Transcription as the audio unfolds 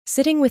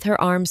Sitting with her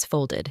arms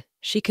folded,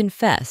 she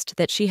confessed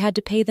that she had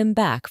to pay them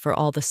back for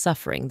all the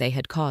suffering they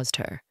had caused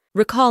her.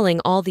 Recalling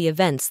all the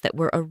events that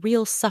were a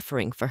real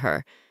suffering for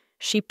her,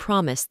 she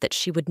promised that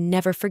she would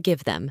never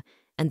forgive them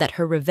and that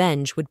her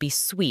revenge would be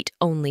sweet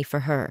only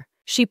for her.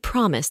 She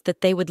promised that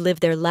they would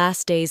live their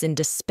last days in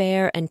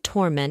despair and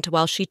torment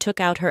while she took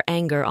out her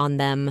anger on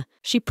them.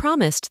 She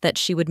promised that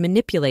she would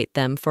manipulate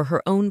them for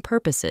her own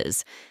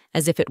purposes,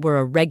 as if it were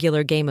a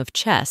regular game of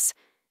chess,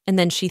 and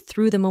then she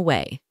threw them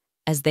away,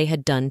 as they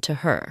had done to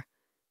her.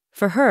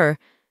 For her,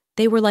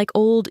 they were like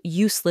old,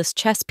 useless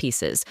chess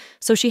pieces,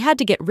 so she had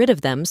to get rid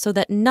of them so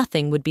that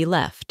nothing would be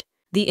left.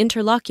 The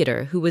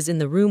interlocutor, who was in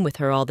the room with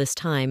her all this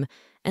time,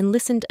 and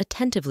listened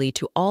attentively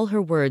to all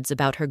her words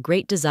about her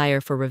great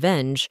desire for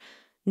revenge,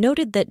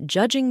 noted that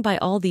judging by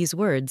all these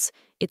words,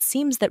 it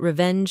seems that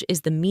revenge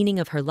is the meaning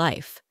of her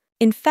life.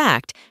 In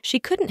fact, she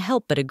couldn't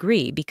help but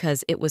agree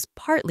because it was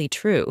partly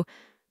true,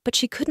 but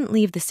she couldn't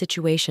leave the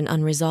situation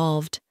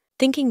unresolved.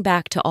 Thinking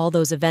back to all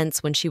those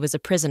events when she was a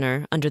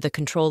prisoner under the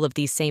control of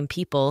these same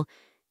people,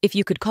 if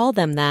you could call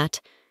them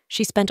that,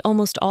 she spent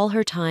almost all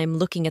her time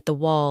looking at the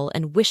wall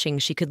and wishing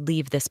she could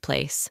leave this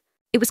place.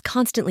 It was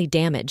constantly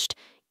damaged.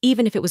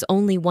 Even if it was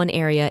only one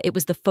area, it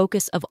was the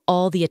focus of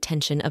all the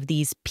attention of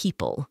these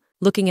people.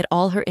 Looking at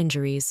all her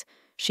injuries,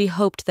 she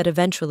hoped that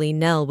eventually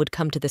Nell would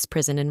come to this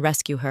prison and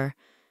rescue her.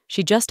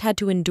 She just had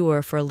to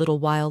endure for a little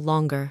while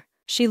longer.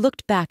 She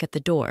looked back at the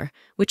door,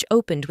 which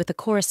opened with a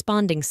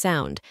corresponding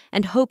sound,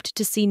 and hoped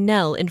to see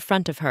Nell in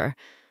front of her.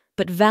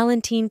 But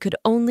Valentine could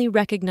only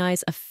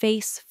recognize a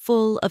face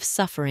full of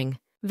suffering.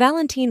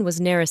 Valentine was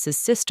Neris's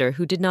sister,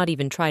 who did not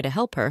even try to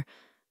help her,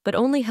 but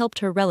only helped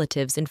her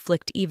relatives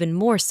inflict even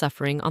more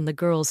suffering on the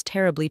girl's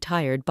terribly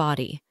tired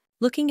body.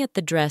 Looking at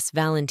the dress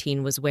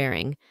Valentine was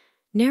wearing,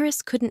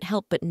 Neris couldn't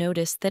help but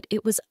notice that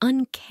it was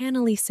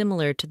uncannily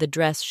similar to the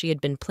dress she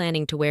had been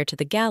planning to wear to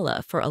the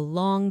gala for a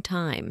long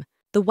time.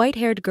 The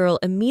white-haired girl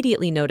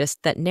immediately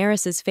noticed that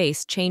Neris's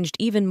face changed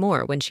even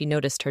more when she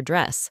noticed her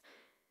dress.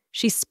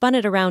 She spun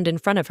it around in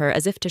front of her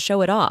as if to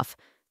show it off,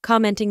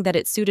 commenting that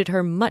it suited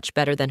her much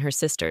better than her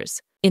sister's.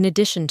 In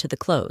addition to the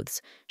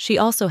clothes, she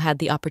also had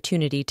the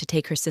opportunity to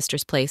take her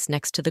sister's place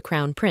next to the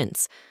crown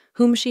prince,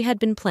 whom she had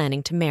been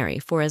planning to marry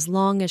for as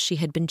long as she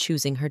had been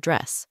choosing her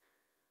dress.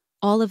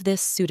 All of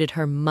this suited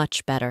her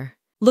much better.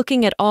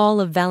 Looking at all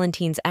of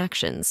Valentine's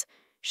actions,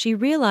 she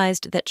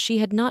realized that she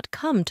had not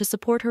come to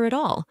support her at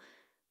all,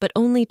 but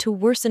only to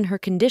worsen her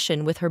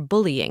condition with her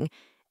bullying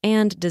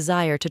and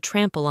desire to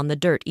trample on the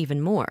dirt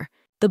even more.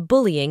 The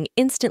bullying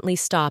instantly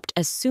stopped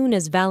as soon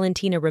as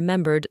Valentina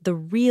remembered the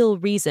real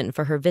reason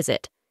for her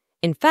visit.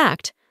 In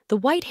fact, the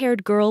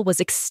white-haired girl was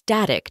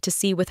ecstatic to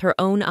see with her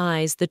own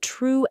eyes the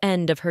true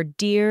end of her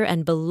dear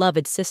and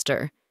beloved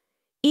sister.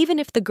 Even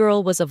if the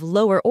girl was of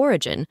lower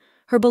origin,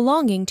 her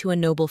belonging to a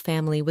noble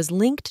family was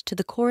linked to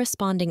the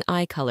corresponding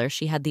eye color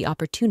she had the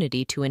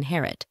opportunity to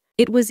inherit.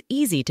 It was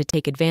easy to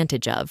take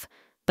advantage of,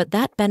 but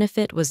that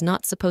benefit was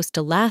not supposed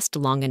to last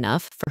long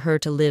enough for her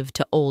to live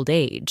to old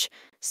age,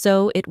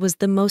 so it was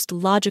the most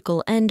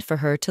logical end for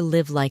her to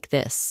live like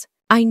this.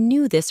 I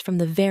knew this from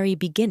the very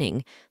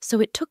beginning, so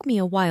it took me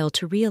a while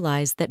to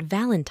realize that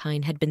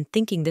Valentine had been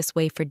thinking this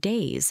way for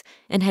days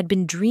and had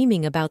been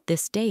dreaming about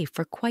this day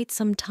for quite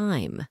some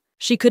time.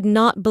 She could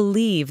not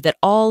believe that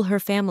all her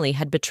family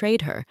had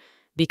betrayed her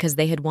because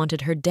they had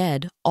wanted her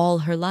dead all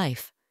her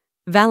life.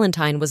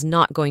 Valentine was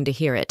not going to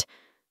hear it,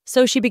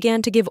 so she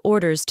began to give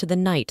orders to the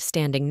knight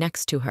standing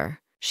next to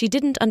her. She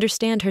didn't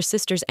understand her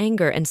sister's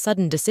anger and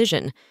sudden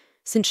decision,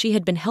 since she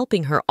had been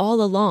helping her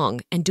all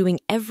along and doing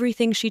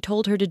everything she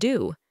told her to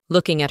do.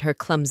 Looking at her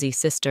clumsy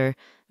sister,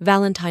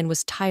 Valentine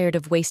was tired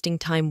of wasting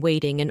time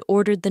waiting and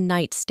ordered the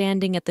knight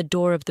standing at the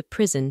door of the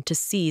prison to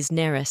seize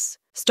Neris.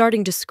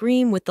 Starting to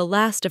scream with the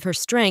last of her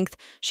strength,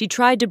 she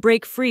tried to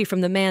break free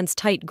from the man's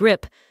tight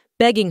grip,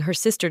 begging her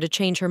sister to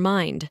change her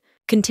mind.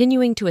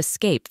 Continuing to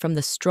escape from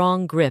the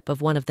strong grip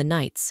of one of the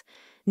knights,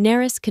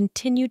 Neris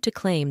continued to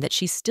claim that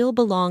she still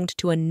belonged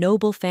to a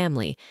noble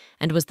family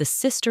and was the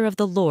sister of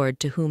the lord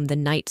to whom the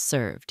knight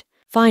served.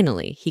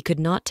 Finally, he could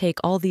not take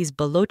all these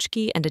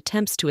balochki and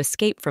attempts to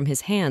escape from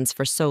his hands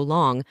for so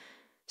long,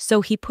 so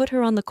he put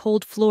her on the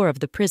cold floor of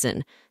the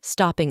prison,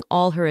 stopping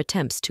all her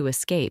attempts to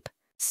escape.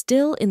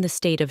 Still in the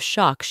state of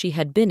shock she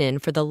had been in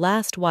for the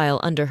last while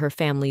under her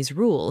family's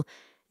rule,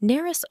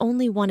 Neris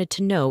only wanted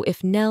to know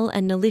if Nell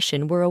and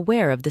Nelishan were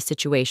aware of the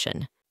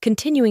situation.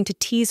 Continuing to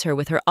tease her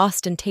with her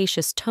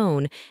ostentatious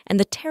tone and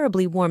the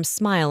terribly warm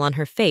smile on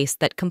her face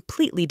that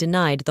completely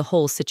denied the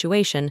whole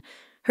situation,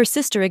 her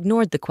sister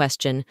ignored the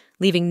question,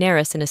 leaving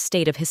Neris in a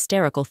state of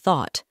hysterical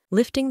thought.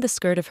 Lifting the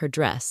skirt of her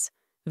dress,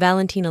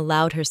 Valentine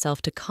allowed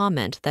herself to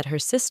comment that her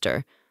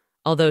sister,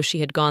 although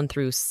she had gone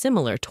through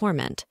similar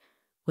torment,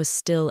 was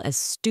still as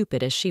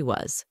stupid as she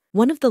was.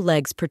 One of the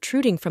legs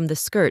protruding from the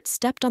skirt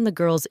stepped on the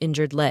girl's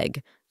injured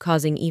leg,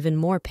 causing even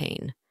more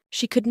pain.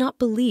 She could not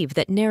believe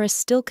that Neris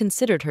still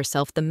considered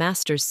herself the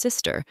master's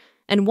sister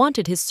and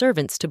wanted his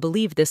servants to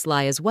believe this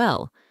lie as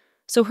well,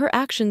 so her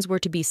actions were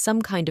to be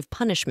some kind of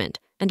punishment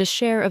and a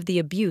share of the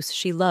abuse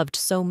she loved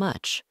so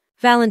much.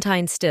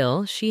 Valentine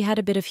still, she had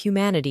a bit of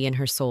humanity in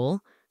her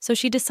soul, so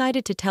she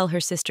decided to tell her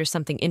sister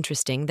something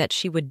interesting that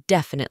she would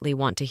definitely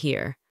want to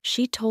hear.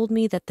 She told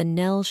me that the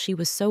Nell she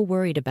was so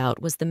worried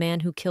about was the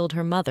man who killed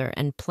her mother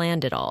and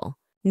planned it all.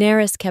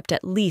 Neris kept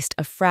at least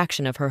a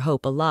fraction of her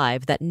hope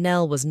alive that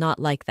Nell was not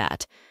like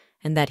that,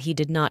 and that he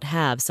did not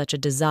have such a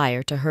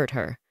desire to hurt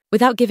her.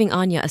 Without giving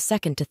Anya a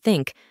second to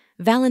think,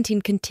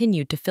 Valentine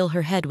continued to fill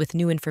her head with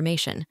new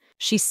information.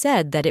 She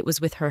said that it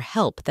was with her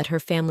help that her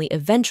family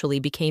eventually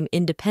became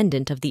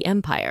independent of the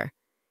empire.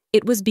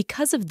 It was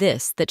because of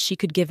this that she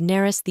could give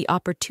Neris the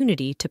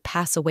opportunity to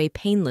pass away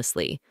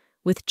painlessly,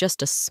 with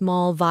just a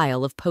small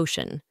vial of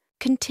potion.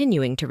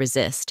 Continuing to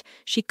resist,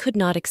 she could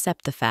not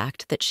accept the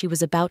fact that she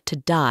was about to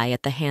die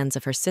at the hands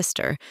of her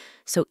sister,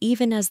 so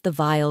even as the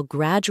vial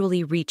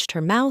gradually reached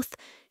her mouth,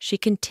 she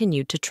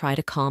continued to try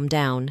to calm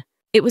down.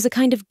 It was a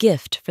kind of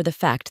gift for the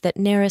fact that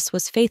Neris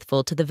was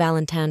faithful to the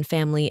Valentine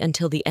family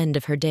until the end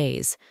of her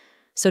days.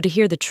 So to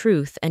hear the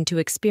truth and to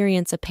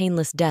experience a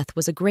painless death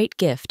was a great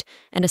gift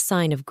and a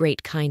sign of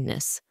great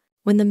kindness.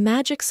 When the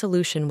magic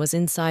solution was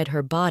inside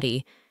her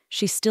body,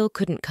 she still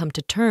couldn't come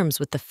to terms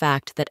with the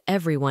fact that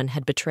everyone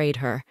had betrayed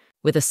her.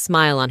 With a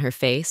smile on her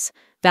face,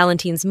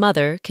 Valentine's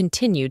mother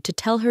continued to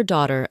tell her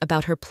daughter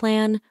about her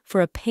plan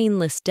for a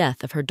painless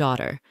death of her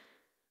daughter.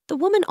 The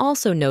woman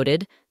also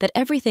noted that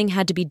everything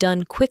had to be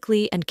done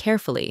quickly and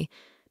carefully,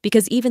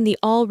 because even the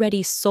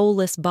already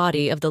soulless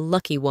body of the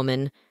lucky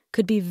woman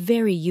could be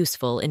very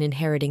useful in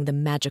inheriting the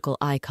magical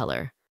eye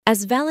color.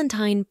 As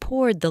Valentine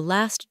poured the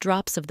last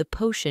drops of the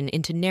potion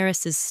into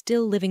Neris's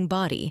still-living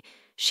body,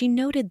 she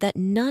noted that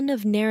none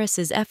of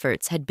Neris's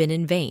efforts had been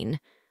in vain,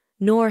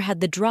 nor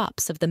had the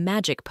drops of the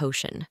magic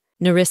potion.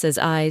 Nerissa's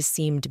eyes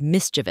seemed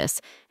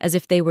mischievous, as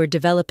if they were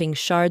developing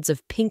shards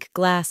of pink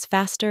glass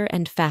faster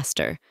and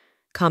faster.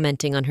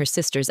 Commenting on her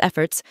sister's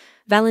efforts,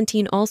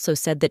 Valentine also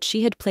said that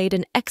she had played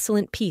an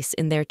excellent piece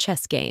in their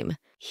chess game.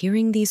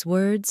 Hearing these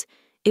words,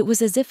 it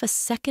was as if a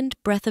second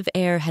breath of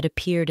air had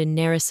appeared in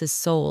Neris's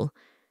soul.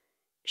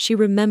 She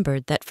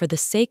remembered that for the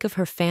sake of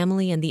her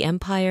family and the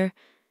empire,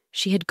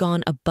 she had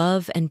gone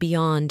above and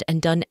beyond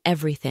and done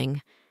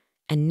everything,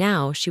 and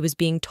now she was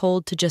being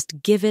told to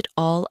just give it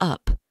all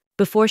up.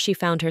 Before she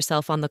found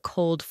herself on the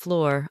cold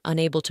floor,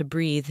 unable to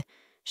breathe,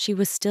 she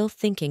was still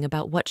thinking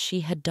about what she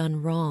had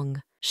done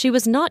wrong. She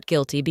was not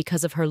guilty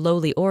because of her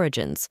lowly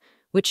origins,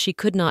 which she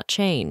could not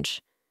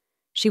change.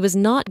 She was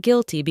not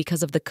guilty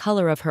because of the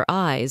color of her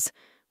eyes,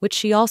 which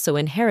she also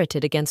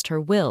inherited against her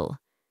will.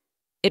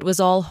 It was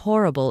all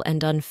horrible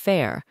and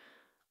unfair.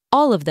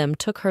 All of them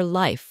took her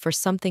life for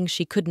something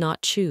she could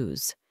not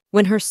choose.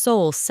 When her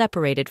soul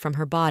separated from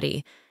her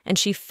body, and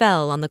she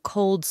fell on the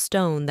cold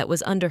stone that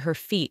was under her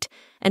feet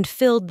and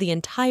filled the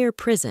entire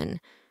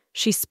prison,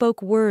 she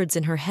spoke words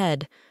in her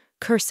head,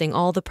 cursing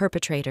all the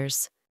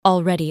perpetrators.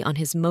 Already on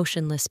his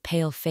motionless,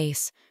 pale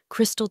face,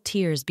 crystal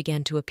tears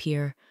began to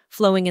appear,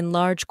 flowing in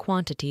large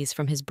quantities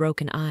from his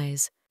broken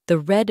eyes. The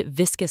red,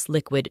 viscous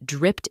liquid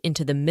dripped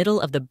into the middle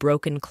of the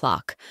broken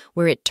clock,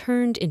 where it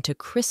turned into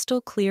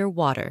crystal-clear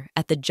water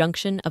at the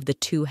junction of the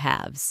two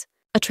halves.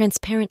 A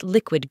transparent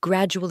liquid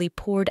gradually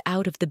poured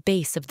out of the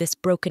base of this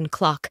broken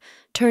clock,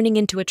 turning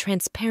into a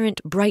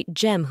transparent, bright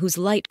gem whose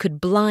light could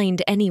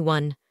blind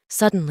anyone.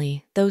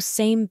 Suddenly, those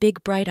same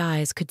big, bright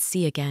eyes could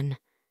see again.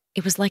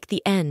 It was like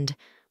the end,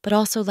 but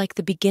also like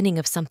the beginning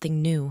of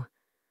something new.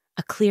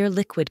 A clear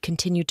liquid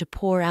continued to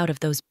pour out of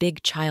those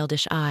big,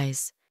 childish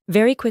eyes.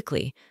 Very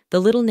quickly,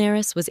 the little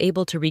Neris was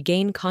able to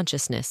regain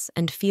consciousness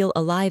and feel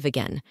alive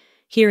again,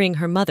 hearing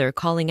her mother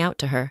calling out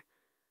to her.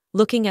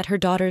 Looking at her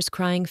daughter's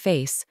crying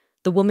face,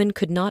 the woman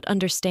could not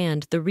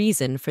understand the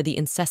reason for the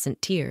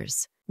incessant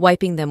tears.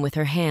 Wiping them with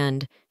her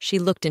hand, she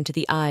looked into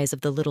the eyes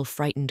of the little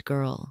frightened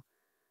girl.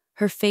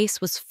 Her face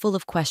was full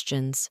of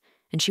questions,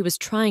 and she was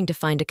trying to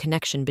find a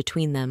connection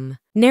between them.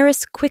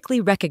 Neris quickly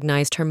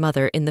recognized her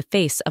mother in the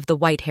face of the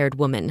white-haired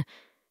woman.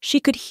 She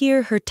could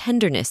hear her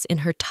tenderness in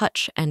her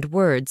touch and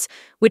words,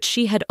 which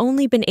she had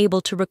only been able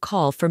to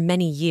recall for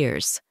many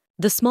years.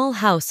 The small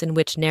house in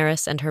which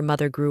Neris and her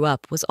mother grew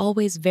up was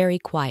always very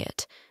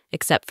quiet,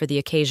 except for the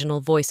occasional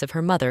voice of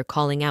her mother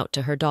calling out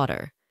to her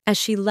daughter. As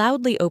she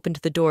loudly opened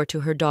the door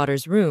to her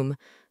daughter's room,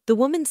 the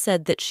woman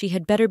said that she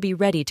had better be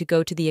ready to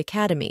go to the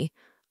academy,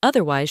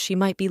 otherwise she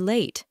might be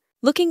late.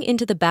 Looking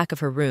into the back of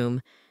her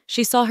room,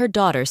 she saw her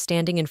daughter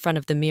standing in front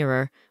of the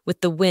mirror, with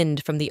the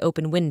wind from the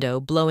open window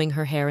blowing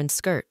her hair and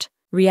skirt.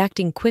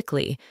 Reacting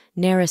quickly,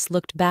 Neris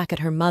looked back at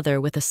her mother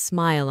with a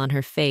smile on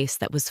her face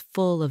that was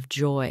full of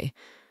joy.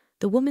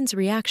 The woman's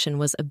reaction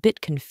was a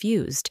bit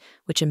confused,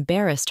 which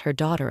embarrassed her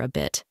daughter a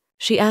bit.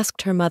 She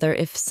asked her mother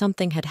if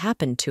something had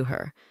happened to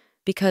her,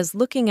 because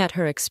looking at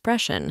her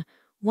expression,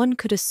 one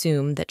could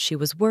assume that she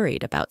was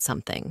worried about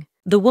something.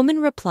 The woman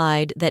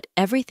replied that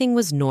everything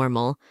was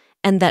normal,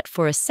 and that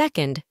for a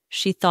second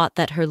she thought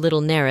that her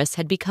little Neris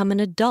had become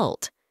an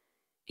adult.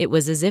 It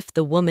was as if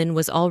the woman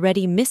was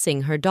already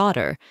missing her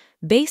daughter,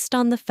 based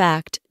on the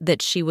fact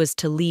that she was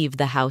to leave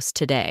the house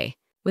today.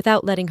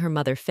 Without letting her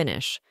mother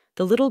finish,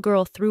 the little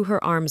girl threw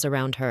her arms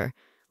around her,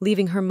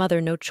 leaving her mother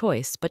no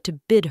choice but to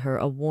bid her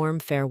a warm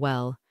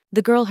farewell.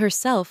 The girl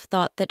herself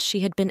thought that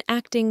she had been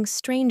acting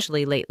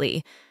strangely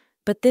lately,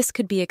 but this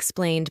could be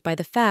explained by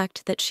the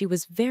fact that she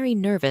was very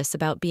nervous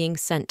about being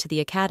sent to the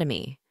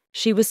academy.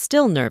 She was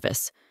still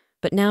nervous,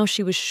 but now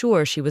she was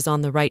sure she was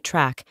on the right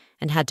track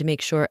and had to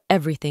make sure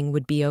everything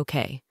would be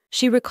okay.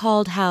 She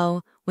recalled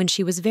how, when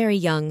she was very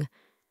young,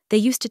 they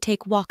used to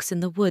take walks in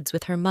the woods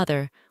with her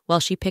mother while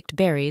she picked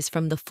berries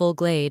from the full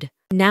glade.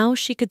 Now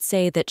she could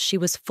say that she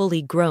was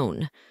fully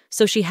grown,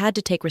 so she had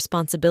to take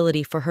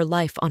responsibility for her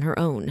life on her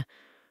own.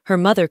 Her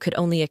mother could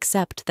only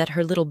accept that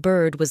her little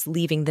bird was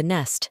leaving the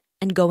nest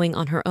and going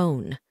on her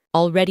own.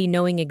 Already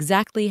knowing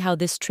exactly how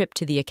this trip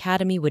to the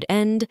academy would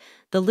end,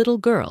 the little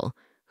girl,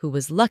 who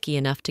was lucky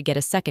enough to get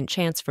a second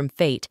chance from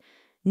fate,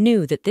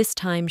 knew that this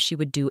time she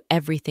would do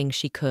everything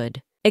she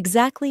could.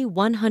 Exactly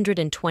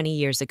 120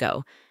 years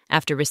ago,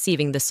 after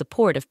receiving the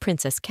support of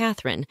Princess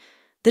Catherine,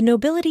 the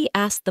nobility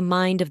asked the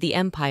mind of the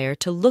empire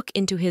to look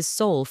into his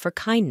soul for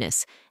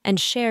kindness and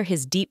share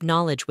his deep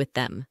knowledge with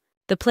them.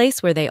 The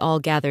place where they all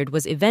gathered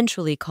was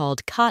eventually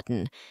called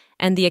Cotton,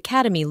 and the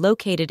academy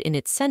located in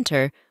its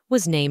center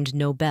was named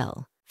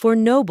Nobel. For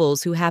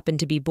nobles who happened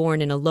to be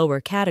born in a lower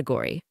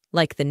category,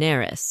 like the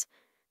Neris,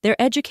 their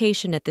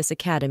education at this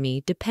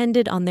academy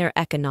depended on their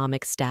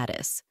economic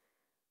status.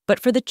 But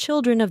for the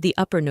children of the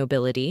upper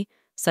nobility,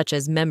 such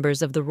as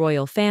members of the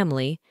royal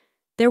family,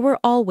 there were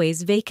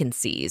always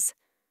vacancies.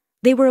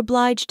 They were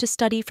obliged to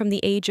study from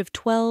the age of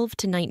 12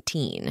 to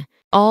 19.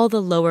 All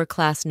the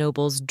lower-class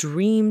nobles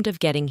dreamed of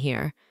getting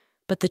here,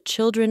 but the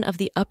children of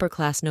the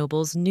upper-class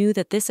nobles knew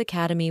that this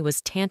academy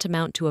was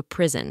tantamount to a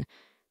prison,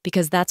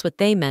 because that's what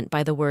they meant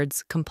by the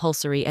words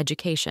compulsory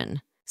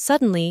education.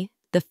 Suddenly,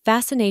 the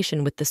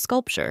fascination with the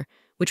sculpture,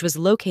 which was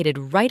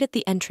located right at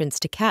the entrance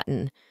to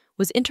Cotton,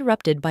 was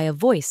interrupted by a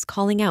voice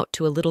calling out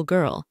to a little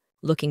girl.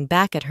 Looking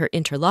back at her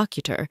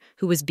interlocutor,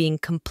 who was being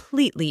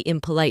completely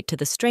impolite to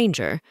the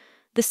stranger,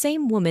 the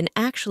same woman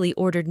actually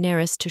ordered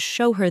Neris to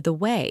show her the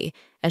way,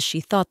 as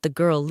she thought the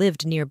girl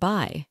lived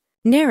nearby.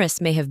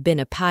 Neris may have been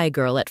a pie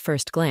girl at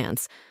first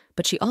glance,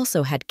 but she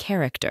also had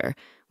character,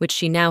 which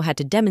she now had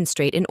to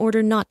demonstrate in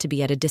order not to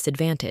be at a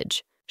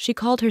disadvantage. She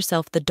called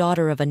herself the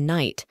daughter of a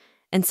knight,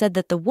 and said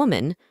that the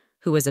woman,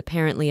 who was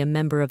apparently a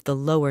member of the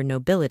lower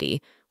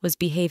nobility, was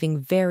behaving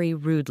very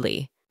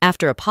rudely.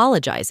 After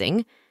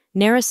apologizing,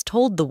 Neris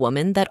told the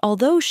woman that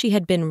although she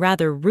had been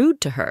rather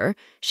rude to her,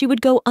 she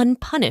would go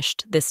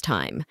unpunished this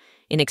time.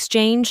 In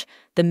exchange,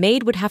 the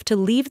maid would have to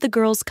leave the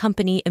girl's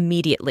company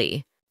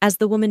immediately. As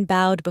the woman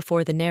bowed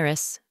before the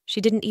Neris,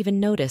 she didn't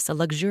even notice a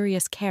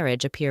luxurious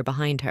carriage appear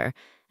behind her,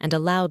 and a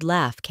loud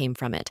laugh came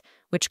from it,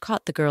 which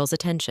caught the girl's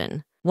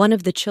attention. One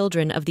of the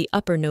children of the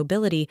upper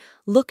nobility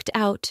looked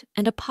out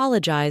and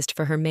apologized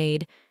for her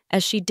maid,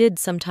 as she did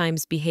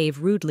sometimes behave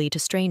rudely to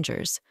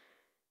strangers.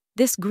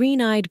 This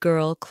green-eyed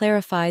girl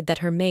clarified that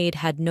her maid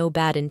had no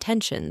bad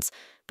intentions,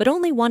 but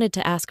only wanted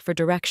to ask for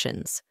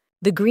directions.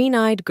 The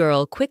green-eyed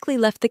girl quickly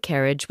left the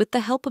carriage with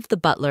the help of the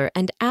butler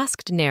and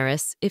asked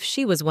Neris if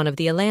she was one of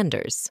the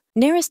Elanders.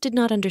 Neris did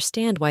not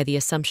understand why the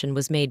assumption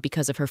was made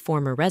because of her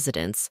former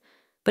residence,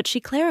 but she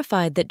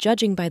clarified that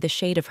judging by the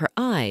shade of her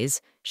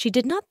eyes, she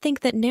did not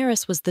think that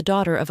Neris was the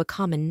daughter of a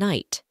common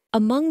knight.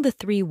 Among the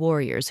 3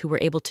 warriors who were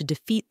able to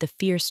defeat the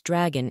fierce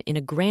dragon in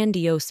a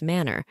grandiose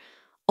manner,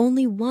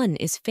 only one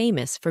is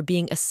famous for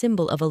being a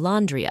symbol of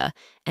Elandria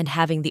and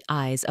having the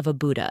eyes of a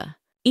Buddha.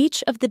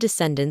 Each of the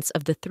descendants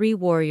of the 3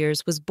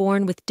 warriors was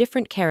born with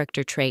different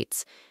character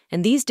traits,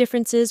 and these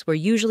differences were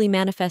usually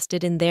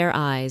manifested in their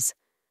eyes.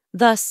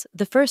 Thus,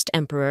 the first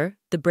emperor,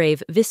 the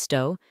brave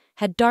Visto,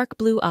 had dark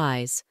blue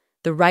eyes,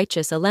 the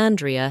righteous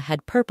Elandria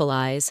had purple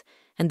eyes,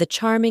 and the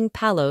charming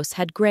Palos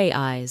had gray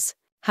eyes.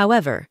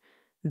 However,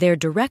 their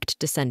direct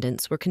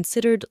descendants were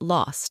considered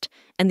lost,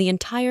 and the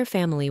entire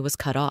family was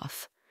cut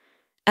off.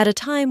 At a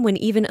time when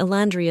even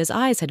Elandria's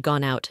eyes had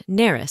gone out,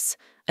 Neris,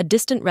 a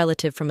distant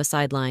relative from a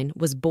sideline,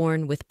 was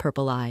born with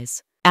purple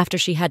eyes. After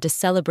she had to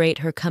celebrate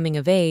her coming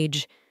of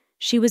age,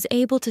 she was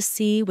able to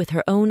see with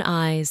her own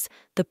eyes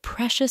the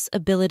precious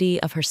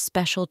ability of her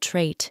special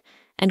trait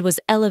and was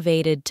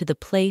elevated to the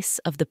place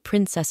of the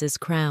princess's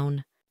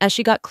crown. As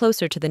she got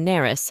closer to the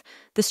Neris,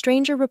 the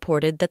stranger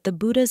reported that the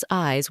Buddha's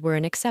eyes were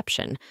an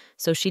exception,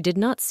 so she did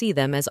not see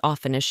them as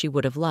often as she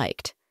would have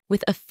liked.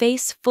 With a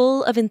face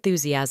full of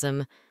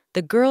enthusiasm,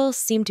 the girl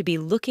seemed to be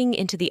looking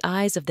into the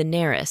eyes of the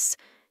Neris,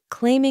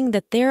 claiming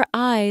that their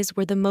eyes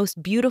were the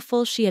most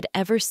beautiful she had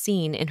ever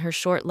seen in her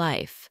short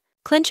life.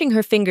 Clenching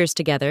her fingers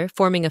together,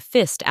 forming a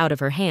fist out of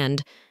her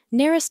hand,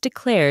 Neris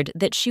declared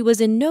that she was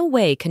in no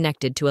way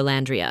connected to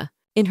Elandria.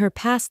 In her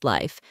past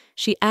life,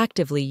 she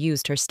actively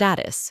used her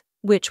status,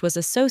 which was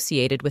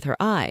associated with her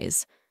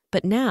eyes,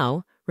 but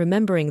now,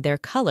 remembering their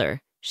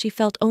color, she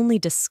felt only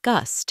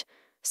disgust.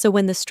 So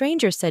when the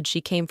stranger said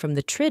she came from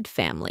the Trid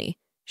family,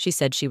 she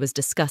said she was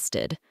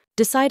disgusted.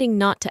 Deciding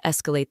not to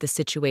escalate the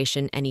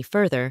situation any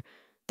further,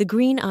 the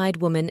green-eyed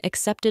woman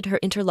accepted her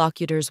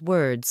interlocutor's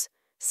words,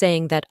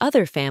 saying that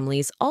other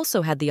families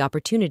also had the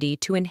opportunity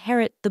to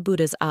inherit the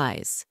Buddha's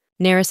eyes.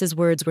 Neris's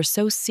words were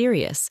so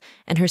serious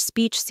and her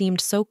speech seemed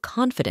so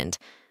confident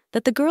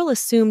that the girl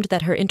assumed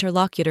that her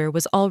interlocutor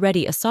was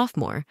already a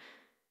sophomore,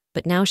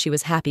 but now she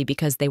was happy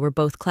because they were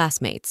both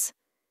classmates.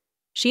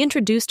 She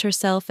introduced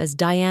herself as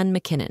Diane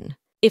McKinnon.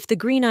 If the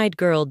green-eyed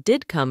girl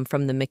did come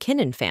from the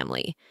McKinnon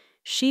family,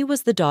 she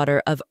was the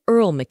daughter of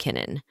Earl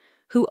McKinnon,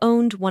 who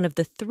owned one of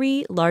the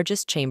 3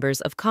 largest chambers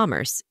of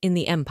commerce in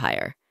the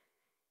empire.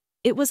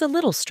 It was a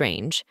little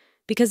strange,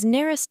 because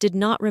Neris did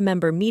not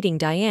remember meeting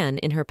Diane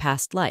in her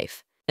past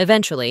life.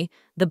 Eventually,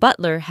 the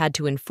butler had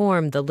to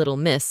inform the little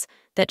miss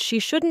that she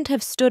shouldn't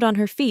have stood on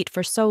her feet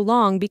for so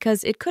long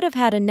because it could have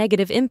had a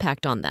negative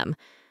impact on them,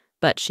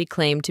 but she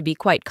claimed to be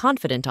quite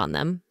confident on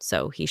them,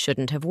 so he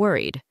shouldn't have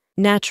worried.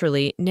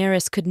 Naturally,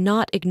 Neris could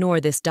not ignore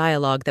this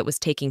dialogue that was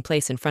taking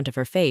place in front of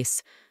her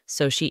face,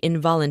 so she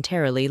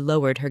involuntarily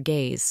lowered her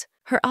gaze.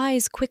 Her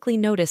eyes quickly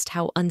noticed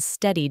how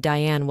unsteady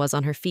Diane was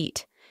on her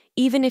feet.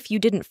 Even if you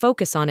didn't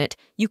focus on it,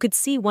 you could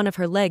see one of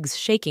her legs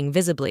shaking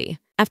visibly.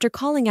 After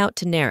calling out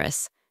to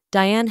Neris,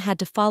 Diane had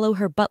to follow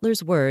her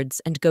butler's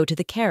words and go to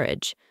the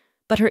carriage,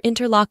 but her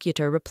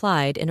interlocutor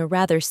replied in a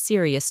rather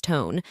serious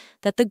tone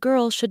that the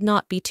girl should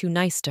not be too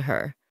nice to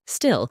her.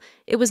 Still,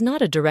 it was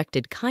not a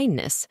directed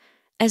kindness,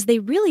 as they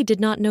really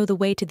did not know the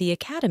way to the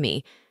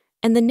academy,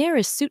 and the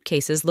Neris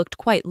suitcases looked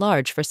quite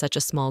large for such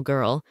a small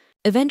girl.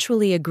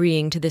 Eventually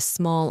agreeing to this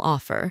small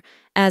offer,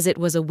 as it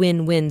was a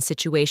win-win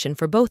situation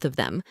for both of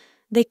them,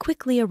 they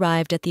quickly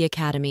arrived at the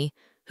academy,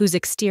 whose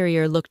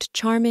exterior looked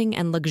charming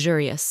and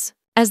luxurious.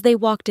 As they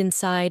walked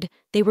inside,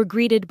 they were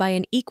greeted by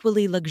an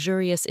equally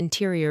luxurious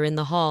interior in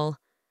the hall.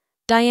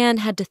 Diane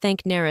had to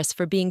thank Neris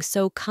for being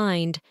so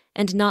kind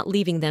and not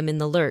leaving them in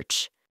the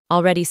lurch.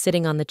 Already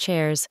sitting on the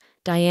chairs,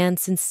 Diane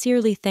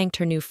sincerely thanked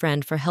her new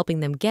friend for helping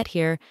them get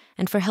here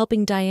and for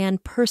helping Diane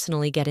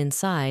personally get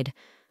inside,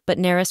 but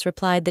Neris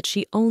replied that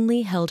she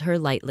only held her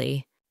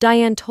lightly.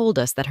 Diane told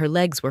us that her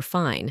legs were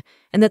fine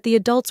and that the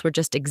adults were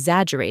just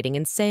exaggerating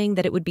and saying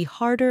that it would be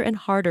harder and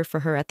harder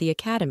for her at the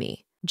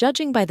academy.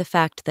 Judging by the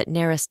fact that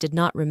Neris did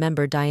not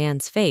remember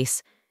Diane's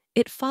face,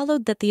 it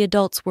followed that the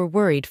adults were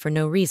worried for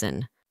no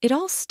reason. It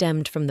all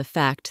stemmed from the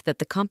fact that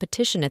the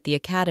competition at the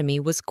academy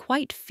was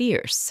quite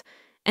fierce,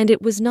 and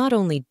it was not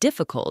only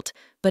difficult,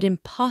 but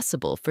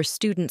impossible for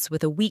students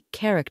with a weak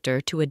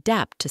character to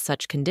adapt to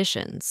such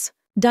conditions.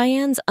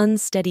 Diane's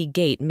unsteady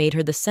gait made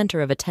her the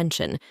center of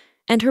attention,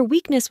 and her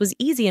weakness was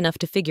easy enough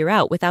to figure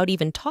out without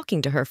even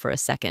talking to her for a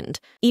second.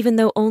 Even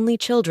though only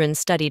children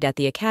studied at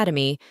the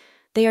academy,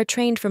 they are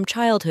trained from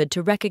childhood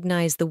to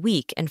recognize the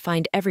weak and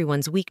find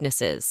everyone's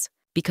weaknesses.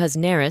 Because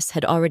Neris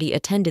had already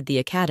attended the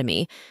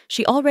academy,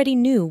 she already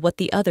knew what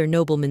the other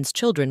noblemen's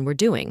children were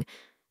doing.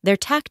 Their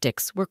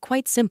tactics were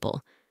quite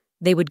simple.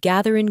 They would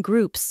gather in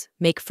groups,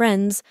 make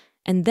friends,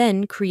 and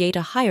then create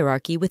a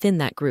hierarchy within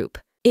that group.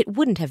 It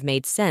wouldn't have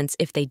made sense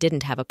if they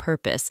didn't have a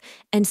purpose,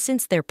 and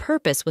since their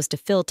purpose was to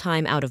fill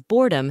time out of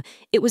boredom,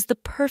 it was the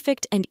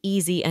perfect and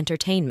easy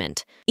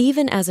entertainment.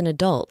 Even as an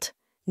adult,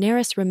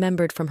 Neris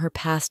remembered from her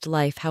past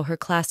life how her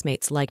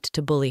classmates liked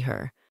to bully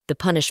her. The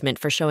punishment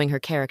for showing her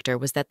character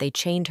was that they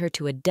chained her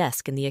to a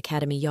desk in the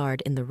academy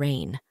yard in the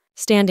rain.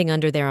 Standing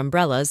under their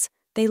umbrellas,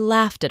 they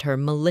laughed at her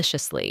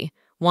maliciously,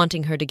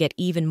 wanting her to get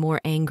even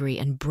more angry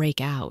and break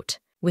out.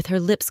 With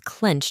her lips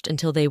clenched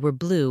until they were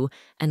blue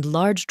and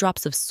large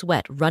drops of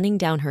sweat running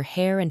down her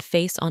hair and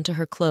face onto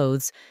her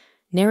clothes,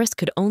 Neris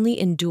could only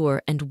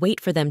endure and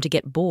wait for them to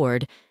get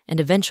bored and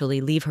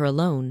eventually leave her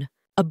alone.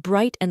 A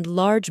bright and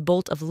large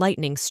bolt of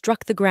lightning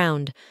struck the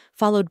ground,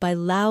 followed by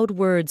loud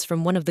words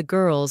from one of the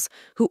girls,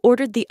 who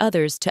ordered the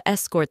others to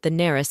escort the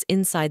Neris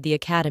inside the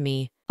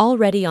academy.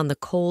 Already on the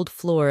cold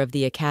floor of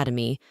the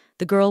academy,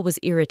 the girl was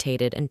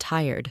irritated and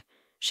tired.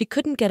 She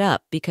couldn't get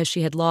up because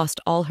she had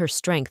lost all her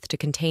strength to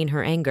contain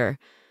her anger,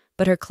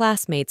 but her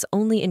classmates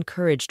only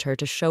encouraged her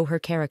to show her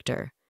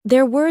character.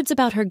 Their words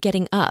about her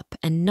getting up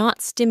and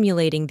not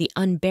stimulating the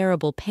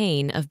unbearable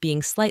pain of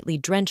being slightly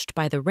drenched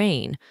by the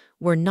rain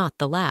were not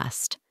the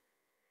last.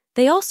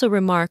 They also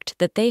remarked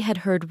that they had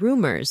heard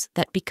rumors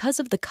that because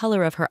of the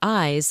color of her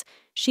eyes,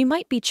 she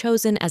might be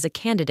chosen as a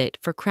candidate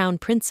for crown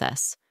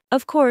princess.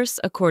 Of course,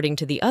 according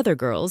to the other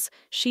girls,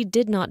 she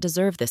did not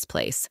deserve this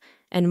place,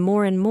 and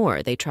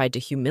more they tried to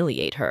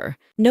humiliate her.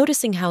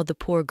 Noticing how the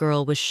poor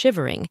girl was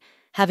shivering,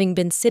 having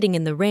been sitting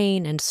in the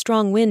rain and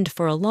strong wind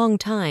for a long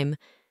time,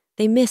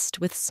 they missed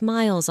with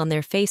smiles on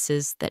their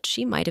faces that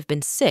she might have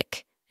been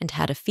sick and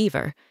had a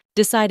fever.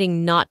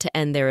 Deciding not to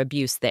end their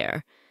abuse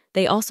there,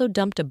 they also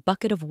dumped a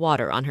bucket of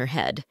water on her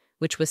head,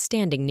 which was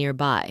standing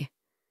nearby.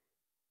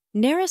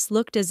 Neris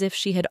looked as if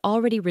she had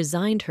already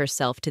resigned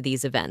herself to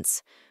these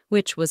events,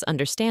 which was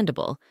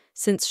understandable,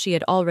 since she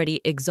had already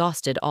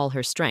exhausted all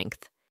her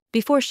strength.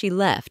 Before she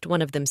left,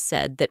 one of them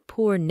said that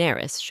poor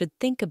Neris should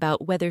think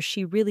about whether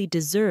she really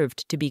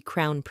deserved to be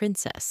crown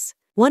princess.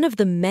 One of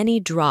the many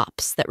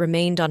drops that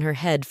remained on her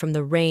head from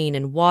the rain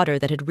and water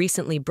that had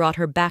recently brought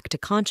her back to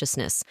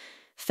consciousness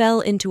fell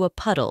into a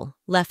puddle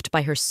left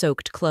by her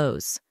soaked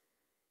clothes.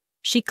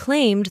 She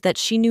claimed that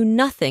she knew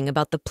nothing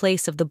about the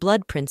place of the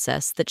blood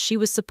princess that she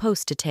was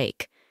supposed to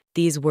take.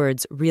 These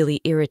words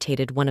really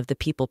irritated one of the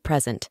people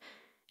present,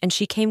 and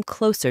she came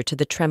closer to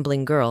the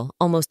trembling girl,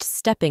 almost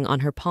stepping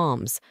on her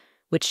palms,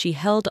 which she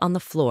held on the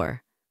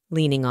floor,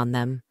 leaning on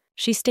them.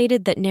 She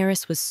stated that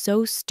Neris was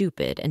so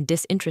stupid and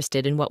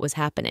disinterested in what was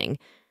happening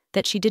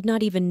that she did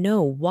not even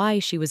know why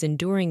she was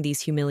enduring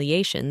these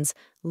humiliations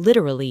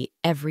literally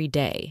every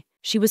day.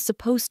 She was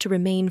supposed to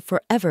remain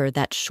forever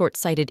that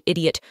short-sighted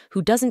idiot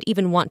who doesn't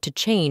even want to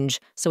change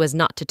so as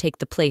not to take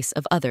the place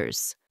of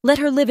others. Let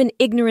her live in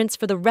ignorance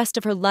for the rest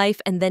of her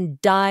life and then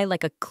die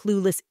like a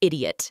clueless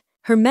idiot.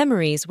 Her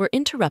memories were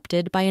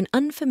interrupted by an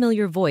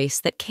unfamiliar voice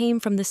that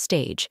came from the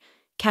stage,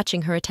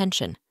 catching her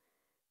attention.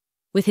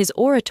 With his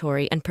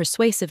oratory and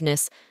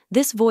persuasiveness,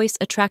 this voice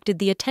attracted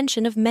the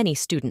attention of many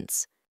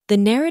students. The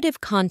narrative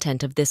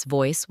content of this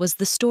voice was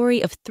the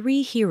story of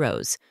 3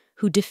 heroes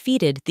who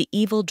defeated the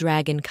evil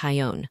dragon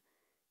Kion.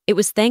 It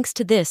was thanks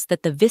to this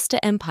that the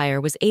Vista Empire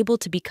was able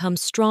to become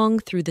strong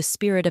through the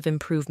spirit of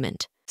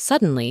improvement.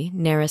 Suddenly,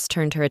 Neris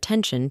turned her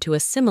attention to a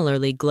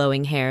similarly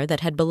glowing hair that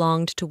had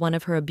belonged to one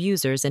of her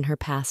abusers in her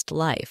past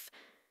life.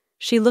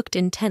 She looked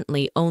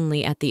intently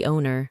only at the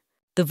owner.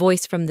 The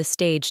voice from the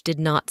stage did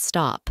not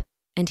stop,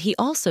 and he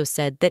also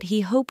said that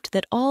he hoped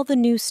that all the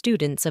new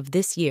students of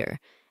this year,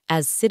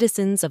 as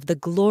citizens of the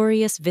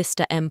glorious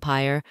Vista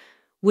Empire,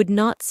 would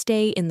not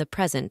stay in the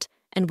present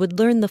and would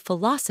learn the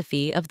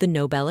philosophy of the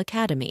Nobel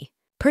Academy.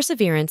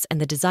 Perseverance and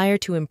the desire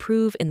to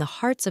improve in the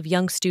hearts of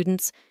young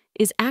students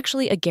is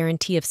actually a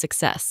guarantee of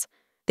success.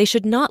 They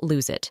should not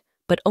lose it,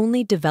 but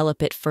only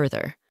develop it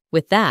further.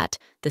 With that,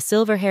 the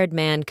silver-haired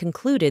man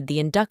concluded the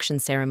induction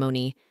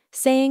ceremony,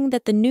 saying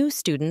that the new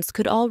students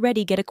could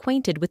already get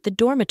acquainted with the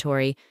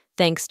dormitory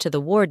thanks to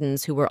the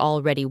wardens who were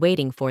already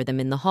waiting for them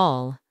in the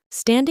hall.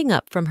 Standing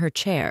up from her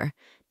chair,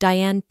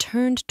 Diane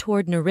turned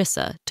toward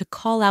Nerissa to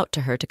call out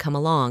to her to come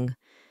along.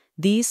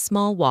 These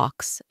small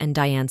walks, and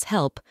Diane's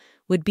help,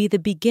 would be the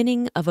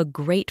beginning of a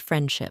great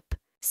friendship.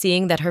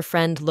 Seeing that her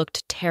friend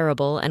looked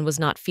terrible and was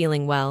not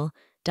feeling well,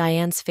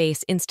 Diane's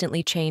face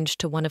instantly changed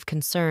to one of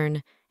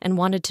concern and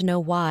wanted to know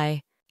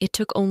why. It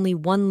took only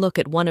one look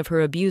at one of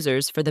her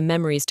abusers for the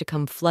memories to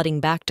come flooding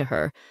back to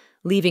her,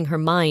 leaving her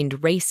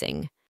mind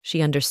racing.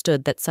 She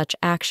understood that such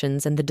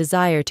actions and the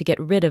desire to get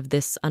rid of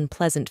this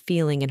unpleasant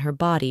feeling in her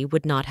body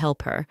would not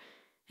help her,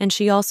 and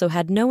she also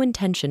had no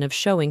intention of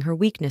showing her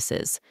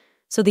weaknesses,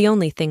 so the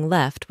only thing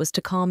left was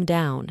to calm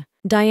down.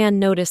 Diane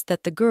noticed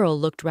that the girl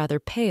looked rather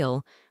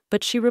pale,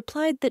 but she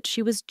replied that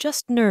she was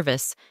just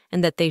nervous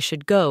and that they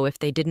should go if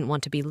they didn't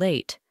want to be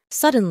late.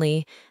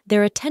 Suddenly,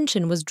 their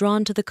attention was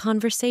drawn to the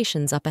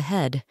conversations up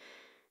ahead.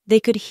 They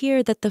could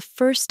hear that the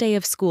first day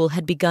of school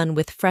had begun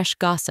with fresh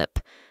gossip,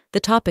 the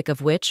topic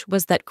of which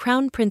was that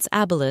Crown Prince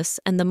Abalus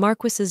and the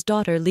Marquis's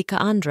daughter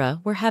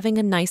Lycaandra were having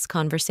a nice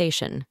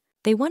conversation.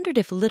 They wondered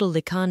if little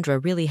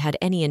Lycaandra really had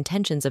any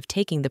intentions of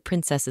taking the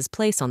princess's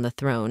place on the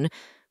throne,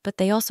 but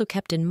they also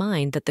kept in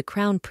mind that the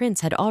crown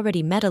prince had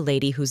already met a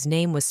lady whose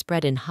name was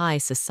spread in high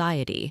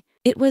society.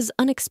 It was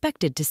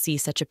unexpected to see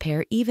such a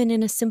pair even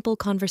in a simple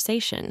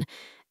conversation,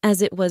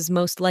 as it was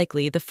most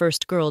likely the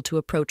first girl to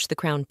approach the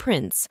crown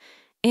prince,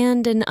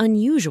 and an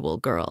unusual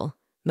girl,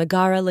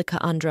 Megara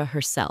Lycaandra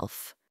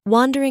herself.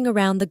 Wandering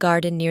around the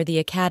garden near the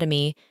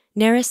academy,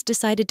 Neris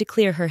decided to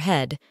clear her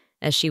head,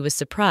 as she was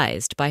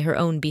surprised by her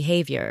own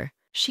behavior.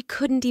 She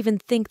couldn't even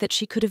think that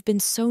she could have been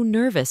so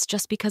nervous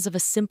just because of a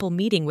simple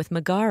meeting with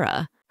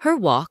Megara. Her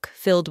walk,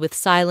 filled with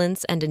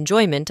silence and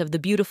enjoyment of the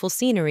beautiful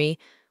scenery,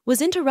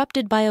 was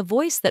interrupted by a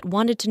voice that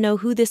wanted to know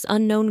who this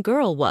unknown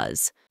girl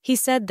was. He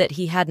said that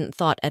he hadn't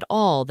thought at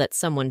all that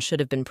someone should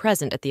have been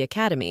present at the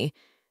academy,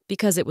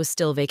 because it was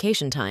still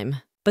vacation time.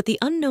 But the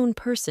unknown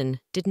person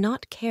did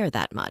not care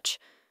that much,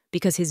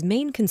 because his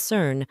main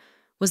concern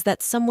was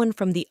that someone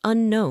from the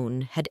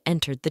unknown had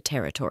entered the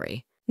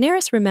territory.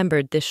 Neris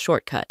remembered this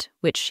shortcut,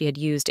 which she had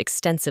used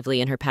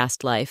extensively in her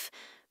past life,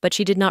 but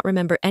she did not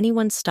remember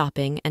anyone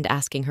stopping and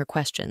asking her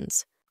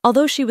questions.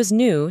 Although she was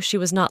new, she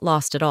was not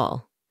lost at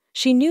all.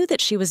 She knew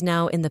that she was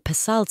now in the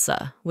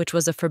Pesalza, which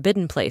was a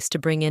forbidden place to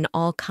bring in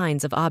all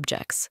kinds of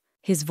objects.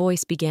 His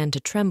voice began to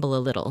tremble a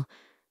little,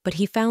 but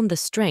he found the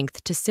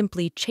strength to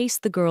simply chase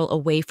the girl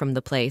away from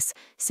the place,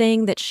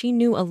 saying that she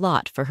knew a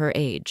lot for her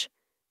age.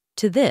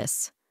 To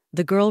this,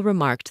 the girl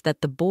remarked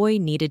that the boy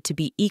needed to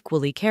be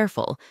equally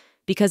careful,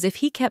 because if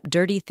he kept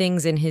dirty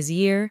things in his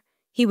ear,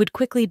 he would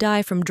quickly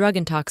die from drug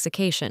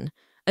intoxication,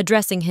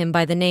 addressing him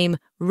by the name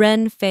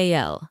Ren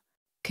Fael.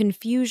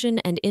 Confusion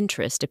and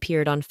interest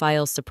appeared on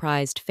Fael's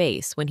surprised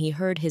face when he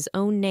heard his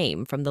own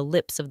name from the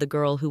lips of the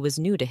girl who was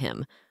new to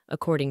him,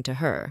 according to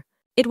her.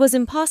 It was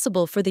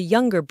impossible for the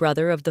younger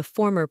brother of the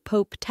former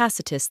Pope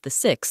Tacitus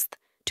VI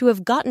to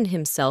have gotten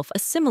himself a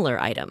similar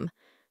item,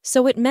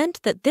 so it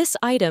meant that this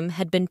item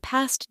had been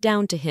passed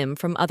down to him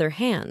from other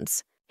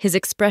hands. His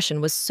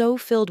expression was so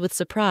filled with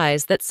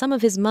surprise that some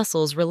of his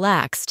muscles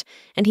relaxed,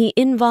 and he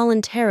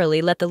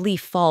involuntarily let the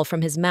leaf fall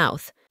from his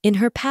mouth. In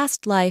her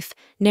past life,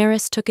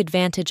 Neris took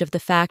advantage of the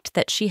fact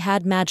that she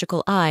had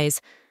magical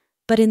eyes,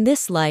 But in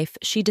this life,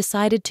 she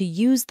decided to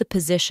use the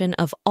position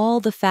of all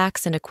the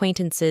facts and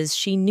acquaintances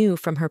she knew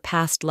from her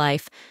past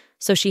life,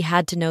 so she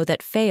had to know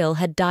that Fail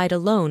had died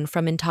alone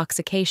from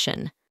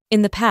intoxication.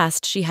 In the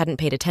past, she hadn't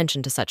paid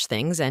attention to such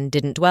things and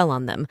didn't dwell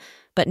on them,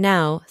 but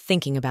now,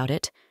 thinking about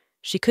it,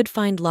 she could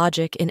find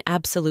logic in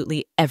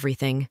absolutely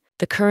everything.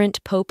 The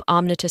current Pope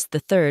Omnitus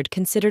III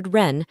considered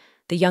Ren,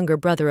 the younger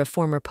brother of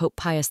former Pope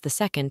Pius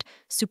II,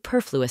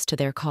 superfluous to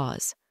their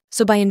cause.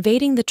 So by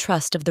invading the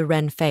trust of the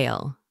Ren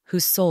Fail,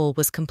 whose soul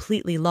was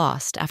completely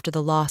lost after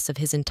the loss of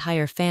his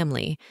entire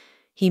family,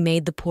 he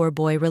made the poor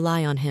boy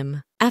rely on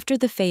him. After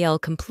the Fael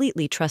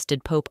completely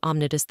trusted Pope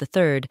Omnitus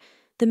III,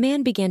 the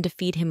man began to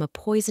feed him a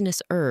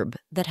poisonous herb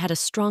that had a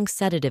strong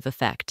sedative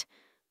effect,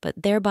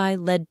 but thereby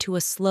led to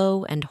a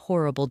slow and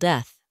horrible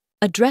death.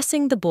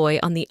 Addressing the boy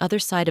on the other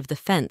side of the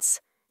fence,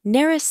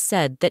 Neris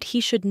said that he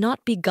should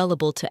not be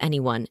gullible to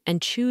anyone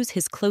and choose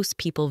his close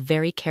people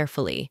very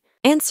carefully.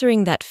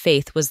 Answering that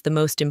faith was the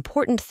most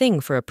important thing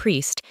for a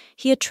priest,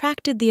 he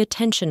attracted the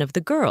attention of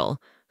the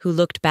girl, who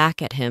looked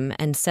back at him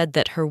and said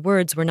that her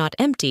words were not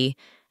empty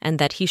and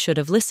that he should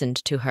have listened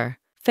to her.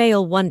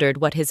 Fael wondered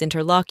what his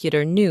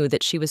interlocutor knew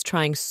that she was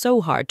trying so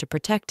hard to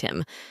protect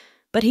him,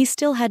 but he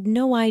still had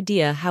no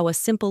idea how a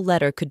simple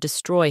letter could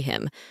destroy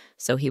him,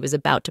 so he was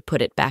about to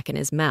put it back in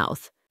his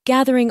mouth.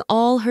 Gathering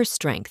all her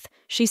strength,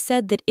 she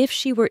said that if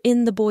she were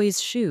in the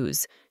boy's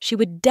shoes, she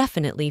would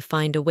definitely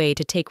find a way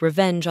to take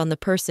revenge on the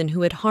person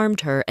who had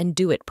harmed her and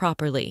do it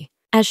properly.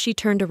 As she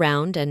turned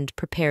around and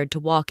prepared to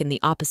walk in the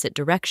opposite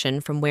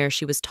direction from where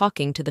she was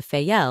talking to the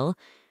Fael,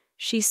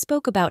 she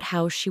spoke about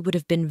how she would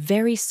have been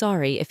very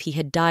sorry if he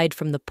had died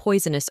from the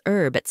poisonous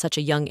herb at such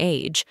a young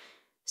age,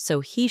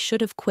 so he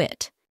should have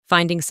quit.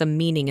 Finding some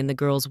meaning in the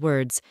girl's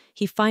words,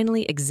 he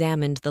finally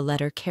examined the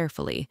letter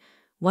carefully,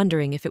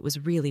 wondering if it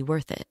was really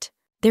worth it.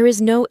 There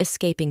is no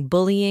escaping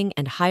bullying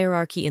and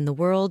hierarchy in the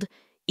world,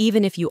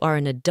 even if you are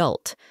an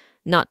adult,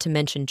 not to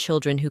mention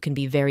children who can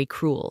be very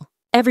cruel.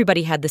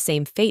 Everybody had the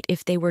same fate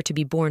if they were to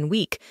be born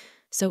weak,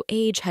 so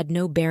age had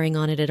no bearing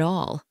on it at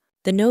all.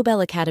 The Nobel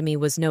Academy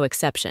was no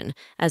exception,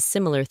 as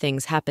similar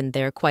things happened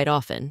there quite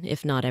often,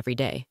 if not every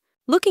day.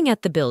 Looking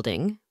at the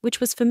building,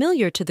 which was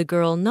familiar to the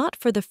girl not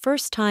for the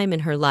first time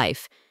in her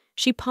life,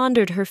 she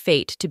pondered her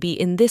fate to be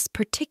in this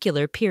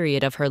particular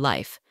period of her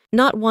life.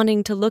 Not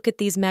wanting to look at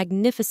these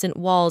magnificent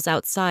walls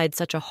outside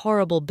such a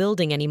horrible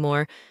building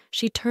anymore,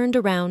 she turned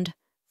around,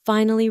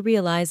 finally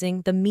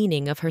realizing the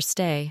meaning of her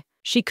stay.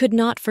 She could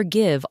not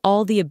forgive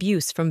all the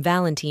abuse from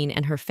Valentine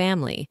and her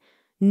family,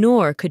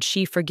 nor could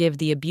she forgive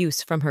the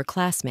abuse from her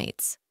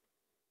classmates.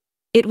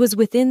 It was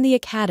within the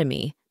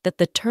academy that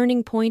the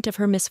turning point of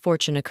her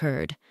misfortune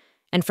occurred,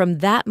 and from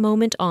that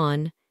moment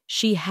on,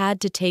 she had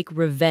to take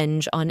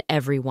revenge on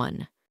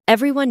everyone.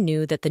 Everyone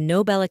knew that the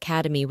Nobel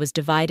Academy was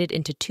divided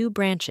into two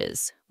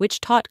branches, which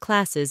taught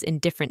classes in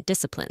different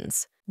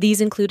disciplines. These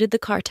included the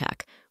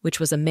Kartak, which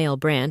was a male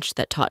branch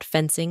that taught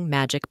fencing,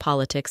 magic,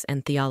 politics,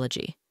 and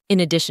theology. In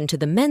addition to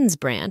the men's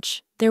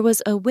branch, there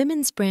was a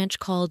women's branch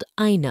called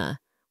Aina,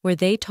 where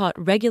they taught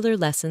regular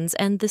lessons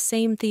and the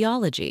same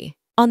theology.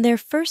 On their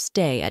first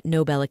day at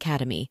Nobel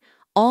Academy,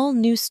 all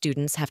new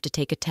students have to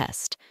take a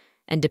test,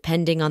 and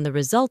depending on the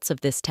results of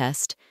this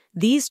test,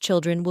 these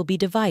children will be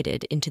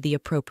divided into the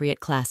appropriate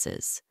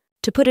classes.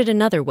 To put it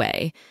another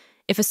way,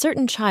 if a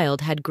certain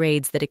child had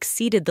grades that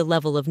exceeded the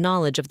level of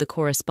knowledge of the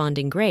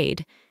corresponding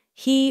grade,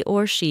 he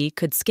or she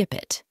could skip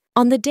it.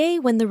 On the day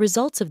when the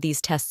results of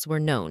these tests were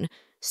known,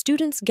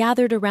 students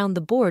gathered around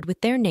the board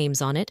with their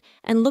names on it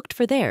and looked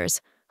for theirs,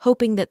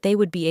 hoping that they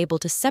would be able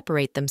to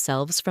separate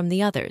themselves from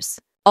the others.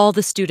 All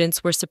the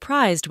students were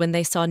surprised when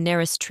they saw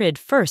Neris Trid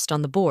first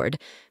on the board,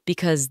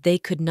 because they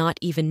could not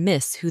even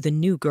miss who the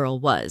new girl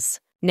was.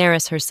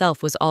 Neris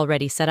herself was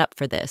already set up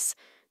for this,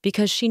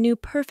 because she knew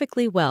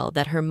perfectly well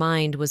that her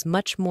mind was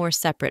much more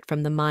separate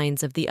from the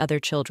minds of the other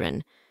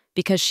children,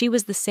 because she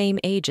was the same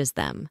age as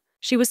them.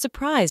 She was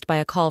surprised by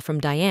a call from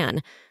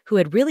Diane, who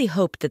had really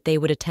hoped that they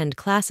would attend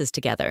classes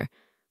together,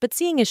 but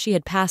seeing as she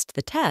had passed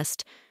the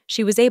test,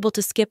 she was able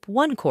to skip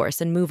one course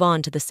and move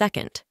on to the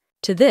second.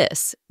 To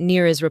this,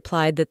 Neris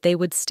replied that they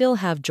would still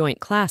have joint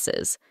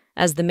classes,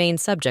 as the main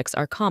subjects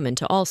are common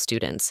to all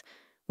students,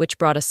 which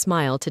brought a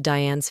smile to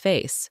Diane's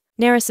face.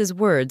 Neris's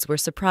words were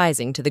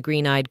surprising to the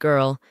green-eyed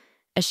girl,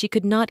 as she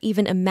could not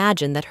even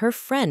imagine that her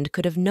friend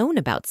could have known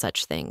about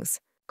such things.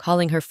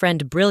 Calling her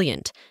friend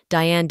brilliant,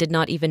 Diane did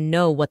not even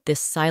know what this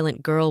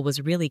silent girl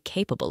was really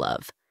capable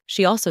of.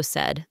 She also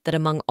said that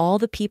among all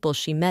the people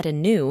she met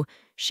and knew,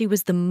 she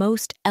was the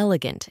most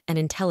elegant and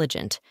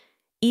intelligent,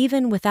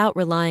 even without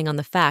relying on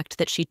the fact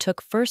that she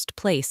took first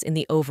place in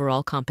the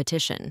overall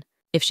competition.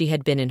 If she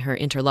had been in her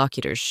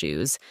interlocutor's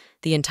shoes,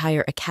 the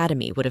entire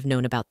academy would have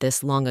known about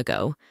this long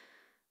ago.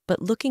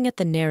 But looking at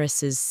the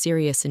Neris's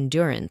serious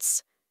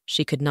endurance,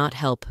 she could not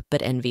help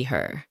but envy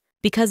her.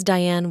 Because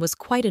Diane was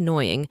quite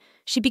annoying,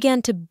 she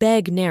began to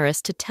beg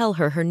Neris to tell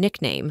her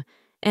nickname,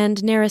 and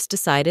Neris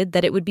decided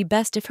that it would be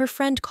best if her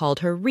friend called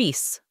her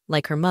Reese,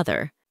 like her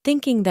mother.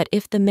 Thinking that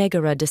if the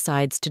Megara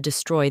decides to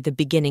destroy the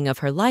beginning of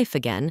her life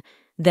again,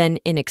 Then,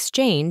 in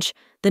exchange,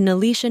 the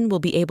Naletian will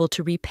be able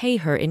to repay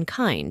her in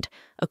kind.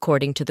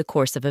 According to the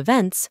course of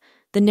events,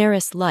 the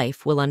Neris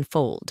life will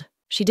unfold.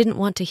 She didn't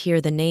want to hear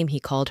the name he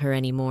called her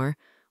anymore,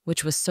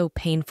 which was so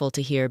painful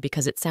to hear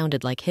because it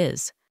sounded like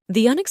his.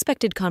 The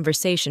unexpected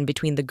conversation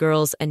between the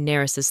girls and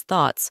Neris's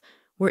thoughts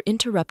were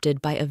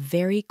interrupted by a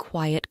very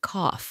quiet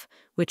cough,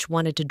 which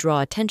wanted to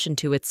draw attention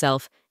to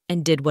itself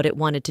and did what it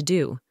wanted to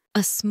do.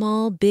 A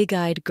small,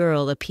 big-eyed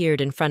girl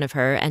appeared in front of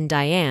her and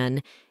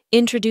Diane,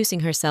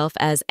 introducing herself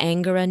as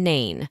Angara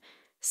Nain,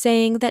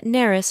 saying that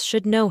Neris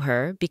should know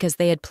her because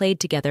they had played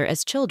together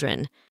as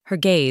children. Her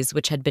gaze,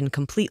 which had been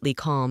completely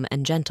calm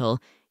and gentle,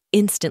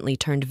 instantly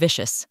turned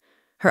vicious.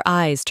 Her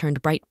eyes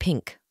turned bright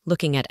pink,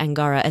 looking at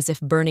Angara as if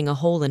burning a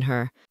hole in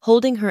her.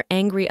 Holding her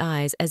angry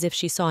eyes as if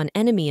she saw an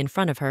enemy in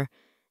front of her,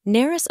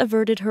 Neris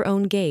averted her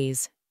own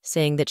gaze,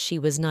 saying that she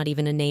was not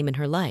even a name in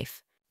her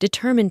life.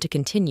 Determined to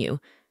continue,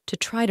 to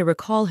try to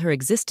recall her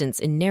existence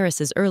in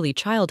Neris's early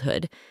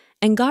childhood,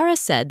 Angara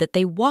said that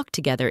they walked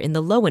together in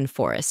the Lowen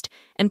forest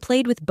and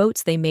played with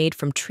boats they made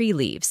from tree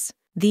leaves.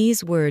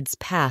 These words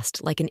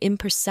passed like an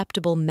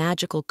imperceptible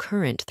magical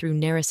current through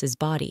Neris's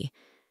body,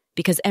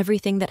 because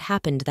everything that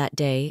happened that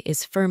day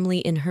is firmly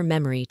in her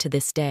memory to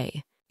this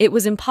day. It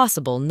was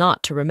impossible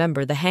not to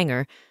remember the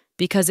hanger,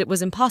 because it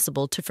was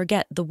impossible to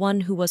forget the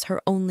one who was her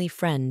only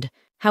friend.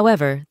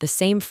 However, the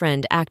same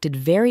friend acted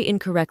very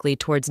incorrectly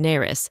towards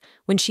Neris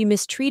when she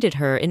mistreated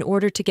her in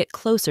order to get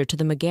closer to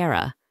the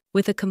Megara.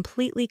 With a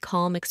completely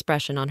calm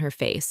expression on her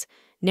face,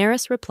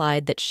 Neris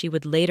replied that she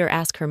would later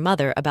ask her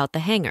mother about the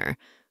hanger,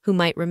 who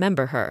might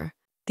remember her.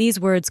 These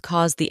words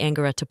caused the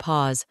Angara to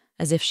pause,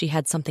 as if she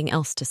had something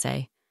else to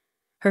say.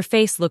 Her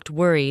face looked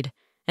worried,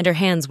 and her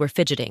hands were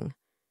fidgeting.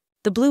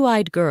 The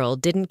blue-eyed girl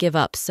didn't give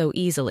up so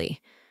easily.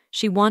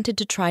 She wanted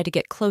to try to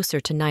get closer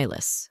to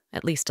Nihilus,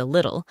 at least a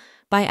little,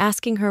 by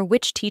asking her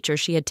which teacher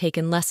she had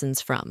taken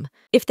lessons from.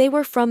 If they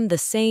were from the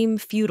same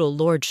feudal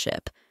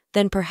lordship,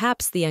 then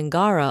perhaps the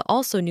Angara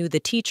also knew the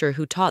teacher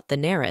who taught the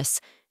Neris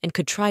and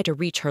could try to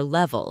reach her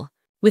level.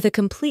 With a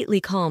completely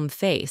calm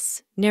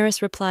face,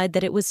 Neris replied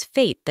that it was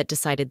fate that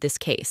decided this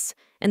case,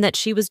 and that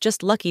she was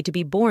just lucky to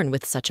be born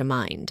with such a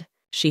mind.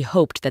 She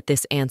hoped that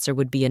this answer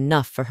would be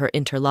enough for her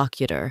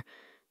interlocutor,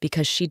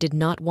 because she did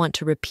not want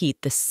to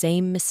repeat the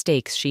same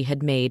mistakes she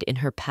had made in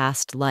her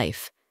past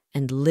life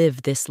and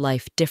live this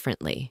life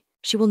differently.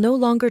 She will no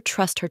longer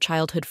trust her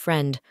childhood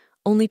friend,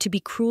 only to be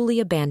cruelly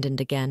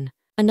abandoned again.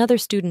 Another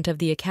student of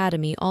the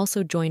academy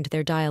also joined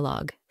their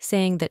dialogue,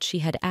 saying that she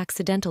had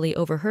accidentally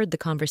overheard the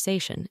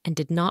conversation and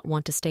did not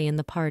want to stay in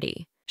the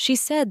party. She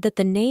said that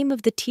the name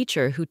of the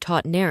teacher who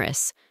taught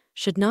Neris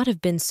should not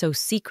have been so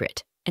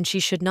secret, and she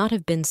should not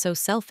have been so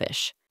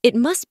selfish. It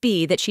must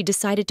be that she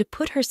decided to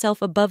put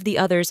herself above the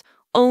others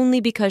only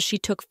because she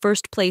took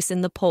first place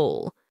in the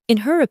poll. In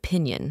her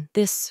opinion,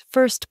 this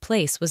first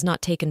place was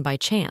not taken by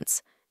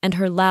chance, and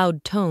her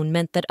loud tone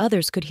meant that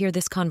others could hear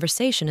this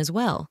conversation as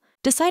well.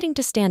 Deciding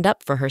to stand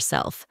up for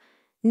herself,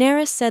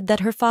 Neris said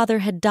that her father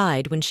had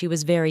died when she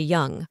was very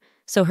young,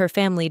 so her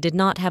family did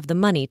not have the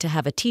money to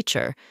have a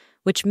teacher,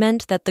 which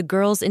meant that the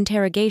girls'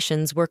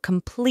 interrogations were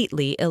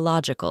completely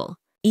illogical.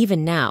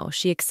 Even now,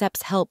 she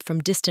accepts help from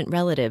distant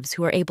relatives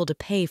who are able to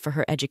pay for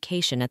her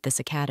education at this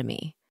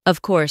academy.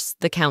 Of course,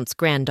 the Count's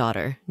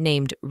granddaughter,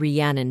 named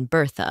Rhiannon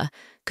Bertha,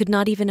 could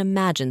not even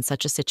imagine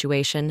such a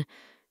situation,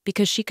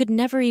 because she could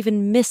never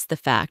even miss the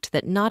fact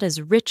that not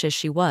as rich as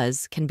she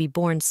was can be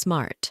born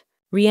smart.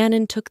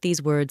 Rhiannon took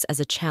these words as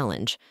a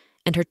challenge,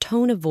 and her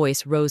tone of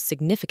voice rose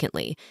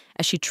significantly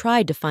as she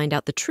tried to find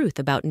out the truth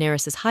about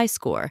Neris's high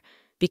score,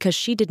 because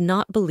she did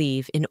not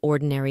believe in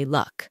ordinary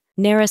luck.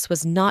 Neris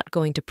was not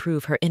going to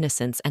prove her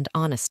innocence and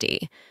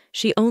honesty.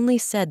 She only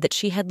said that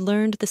she had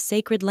learned the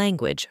sacred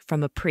language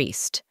from a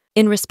priest.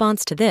 In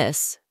response to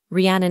this,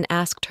 Rhiannon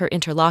asked her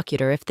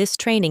interlocutor if this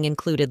training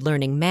included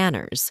learning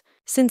manners.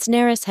 Since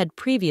Neris had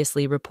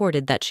previously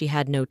reported that she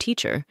had no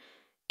teacher,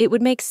 it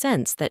would make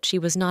sense that she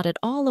was not at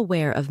all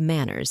aware of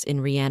manners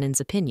in Rhiannon's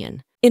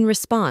opinion. In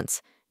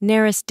response,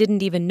 Neris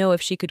didn't even know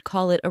if she could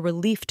call it a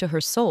relief to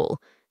her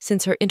soul,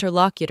 since her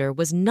interlocutor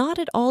was not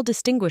at all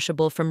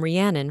distinguishable from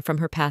Rhiannon from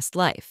her past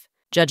life.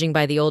 Judging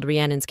by the old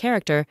Rhiannon's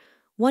character,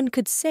 one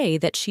could say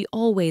that she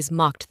always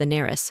mocked the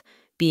Neris,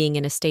 being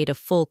in a state of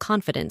full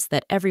confidence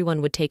that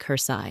everyone would take her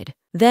side.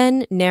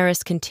 Then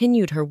Neris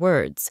continued her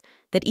words,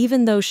 that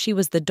even though she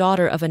was the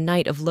daughter of a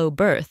knight of low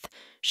birth,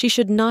 she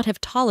should not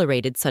have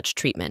tolerated such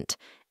treatment,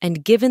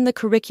 and given the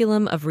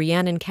curriculum of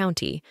Rhiannon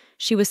County,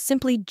 she was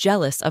simply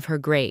jealous of her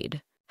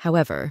grade.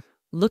 However,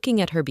 looking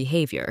at her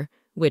behavior,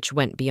 which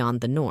went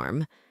beyond the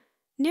norm,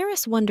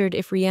 Neris wondered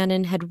if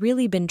Rhiannon had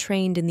really been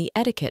trained in the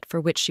etiquette for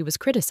which she was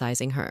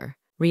criticizing her.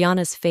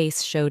 Rihanna's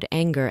face showed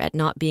anger at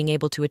not being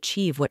able to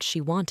achieve what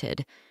she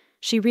wanted.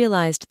 She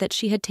realized that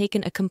she had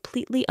taken a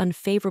completely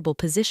unfavorable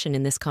position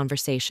in this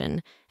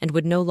conversation and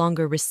would no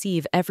longer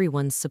receive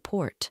everyone's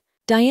support.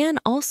 Diane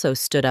also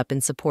stood up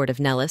in support of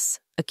Nellis,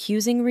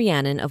 accusing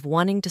Rhiannon of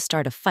wanting to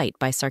start a fight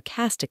by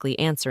sarcastically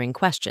answering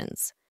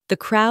questions. The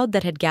crowd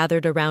that had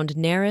gathered around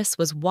Neris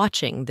was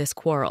watching this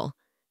quarrel.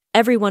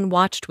 Everyone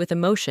watched with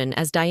emotion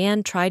as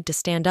Diane tried to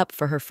stand up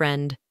for her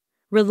friend,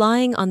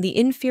 relying on the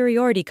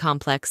inferiority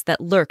complex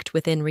that lurked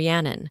within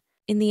Rhiannon.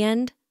 In the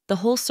end, the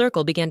whole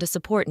circle began to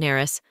support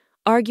Nerys,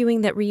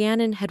 arguing that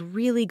Rhiannon had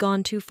really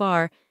gone too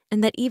far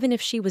and that even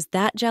if she was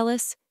that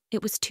jealous,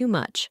 it was too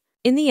much.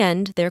 In the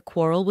end, their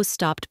quarrel was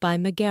stopped by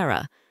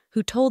Megara,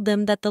 who told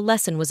them that the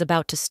lesson was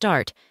about to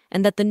start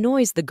and that the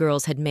noise the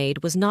girls had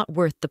made was not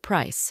worth the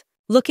price.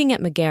 Looking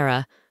at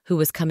Megara, who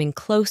was coming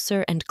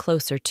closer and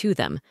closer to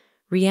them,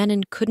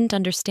 Rhiannon couldn't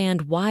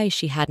understand why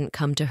she hadn't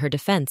come to her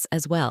defense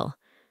as well.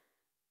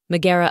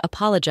 Megara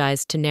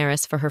apologized to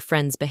Nerys for her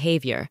friend's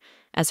behavior,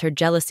 as her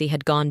jealousy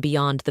had gone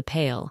beyond the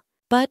pale.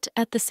 But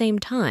at the same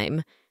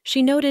time,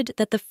 she noted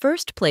that the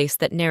first place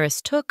that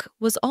Nerys took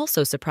was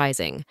also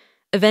surprising,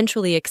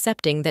 eventually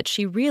accepting that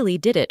she really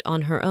did it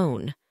on her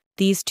own.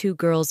 These two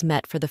girls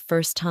met for the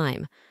first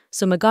time,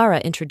 so Megara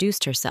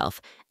introduced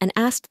herself and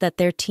asked that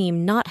their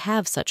team not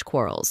have such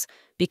quarrels,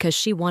 because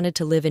she wanted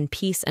to live in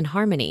peace and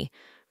harmony,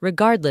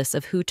 regardless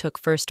of who took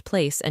first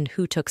place and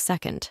who took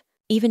second.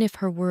 Even if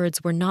her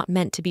words were not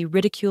meant to be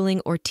ridiculing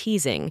or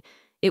teasing,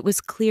 it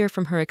was clear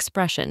from her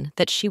expression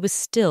that she was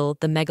still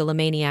the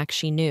megalomaniac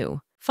she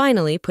knew.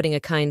 Finally, putting a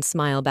kind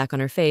smile back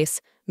on her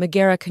face,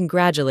 Megara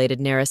congratulated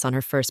Nerys on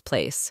her first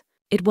place.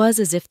 It was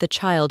as if the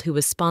child who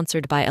was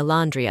sponsored by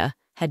Elandria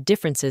had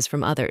differences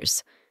from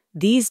others.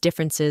 These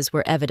differences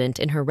were evident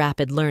in her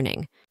rapid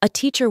learning. A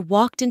teacher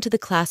walked into the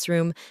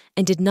classroom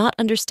and did not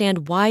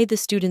understand why the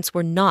students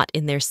were not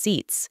in their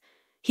seats.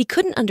 He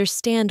couldn't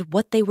understand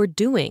what they were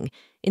doing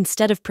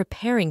instead of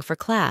preparing for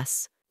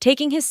class.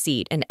 Taking his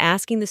seat and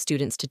asking the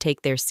students to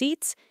take their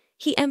seats,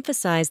 he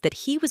emphasized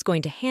that he was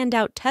going to hand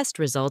out test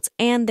results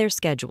and their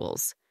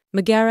schedules.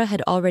 Megara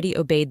had already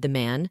obeyed the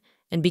man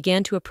and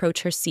began to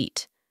approach her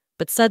seat,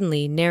 but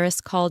suddenly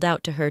Nerys called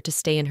out to her to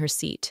stay in her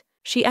seat.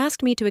 She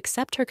asked me to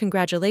accept her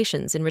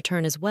congratulations in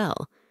return as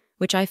well,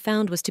 which I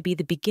found was to be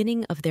the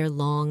beginning of their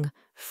long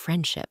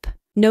friendship.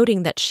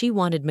 Noting that she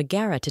wanted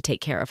Megara to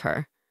take care of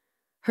her,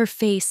 her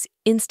face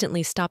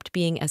instantly stopped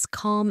being as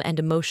calm and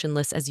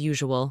emotionless as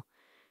usual.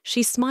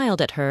 She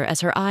smiled at her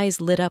as her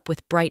eyes lit up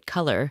with bright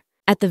color.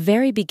 At the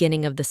very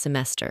beginning of the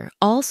semester,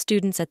 all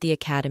students at the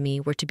academy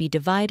were to be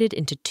divided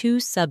into two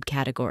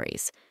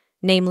subcategories,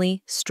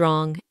 namely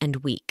strong and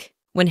weak.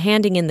 When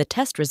handing in the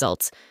test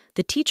results,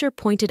 the teacher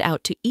pointed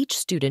out to each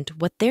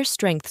student what their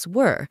strengths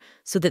were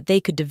so that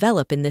they could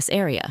develop in this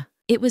area.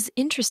 It was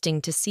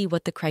interesting to see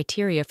what the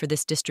criteria for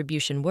this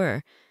distribution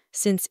were,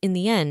 since in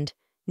the end,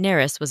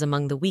 Nerys was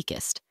among the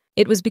weakest.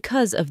 It was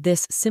because of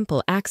this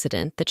simple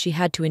accident that she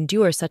had to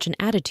endure such an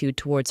attitude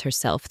towards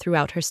herself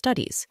throughout her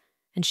studies,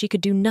 and she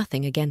could do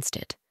nothing against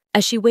it.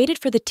 As she waited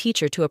for the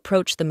teacher to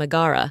approach the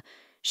Megara,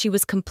 she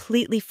was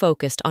completely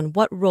focused on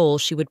what role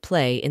she would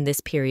play in this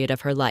period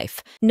of her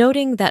life.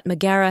 Noting that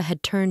Megara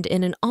had turned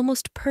in an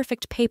almost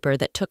perfect paper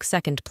that took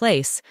second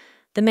place,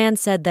 the man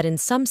said that in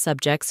some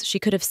subjects she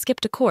could have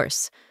skipped a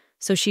course,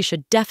 so she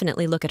should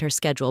definitely look at her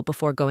schedule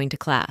before going to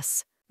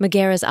class.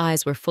 Megara's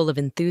eyes were full of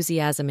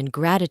enthusiasm and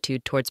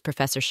gratitude towards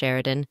Professor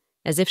Sheridan,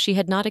 as if she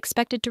had not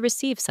expected to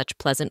receive such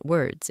pleasant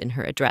words in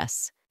her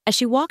address. As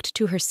she walked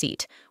to her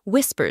seat,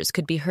 whispers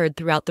could be heard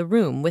throughout the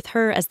room with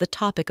her as the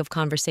topic of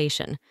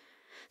conversation.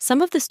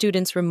 Some of the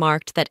students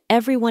remarked that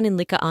everyone in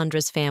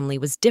Lycaandra's family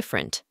was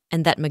different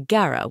and that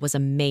Megara was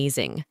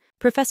amazing.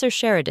 Professor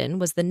Sheridan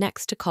was the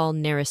next to call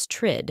Nerys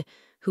Trid,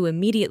 who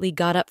immediately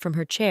got up from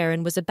her chair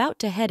and was about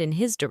to head in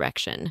his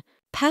direction.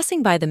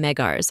 Passing by the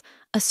Megars,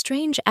 a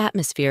strange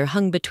atmosphere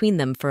hung between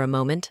them for a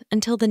moment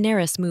until the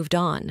Nerys moved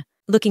on.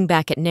 Looking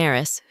back at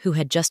Nerys, who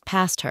had just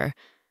passed her,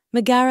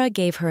 Megara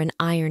gave her an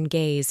iron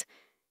gaze.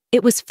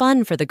 It was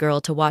fun for the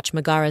girl to watch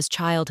Megara's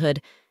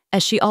childhood,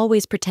 as she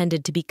always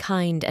pretended to be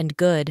kind and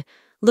good,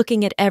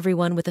 looking at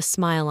everyone with a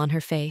smile on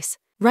her face.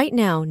 Right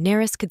now,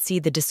 Nerys could see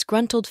the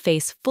disgruntled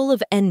face full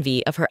of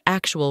envy of her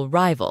actual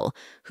rival,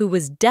 who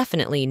was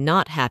definitely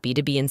not happy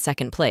to be in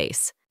second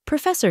place.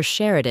 Professor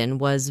Sheridan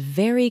was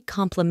very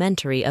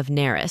complimentary of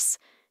Nerys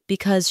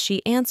because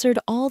she answered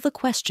all the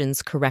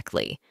questions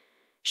correctly.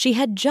 She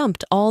had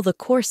jumped all the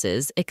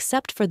courses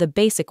except for the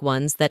basic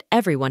ones that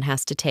everyone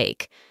has to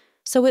take,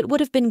 so it would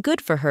have been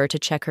good for her to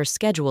check her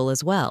schedule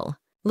as well.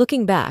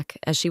 Looking back,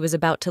 as she was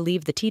about to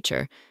leave the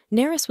teacher,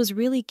 Nerys was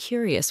really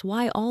curious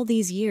why all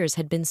these years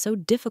had been so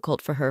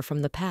difficult for her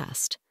from the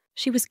past.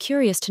 She was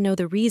curious to know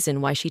the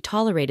reason why she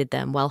tolerated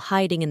them while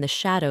hiding in the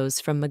shadows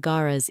from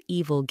Megara's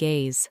evil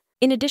gaze.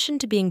 In addition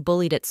to being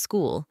bullied at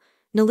school,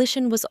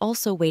 Nilishan was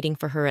also waiting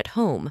for her at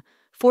home,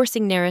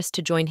 forcing Nerys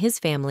to join his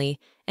family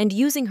and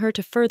using her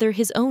to further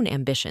his own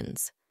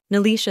ambitions.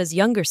 Nilisha's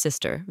younger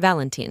sister,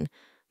 Valentine,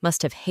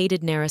 must have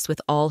hated Nerys with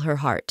all her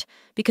heart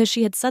because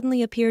she had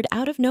suddenly appeared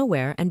out of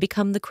nowhere and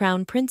become the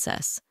crown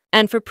princess.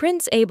 And for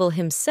Prince Abel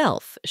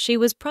himself, she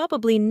was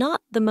probably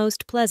not the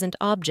most pleasant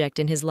object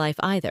in his life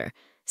either,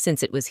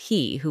 since it was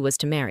he who was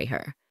to marry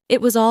her.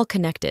 It was all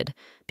connected,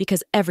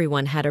 because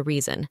everyone had a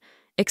reason,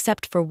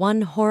 except for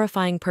one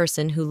horrifying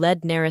person who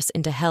led Nerys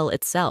into hell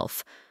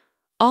itself.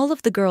 All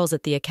of the girls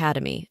at the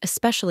academy,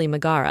 especially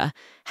Megara,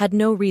 had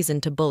no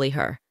reason to bully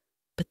her.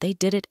 but they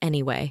did it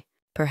anyway.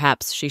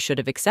 Perhaps she should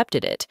have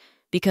accepted it,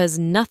 because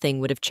nothing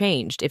would have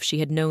changed if she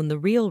had known the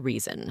real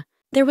reason.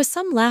 There was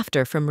some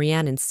laughter from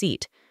Rhiannon's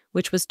seat,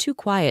 which was too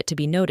quiet to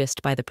be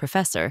noticed by the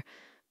professor,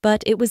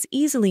 but it was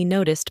easily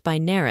noticed by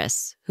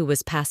Neris, who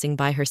was passing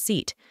by her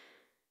seat.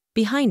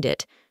 Behind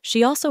it,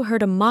 she also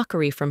heard a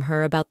mockery from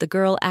her about the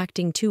girl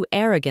acting too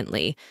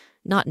arrogantly,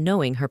 not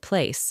knowing her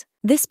place.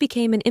 This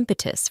became an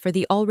impetus for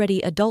the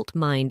already adult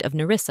mind of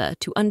Nerissa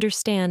to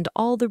understand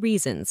all the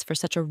reasons for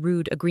such a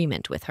rude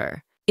agreement with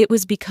her. It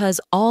was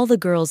because all the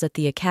girls at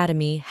the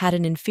academy had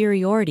an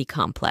inferiority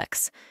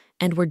complex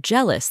and were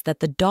jealous that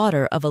the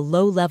daughter of a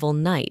low-level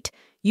knight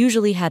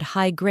usually had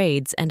high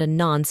grades and a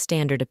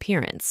non-standard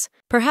appearance.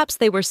 Perhaps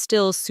they were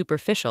still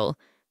superficial,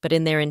 but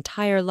in their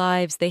entire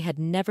lives they had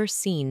never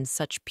seen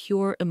such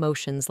pure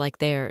emotions like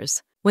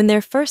theirs. When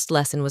their first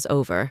lesson was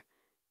over,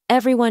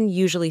 everyone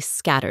usually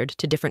scattered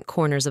to different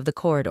corners of the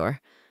corridor,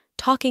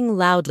 talking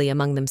loudly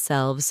among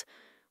themselves,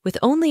 with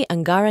only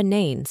Angara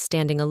Nain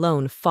standing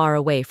alone far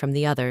away from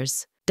the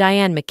others.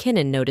 Diane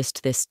McKinnon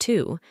noticed this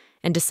too,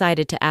 and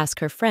decided to ask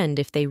her friend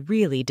if they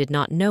really did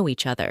not know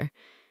each other.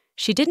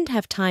 She didn't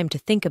have time to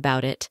think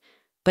about it,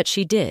 but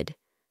she did,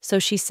 so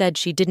she said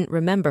she didn't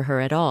remember her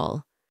at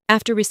all.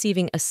 After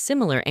receiving a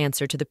similar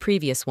answer to the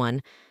previous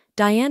one,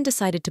 Diane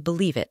decided to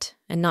believe it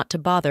and not to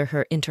bother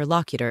her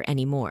interlocutor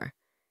anymore.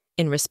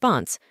 In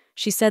response,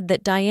 she said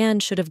that Diane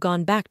should have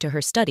gone back to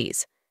her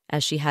studies,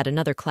 as she had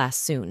another class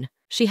soon.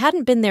 She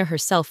hadn't been there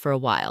herself for a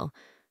while,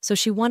 so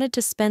she wanted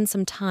to spend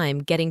some time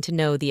getting to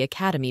know the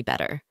academy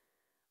better.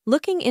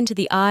 Looking into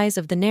the eyes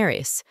of the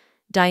Neris,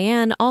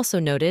 Diane also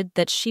noted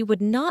that she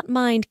would not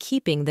mind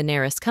keeping the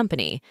Neris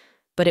company,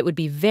 but it would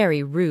be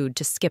very rude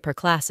to skip her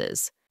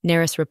classes.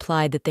 Neris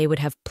replied that they would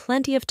have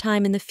plenty of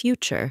time in the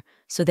future,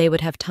 so they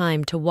would have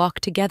time to walk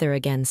together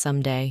again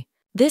someday.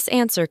 This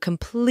answer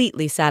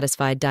completely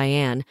satisfied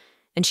Diane,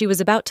 and she was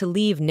about to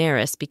leave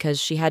Neris because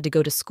she had to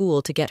go to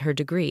school to get her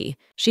degree.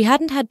 She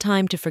hadn't had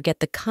time to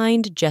forget the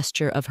kind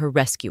gesture of her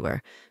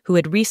rescuer, who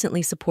had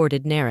recently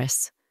supported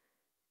Neris.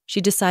 She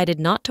decided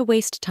not to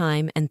waste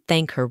time and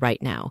thank her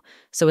right now,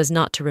 so as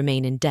not to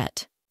remain in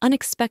debt.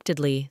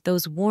 Unexpectedly,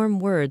 those warm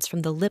words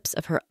from the lips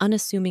of her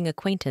unassuming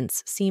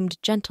acquaintance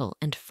seemed gentle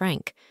and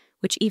frank,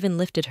 which even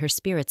lifted her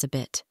spirits a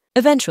bit.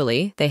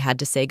 Eventually, they had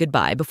to say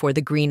goodbye before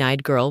the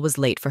green-eyed girl was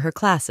late for her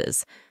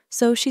classes,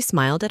 so she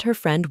smiled at her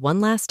friend one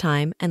last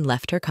time and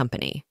left her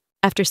company.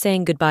 After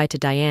saying goodbye to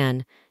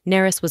Diane,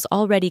 Neris was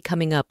already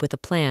coming up with a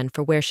plan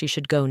for where she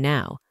should go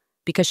now,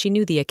 because she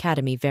knew the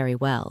academy very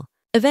well.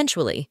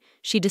 Eventually,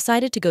 she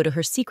decided to go to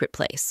her secret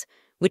place,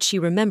 which she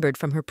remembered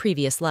from her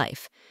previous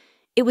life.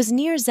 It was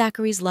near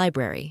Zachary's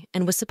library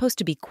and was supposed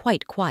to be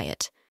quite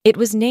quiet. It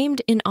was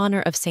named in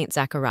honor of Saint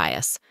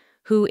Zacharias,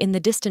 who in the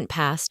distant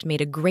past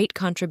made a great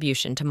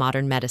contribution to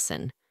modern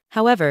medicine.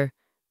 However,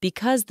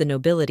 because the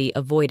nobility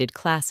avoided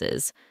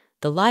classes,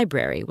 the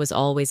library was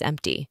always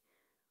empty,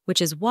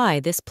 which is why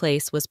this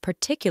place was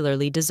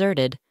particularly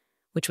deserted,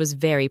 which was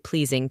very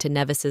pleasing to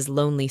Nevis's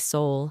lonely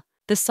soul.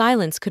 The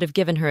silence could have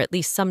given her at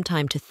least some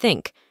time to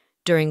think,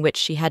 during which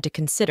she had to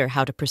consider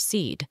how to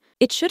proceed.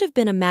 It should have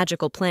been a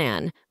magical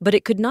plan, but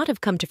it could not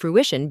have come to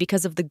fruition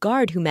because of the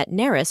guard who met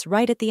Neris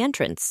right at the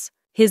entrance.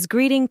 His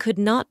greeting could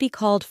not be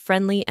called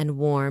friendly and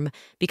warm,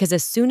 because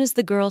as soon as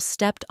the girl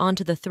stepped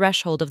onto the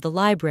threshold of the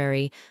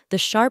library, the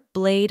sharp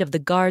blade of the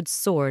guard's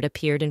sword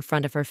appeared in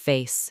front of her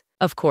face.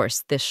 Of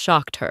course, this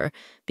shocked her,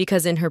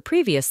 because in her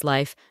previous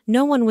life,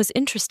 no one was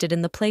interested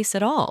in the place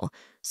at all,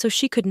 so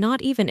she could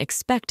not even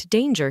expect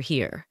danger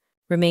here.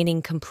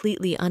 Remaining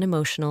completely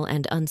unemotional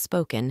and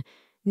unspoken,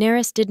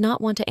 Neris did not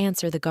want to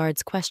answer the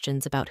guard's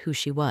questions about who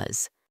she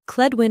was.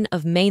 Cledwyn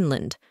of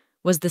Mainland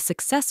was the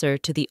successor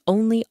to the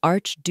only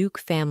Archduke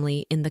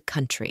family in the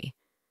country.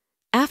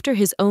 After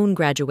his own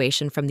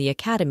graduation from the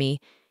academy,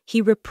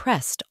 he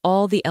repressed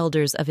all the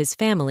elders of his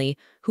family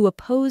who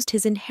opposed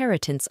his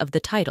inheritance of the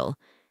title,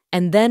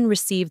 and then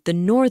received the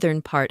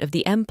northern part of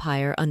the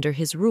empire under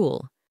his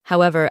rule.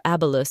 However,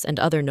 Abalus and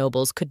other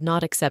nobles could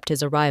not accept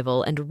his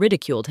arrival and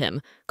ridiculed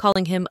him,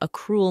 calling him a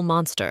cruel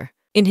monster.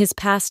 In his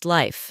past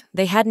life,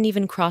 they hadn't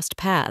even crossed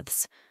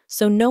paths,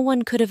 so no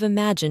one could have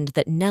imagined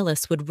that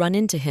Nellis would run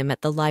into him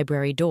at the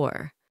library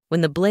door.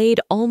 When the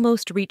blade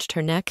almost reached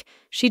her neck,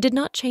 she did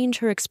not change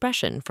her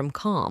expression from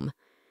calm.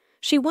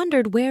 She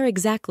wondered where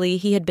exactly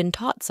he had been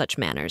taught such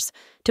manners,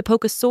 to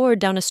poke a sword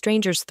down a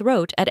stranger's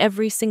throat at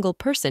every single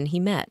person he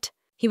met.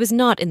 He was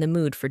not in the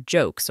mood for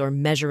jokes or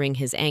measuring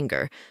his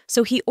anger,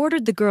 so he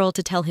ordered the girl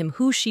to tell him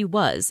who she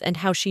was and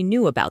how she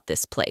knew about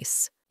this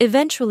place.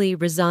 Eventually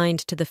resigned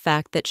to the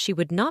fact that she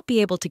would not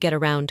be able to get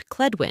around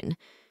Cledwyn,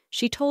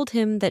 she told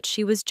him that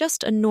she was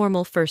just a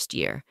normal first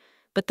year,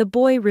 but the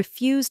boy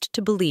refused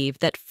to believe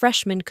that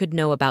freshmen could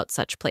know about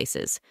such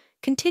places,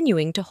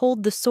 continuing to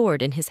hold the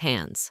sword in his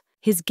hands.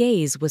 His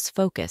gaze was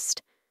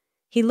focused.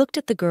 He looked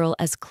at the girl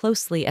as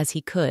closely as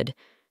he could,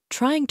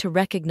 trying to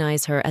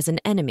recognize her as an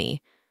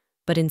enemy,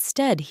 but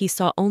instead he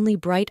saw only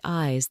bright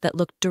eyes that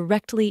looked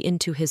directly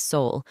into his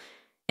soul,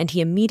 and he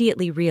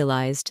immediately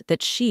realized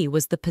that she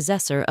was the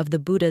possessor of the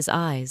Buddha's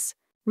eyes.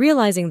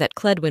 Realizing that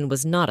Cledwin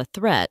was not a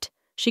threat,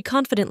 she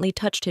confidently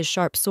touched his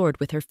sharp sword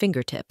with her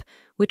fingertip,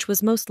 which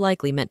was most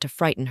likely meant to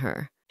frighten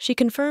her. She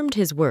confirmed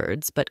his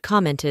words, but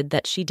commented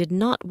that she did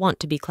not want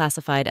to be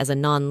classified as a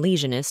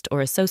non-legionist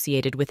or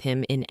associated with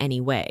him in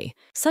any way.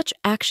 Such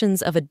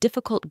actions of a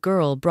difficult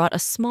girl brought a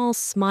small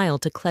smile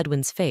to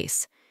Cledwin's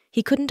face.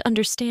 He couldn't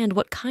understand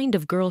what kind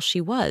of girl she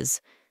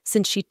was,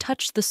 since she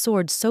touched the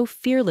sword so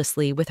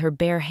fearlessly with her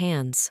bare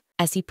hands.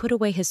 As he put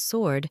away his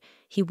sword,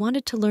 he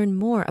wanted to learn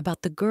more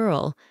about the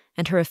girl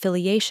and her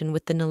affiliation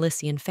with the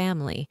Nilisian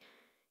family.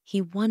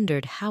 He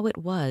wondered how it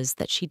was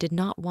that she did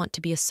not want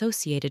to be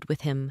associated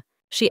with him.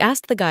 She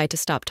asked the guy to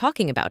stop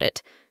talking about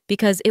it,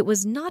 because it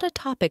was not a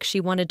topic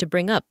she wanted to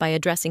bring up by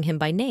addressing him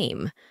by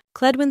name.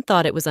 Cledwin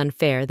thought it was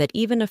unfair that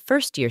even a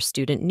first-year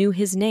student knew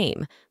his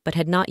name, but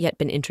had not yet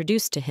been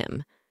introduced to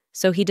him.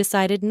 So he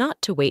decided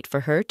not to wait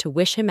for her to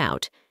wish him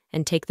out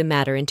and take the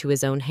matter into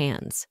his own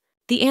hands.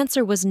 The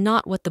answer was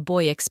not what the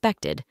boy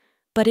expected,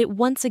 but it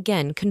once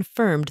again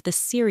confirmed the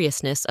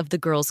seriousness of the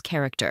girl's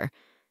character.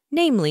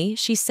 Namely,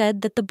 she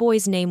said that the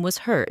boy's name was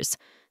hers,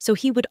 so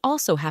he would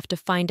also have to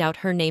find out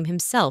her name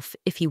himself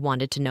if he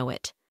wanted to know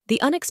it.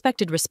 The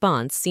unexpected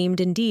response seemed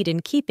indeed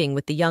in keeping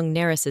with the young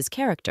Neris's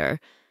character,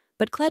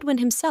 but Cledwin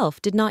himself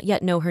did not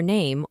yet know her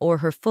name or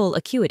her full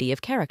acuity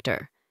of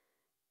character.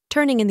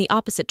 Turning in the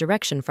opposite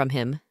direction from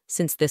him,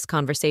 since this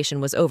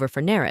conversation was over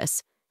for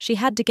Neris, she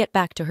had to get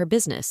back to her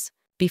business.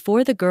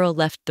 Before the girl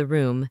left the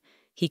room,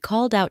 he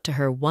called out to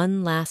her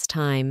one last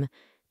time,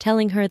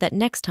 telling her that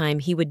next time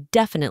he would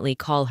definitely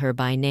call her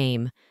by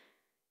name.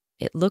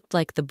 It looked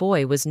like the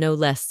boy was no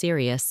less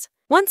serious.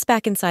 Once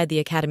back inside the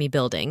academy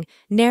building,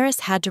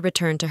 Neris had to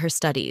return to her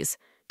studies,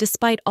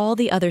 despite all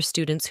the other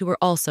students who were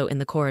also in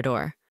the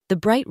corridor. The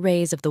bright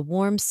rays of the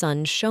warm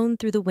sun shone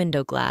through the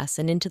window glass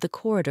and into the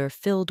corridor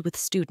filled with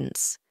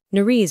students.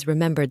 Nerys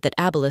remembered that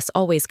Abelis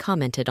always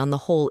commented on the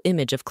whole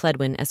image of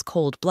Cledwin as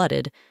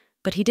cold-blooded,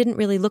 but he didn't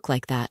really look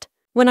like that.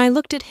 When I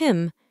looked at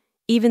him,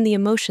 even the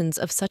emotions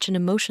of such an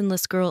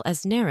emotionless girl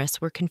as Neris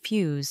were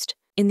confused.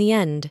 In the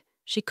end,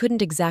 she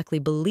couldn't exactly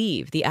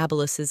believe the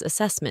Abelis's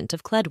assessment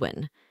of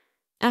Cledwin.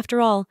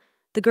 After all,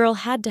 the girl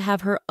had to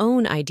have her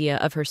own idea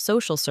of her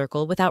social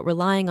circle without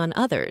relying on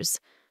others,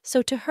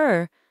 so to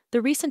her,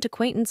 the recent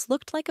acquaintance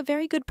looked like a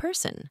very good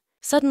person.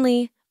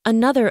 Suddenly,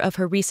 another of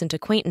her recent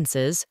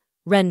acquaintances,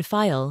 Ren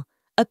File,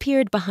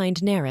 appeared behind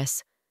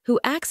Neris, who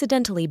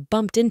accidentally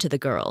bumped into the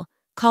girl,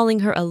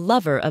 calling her a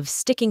lover of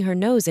sticking her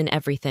nose in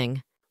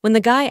everything. When the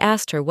guy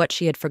asked her what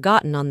she had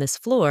forgotten on this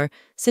floor,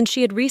 since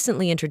she had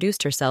recently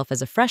introduced herself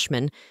as a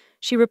freshman,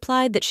 she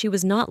replied that she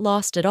was not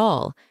lost at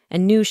all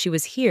and knew she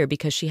was here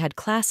because she had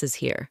classes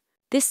here.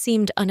 This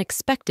seemed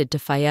unexpected to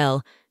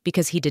Fael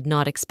because he did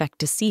not expect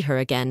to see her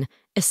again,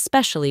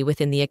 especially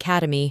within the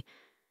academy.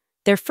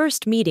 Their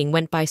first meeting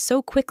went by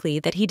so quickly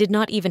that he did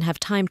not even have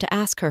time to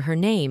ask her her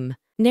name.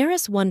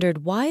 Neris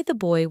wondered why the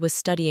boy was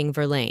studying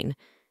Verlaine,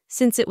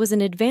 since it was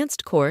an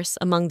advanced course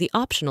among the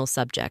optional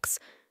subjects,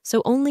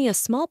 so only a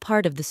small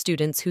part of the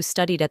students who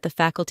studied at the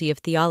Faculty of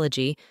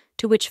Theology,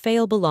 to which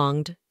Fael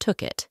belonged,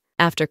 took it.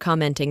 After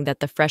commenting that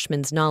the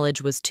freshman's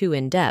knowledge was too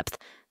in-depth,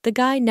 the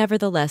guy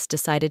nevertheless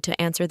decided to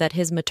answer that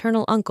his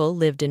maternal uncle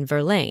lived in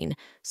Verlaine,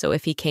 so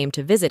if he came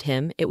to visit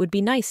him, it would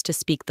be nice to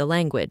speak the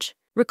language.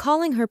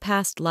 Recalling her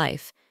past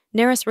life,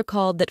 Neris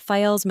recalled that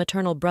Fael's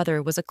maternal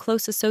brother was a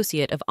close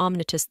associate of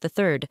Omnitus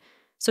III,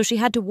 so she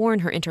had to warn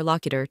her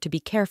interlocutor to be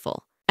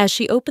careful. As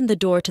she opened the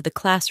door to the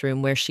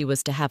classroom where she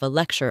was to have a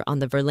lecture on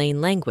the Verlaine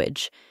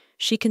language,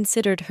 she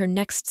considered her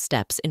next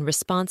steps in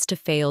response to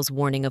Fael's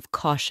warning of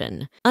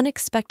caution.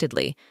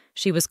 Unexpectedly,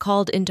 she was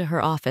called into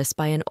her office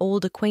by an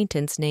old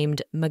acquaintance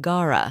named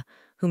Megara,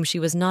 whom she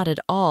was not at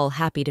all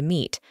happy to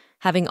meet,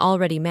 having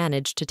already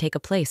managed to take a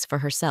place for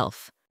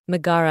herself.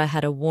 Megara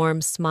had a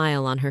warm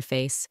smile on her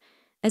face,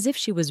 as if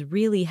she was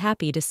really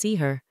happy to see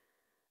her.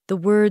 The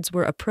words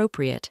were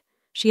appropriate.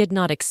 She had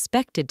not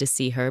expected to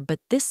see her, but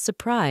this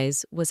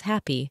surprise was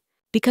happy.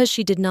 Because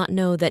she did not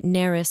know that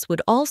Neris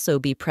would also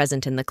be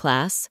present in the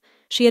class,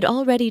 she had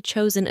already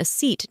chosen a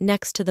seat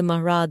next to the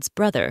Maharad's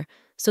brother,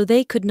 so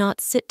they could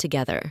not sit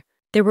together.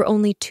 There were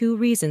only 2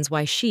 reasons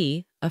why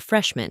she, a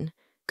freshman,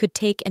 could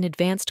take an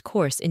advanced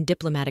course in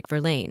diplomatic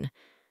Verlaine.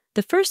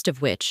 The first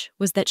of which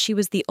was that she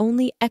was the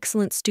only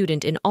excellent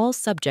student in all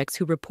subjects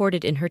who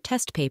reported in her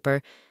test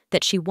paper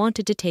that she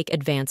wanted to take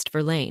advanced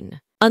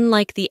Verlaine.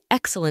 Unlike the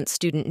excellent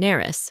student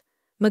Neris,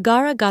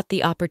 Megara got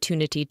the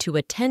opportunity to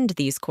attend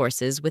these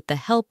courses with the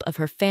help of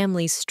her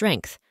family's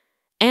strength,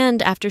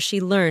 and after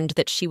she learned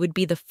that she would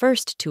be the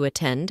first to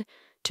attend,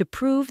 to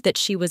prove that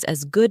she was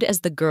as good as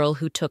the girl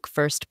who took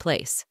first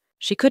place.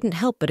 She couldn't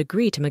help but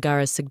agree to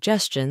Megara's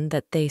suggestion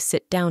that they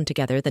sit down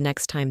together the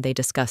next time they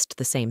discussed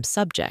the same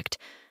subject,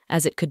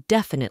 as it could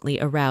definitely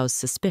arouse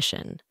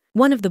suspicion.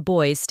 One of the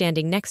boys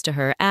standing next to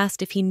her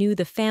asked if he knew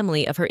the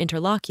family of her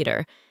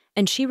interlocutor,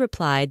 and she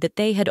replied that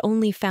they had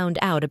only found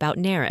out about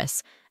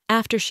Neris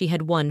after she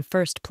had won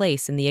first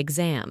place in the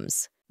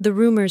exams. The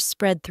rumors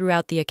spread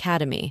throughout the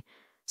academy,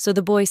 so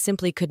the boy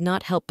simply could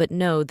not help but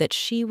know that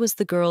she was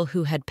the girl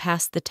who had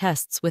passed the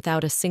tests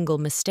without a single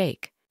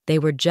mistake. They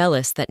were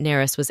jealous that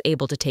Neris was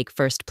able to take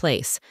first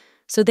place,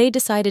 so they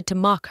decided to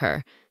mock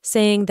her,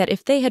 saying that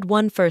if they had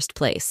won first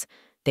place,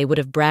 they would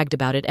have bragged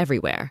about it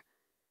everywhere.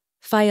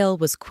 Fael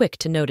was quick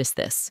to notice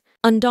this.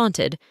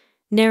 Undaunted,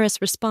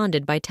 Neris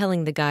responded by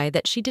telling the guy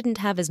that she didn't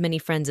have as many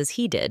friends as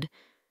he did,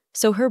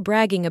 so her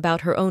bragging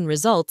about her own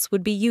results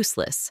would be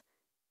useless.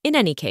 In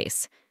any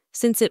case,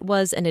 since it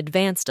was an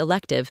advanced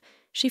elective,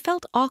 she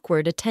felt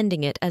awkward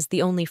attending it as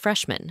the only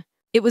freshman.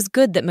 It was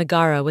good that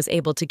Megara was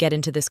able to get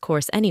into this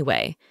course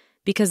anyway,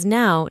 because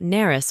now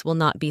Neris will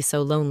not be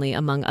so lonely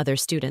among other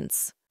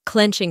students.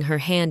 Clenching her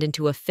hand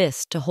into a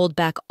fist to hold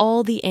back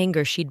all the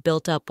anger she'd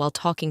built up while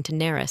talking to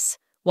Neris,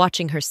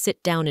 watching her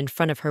sit down in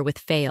front of her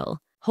with Fael,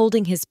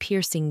 holding his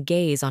piercing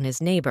gaze on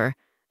his neighbor,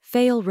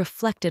 Fael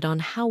reflected on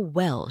how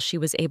well she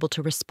was able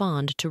to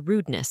respond to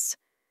rudeness.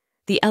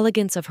 The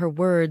elegance of her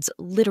words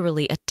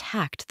literally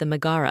attacked the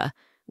Megara,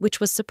 which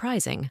was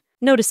surprising.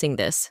 Noticing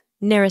this,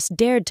 Neris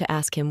dared to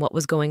ask him what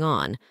was going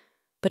on,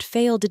 but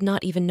Fael did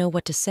not even know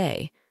what to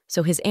say,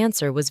 so his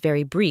answer was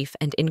very brief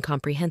and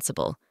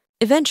incomprehensible.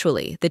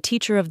 Eventually, the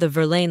teacher of the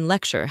Verlaine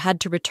lecture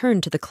had to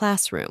return to the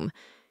classroom.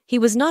 He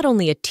was not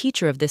only a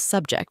teacher of this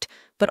subject,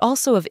 but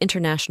also of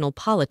international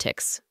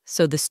politics,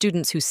 so the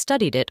students who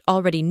studied it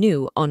already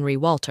knew Henri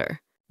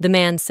Walter. The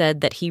man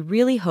said that he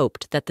really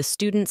hoped that the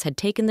students had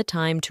taken the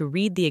time to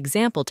read the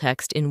example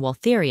text in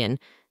Waltherian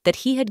that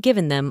he had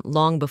given them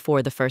long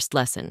before the first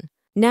lesson.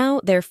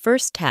 Now their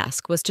first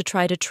task was to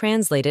try to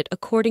translate it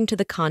according to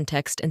the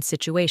context and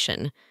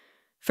situation.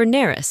 For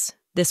Neris,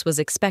 this was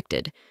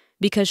expected,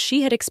 because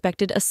she had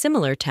expected a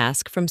similar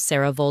task from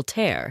Sarah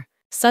Voltaire.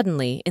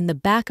 Suddenly, in the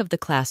back of the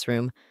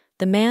classroom,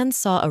 the man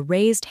saw a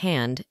raised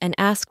hand and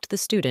asked the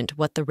student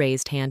what the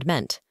raised hand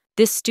meant.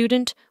 This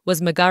student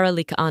was Megara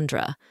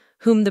Lycaandra,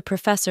 whom the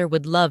professor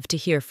would love to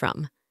hear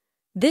from.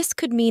 This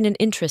could mean an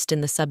interest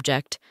in the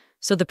subject,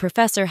 so the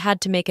professor had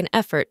to make an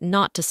effort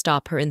not to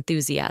stop her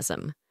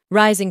enthusiasm.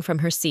 Rising from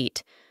her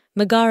seat,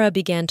 Megara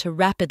began to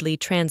rapidly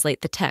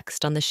translate the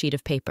text on the sheet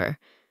of paper.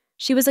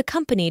 She was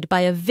accompanied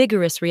by a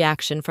vigorous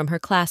reaction from her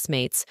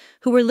classmates,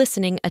 who were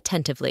listening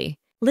attentively.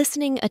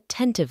 Listening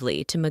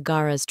attentively to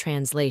Megara's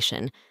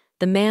translation,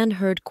 the man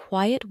heard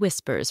quiet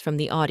whispers from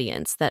the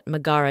audience that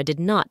Megara did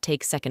not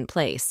take second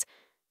place,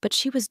 but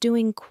she was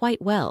doing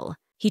quite well.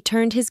 He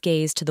turned his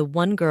gaze to the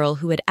one girl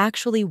who had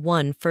actually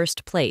won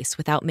first place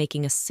without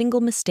making a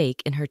single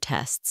mistake in her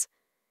tests.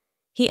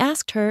 He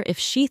asked her if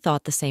she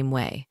thought the same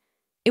way.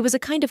 It was a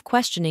kind of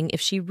questioning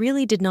if she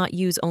really did not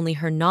use only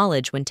her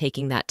knowledge when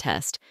taking that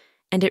test,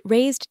 and it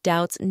raised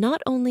doubts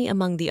not only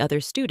among the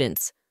other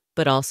students,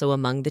 but also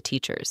among the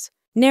teachers.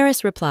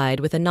 Neris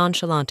replied with a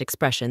nonchalant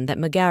expression that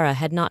Megara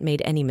had not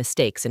made any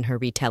mistakes in her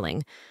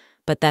retelling,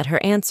 but that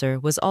her answer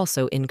was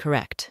also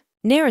incorrect.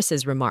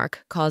 Neris's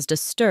remark caused a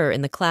stir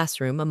in the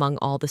classroom among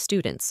all the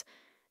students.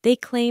 They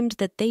claimed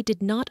that they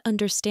did not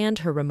understand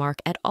her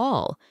remark at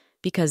all,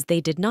 because they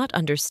did not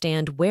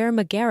understand where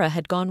Megara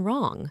had gone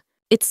wrong.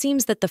 It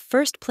seems that the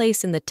first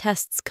place in the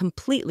tests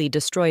completely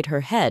destroyed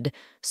her head,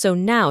 so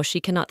now she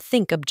cannot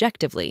think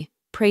objectively,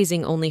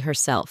 praising only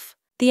herself.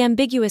 The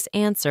ambiguous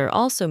answer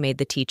also made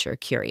the teacher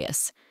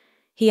curious.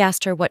 He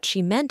asked her what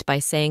she meant by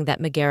saying that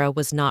Megara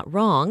was not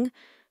wrong,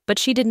 but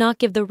she did not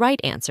give the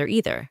right answer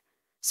either,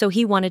 so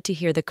he wanted to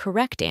hear the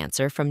correct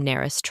answer from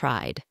Neris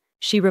tried.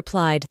 She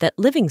replied that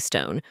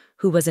Livingstone,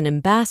 who was an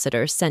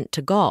ambassador sent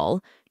to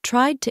Gaul,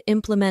 tried to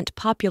implement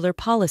popular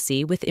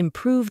policy with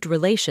improved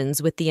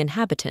relations with the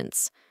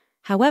inhabitants.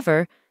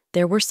 However,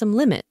 there were some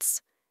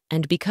limits,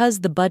 and because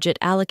the budget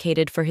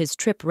allocated for his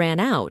trip ran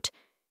out,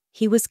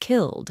 he was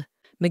killed.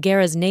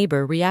 Megara's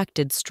neighbor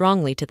reacted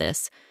strongly to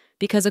this,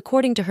 because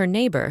according to her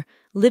neighbor,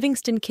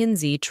 Livingston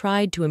Kinsey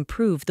tried to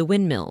improve the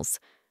windmills,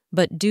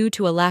 but due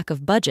to a lack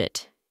of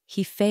budget,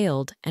 he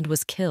failed and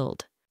was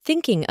killed.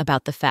 Thinking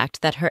about the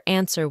fact that her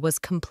answer was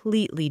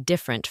completely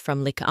different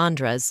from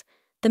Lycaandra's,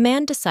 the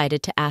man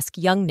decided to ask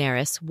young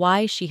Neris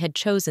why she had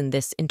chosen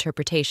this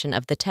interpretation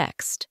of the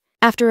text.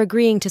 After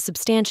agreeing to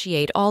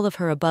substantiate all of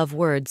her above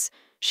words,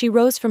 she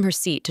rose from her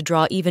seat to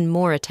draw even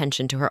more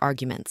attention to her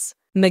arguments.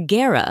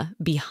 Megara,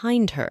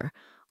 behind her,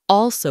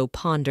 also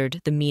pondered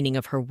the meaning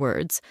of her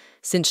words,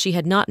 since she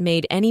had not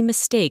made any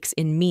mistakes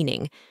in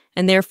meaning,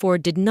 and therefore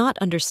did not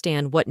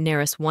understand what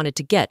Neris wanted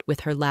to get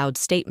with her loud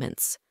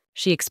statements.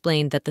 She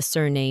explained that the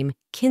surname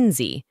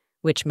Kinsey,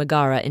 which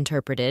Megara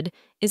interpreted,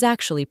 is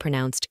actually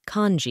pronounced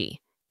kanji,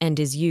 and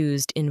is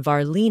used in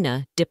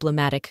Varlina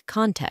diplomatic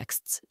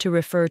contexts to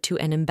refer to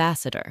an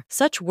ambassador.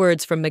 Such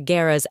words from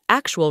Megara's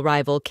actual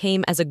rival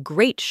came as a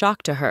great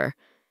shock to her,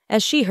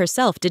 as she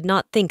herself did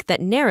not think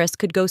that Neris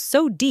could go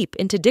so deep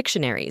into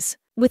dictionaries.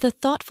 With a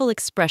thoughtful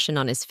expression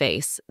on his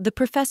face, the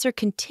professor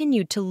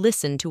continued to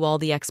listen to all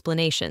the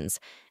explanations,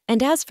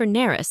 and as for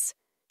Neris,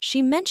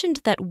 she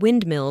mentioned that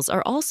windmills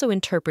are also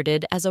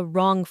interpreted as a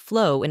wrong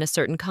flow in a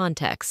certain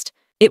context.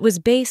 It was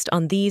based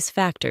on these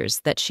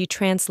factors that she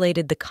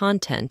translated the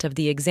content of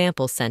the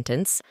example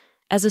sentence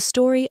as a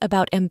story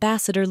about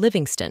Ambassador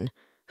Livingston,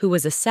 who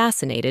was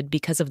assassinated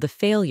because of the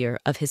failure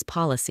of his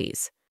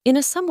policies. In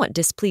a somewhat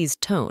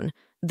displeased tone,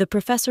 the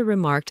professor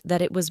remarked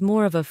that it was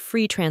more of a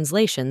free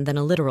translation than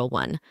a literal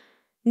one.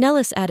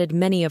 Nellis added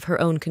many of her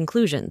own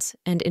conclusions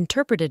and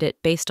interpreted it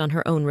based on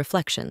her own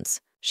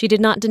reflections. She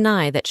did not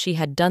deny that she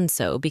had done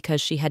so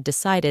because she had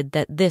decided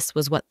that this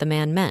was what the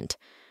man meant.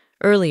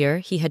 Earlier,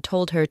 he had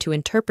told her to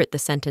interpret the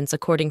sentence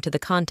according to the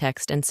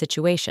context and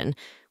situation,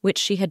 which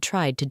she had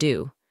tried to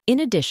do. In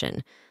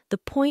addition, the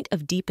point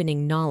of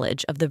deepening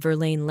knowledge of the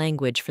Verlaine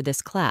language for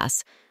this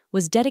class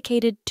was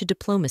dedicated to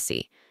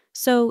diplomacy,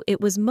 so it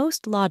was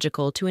most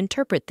logical to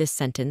interpret this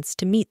sentence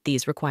to meet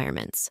these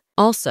requirements.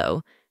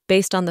 Also,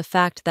 based on the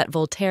fact that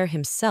Voltaire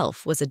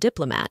himself was a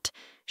diplomat,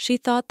 she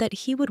thought that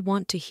he would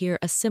want to hear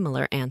a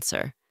similar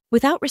answer.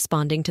 Without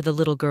responding to the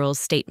little girl's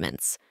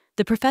statements,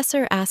 the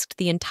professor asked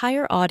the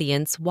entire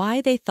audience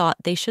why they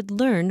thought they should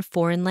learn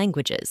foreign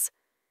languages.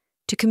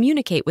 To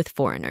communicate with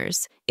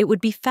foreigners, it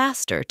would be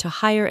faster to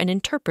hire an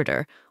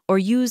interpreter or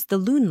use the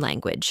Loon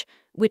language,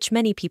 which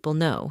many people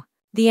know.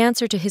 The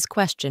answer to his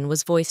question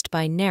was voiced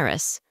by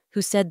Nerys,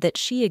 who said that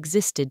she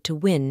existed to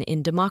win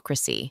in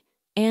democracy,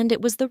 and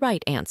it was the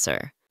right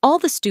answer. All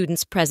the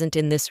students present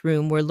in this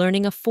room were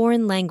learning a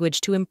foreign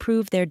language to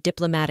improve their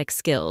diplomatic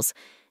skills,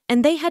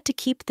 and they had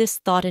to keep this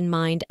thought in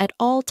mind at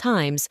all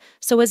times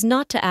so as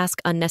not to ask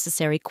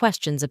unnecessary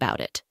questions about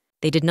it.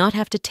 They did not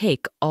have to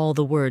take all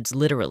the words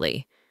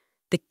literally.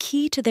 The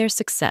key to their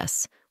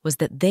success was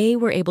that they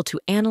were able to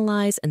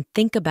analyze and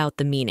think about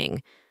the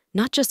meaning,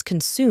 not just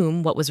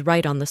consume what was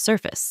right on the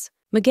surface.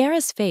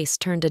 Megara's face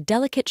turned a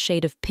delicate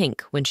shade of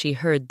pink when she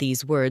heard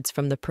these words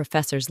from the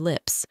professor's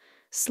lips,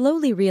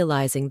 slowly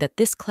realizing that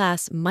this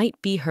class might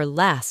be her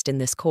last in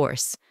this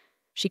course.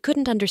 She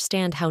couldn't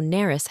understand how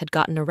Nerys had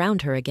gotten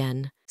around her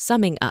again.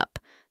 Summing up,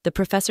 the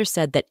professor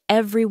said that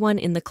everyone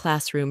in the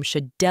classroom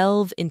should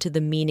delve into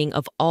the meaning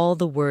of all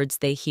the words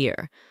they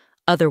hear,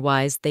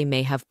 otherwise they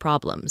may have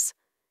problems.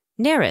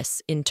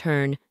 Nerys, in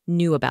turn,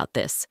 knew about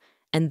this,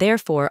 and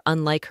therefore,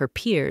 unlike her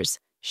peers,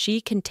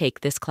 she can take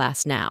this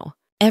class now.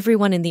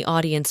 Everyone in the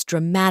audience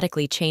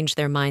dramatically changed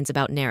their minds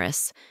about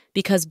Nerys,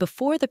 because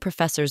before the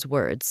professor's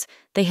words,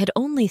 they had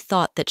only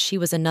thought that she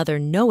was another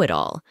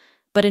know-it-all,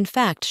 but in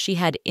fact she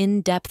had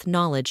in-depth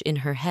knowledge in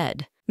her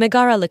head.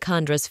 Megara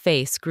Lycandra's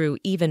face grew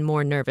even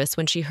more nervous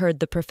when she heard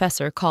the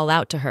professor call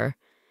out to her.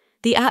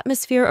 The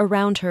atmosphere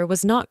around her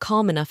was not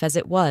calm enough as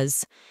it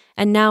was,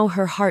 and now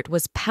her heart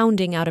was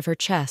pounding out of her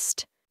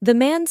chest. The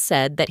man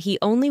said that he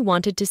only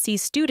wanted to see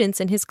students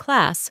in his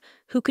class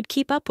who could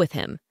keep up with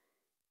him.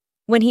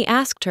 When he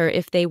asked her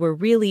if they were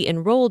really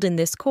enrolled in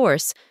this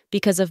course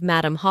because of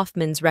Madame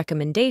Hoffman's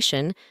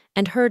recommendation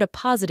and heard a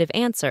positive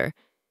answer,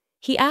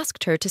 he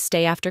asked her to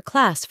stay after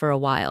class for a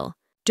while.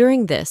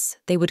 During this,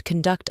 they would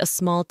conduct a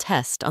small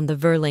test on the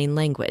Verlaine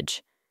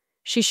language.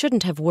 She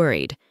shouldn't have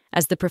worried,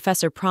 as the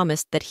professor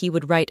promised that he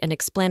would write an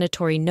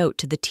explanatory note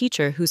to the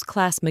teacher whose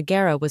class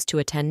Megara was to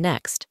attend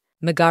next.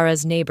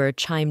 Megara's neighbor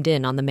chimed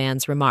in on the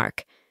man's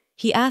remark.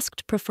 He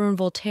asked Professor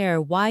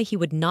Voltaire why he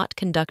would not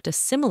conduct a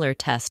similar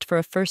test for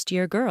a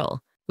first-year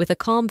girl. With a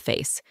calm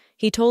face,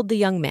 he told the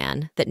young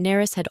man that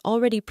Nerys had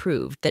already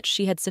proved that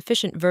she had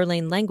sufficient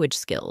Verlaine language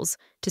skills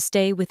to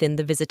stay within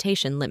the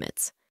visitation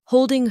limits.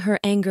 Holding her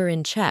anger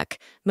in check,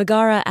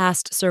 Megara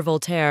asked Sir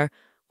Voltaire,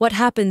 "What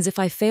happens if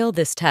I fail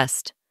this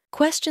test?"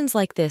 Questions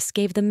like this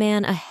gave the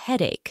man a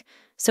headache,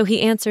 so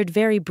he answered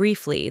very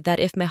briefly that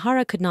if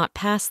Megara could not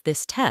pass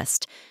this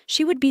test,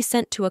 she would be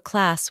sent to a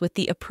class with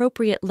the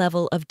appropriate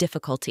level of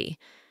difficulty.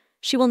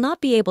 She will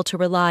not be able to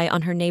rely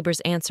on her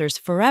neighbor's answers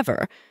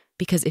forever,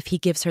 because if he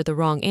gives her the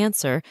wrong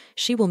answer,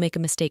 she will make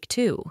a mistake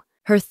too.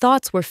 Her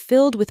thoughts were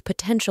filled with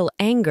potential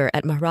anger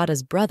at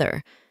Maharada's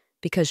brother,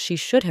 because she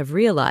should have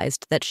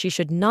realized that she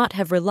should not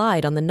have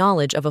relied on the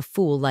knowledge of a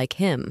fool like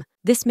him.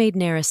 This made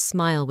Nerys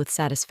smile with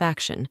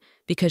satisfaction,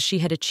 because she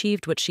had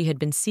achieved what she had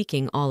been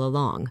seeking all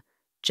along: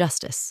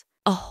 justice.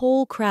 A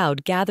whole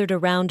crowd gathered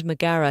around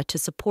Megara to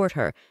support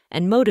her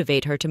and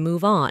motivate her to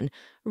move on,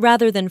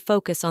 rather than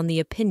focus on the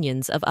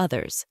opinions of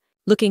others.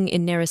 Looking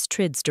in Nerys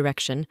Trid's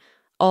direction,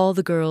 all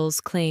the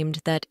girls claimed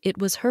that it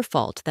was her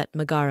fault that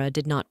Megara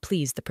did not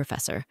please the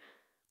professor.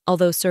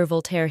 Although Sir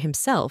Voltaire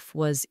himself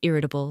was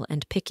irritable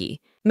and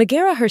picky,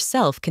 Megara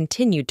herself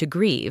continued to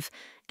grieve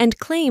and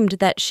claimed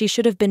that she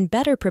should have been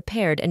better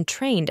prepared and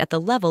trained at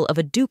the level of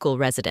a ducal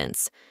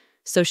residence,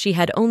 so she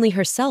had only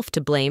herself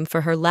to blame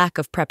for her lack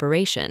of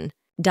preparation.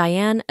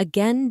 Diane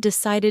again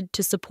decided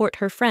to support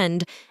her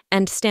friend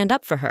and stand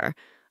up for her,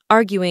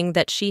 arguing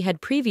that she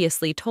had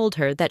previously told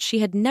her that she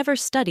had never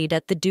studied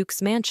at the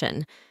Duke's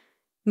mansion.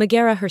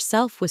 Megara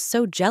herself was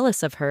so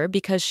jealous of her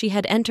because she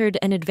had entered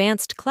an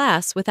advanced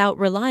class without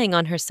relying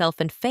on herself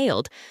and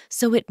failed,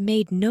 so it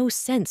made no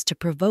sense to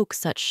provoke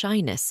such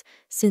shyness,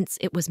 since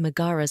it was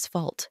Megara's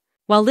fault.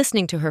 While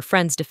listening to her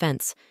friend's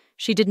defense,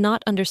 she did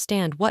not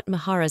understand what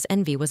Mahara's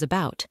envy was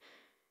about.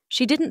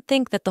 She didn't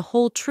think that the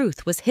whole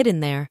truth was hidden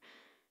there.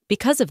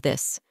 Because of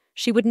this,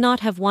 she would not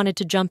have wanted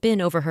to jump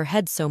in over her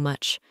head so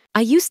much.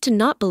 I used to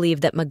not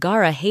believe that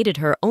Megara hated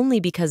her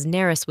only because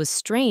Neris was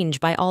strange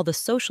by all the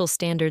social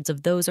standards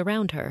of those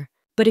around her.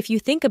 But if you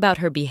think about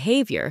her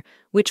behavior,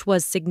 which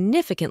was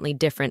significantly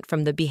different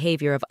from the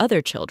behavior of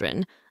other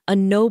children, a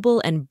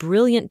noble and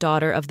brilliant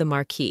daughter of the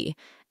Marquis,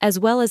 as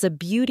well as a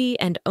beauty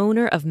and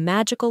owner of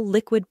magical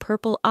liquid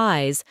purple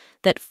eyes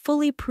that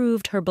fully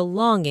proved her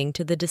belonging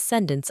to the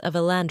descendants of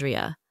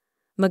Elandria.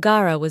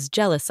 Megara was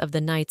jealous of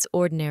the knight's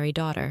ordinary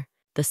daughter.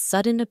 The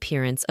sudden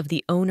appearance of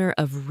the owner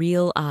of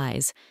real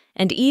eyes,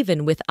 and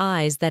even with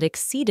eyes that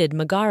exceeded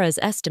Megara's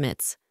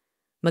estimates.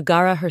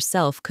 Megara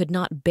herself could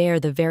not bear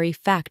the very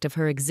fact of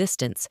her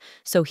existence,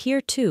 so here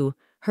too,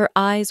 her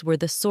eyes were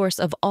the source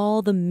of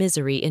all the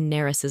misery in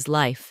Neris's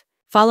life.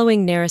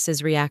 Following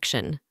Neris's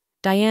reaction,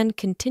 Diane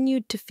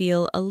continued to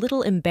feel a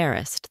little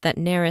embarrassed that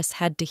Neris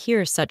had to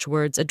hear such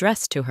words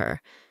addressed to her,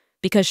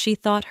 because she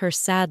thought her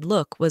sad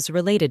look was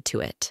related to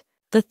it.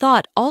 The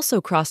thought also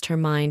crossed her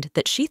mind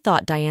that she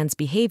thought Diane's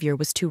behavior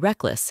was too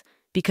reckless,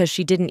 because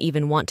she didn't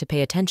even want to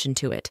pay attention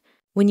to it.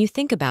 When you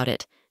think about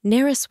it,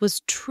 Neris was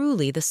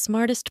truly the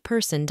smartest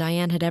person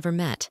Diane had ever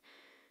met.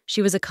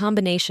 She was a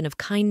combination of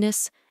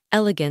kindness,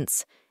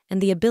 elegance, and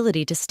the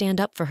ability to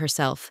stand up for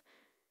herself.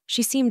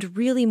 She seemed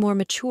really more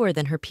mature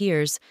than her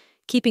peers,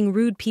 keeping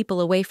rude people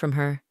away from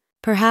her,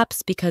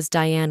 perhaps because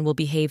Diane will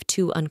behave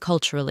too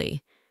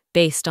unculturally,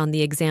 based on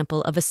the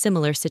example of a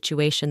similar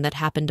situation that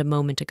happened a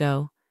moment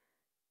ago.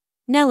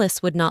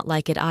 Nellis would not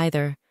like it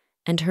either,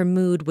 and her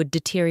mood would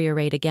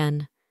deteriorate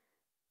again.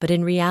 But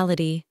in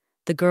reality,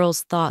 the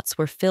girl's thoughts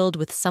were filled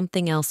with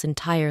something else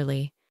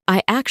entirely.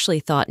 I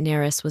actually thought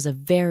Neris was a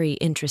very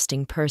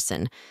interesting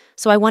person,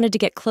 so I wanted to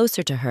get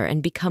closer to her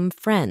and become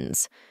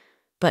friends.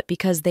 But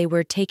because they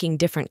were taking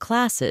different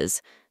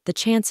classes, the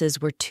chances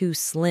were too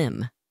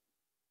slim.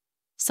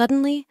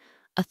 Suddenly,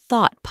 a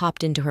thought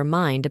popped into her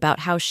mind about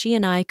how she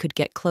and I could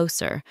get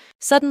closer.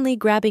 Suddenly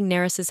grabbing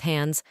Neris's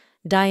hands,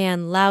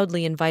 Diane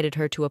loudly invited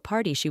her to a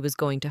party she was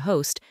going to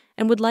host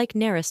and would like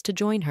Neris to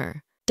join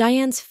her.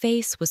 Diane's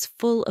face was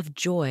full of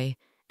joy,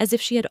 as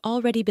if she had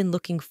already been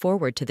looking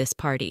forward to this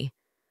party.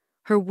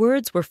 Her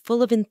words were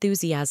full of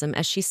enthusiasm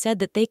as she said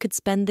that they could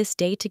spend this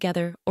day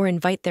together or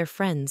invite their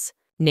friends.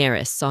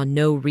 Neris saw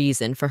no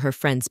reason for her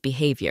friend's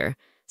behavior,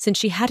 since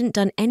she hadn't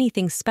done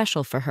anything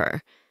special for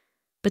her.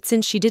 But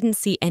since she didn't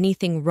see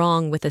anything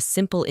wrong with a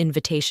simple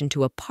invitation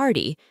to a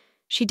party,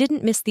 she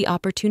didn't miss the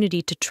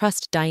opportunity to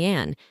trust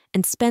Diane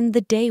and spend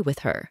the day with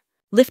her.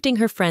 Lifting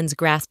her friend's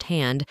grasped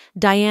hand,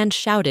 Diane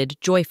shouted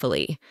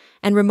joyfully,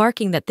 and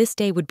remarking that this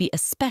day would be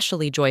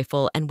especially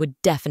joyful and would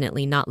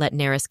definitely not let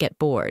Neris get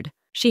bored.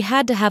 She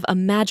had to have a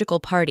magical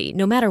party,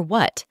 no matter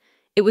what.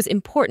 It was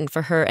important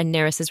for her and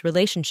Neris's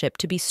relationship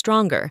to be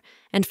stronger,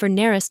 and for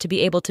Neris to be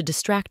able to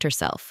distract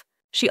herself.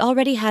 She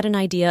already had an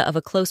idea of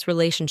a close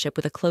relationship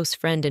with a close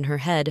friend in her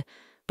head,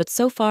 but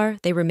so far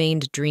they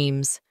remained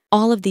dreams.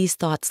 All of these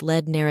thoughts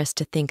led Neris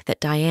to think that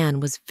Diane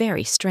was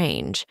very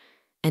strange,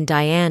 and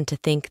Diane to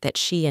think that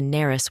she and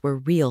Neris were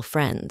real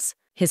friends.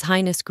 His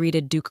Highness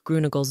greeted Duke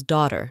Grunegel's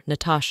daughter,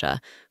 Natasha,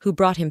 who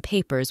brought him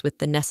papers with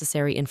the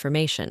necessary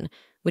information,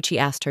 which he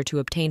asked her to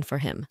obtain for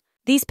him.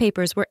 These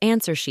papers were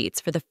answer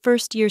sheets for the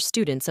first-year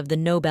students of the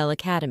Nobel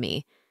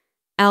Academy.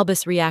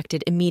 Albus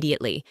reacted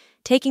immediately,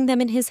 taking them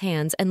in his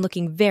hands and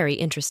looking very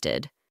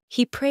interested.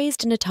 He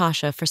praised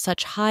Natasha for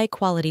such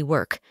high-quality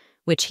work,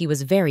 which he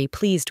was very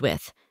pleased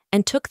with,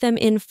 and took them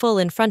in full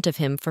in front of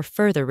him for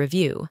further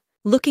review.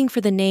 Looking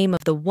for the name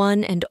of the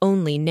one and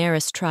only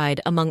Neris tried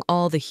among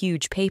all the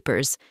huge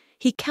papers,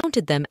 he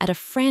counted them at a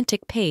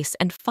frantic pace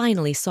and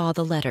finally saw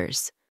the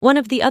letters. One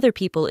of the other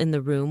people in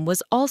the room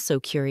was also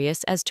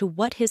curious as to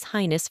what His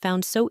Highness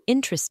found so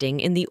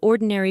interesting in the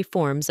ordinary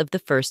forms of the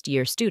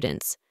first-year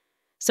students.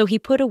 So he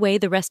put away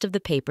the rest of the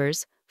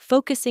papers,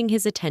 focusing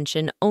his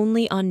attention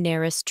only on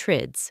Neris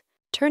Trids.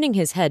 Turning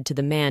his head to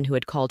the man who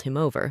had called him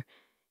over,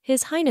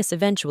 His Highness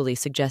eventually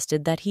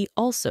suggested that he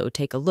also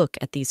take a look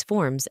at these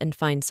forms and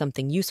find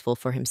something useful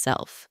for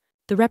himself.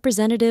 The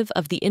representative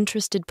of the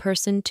interested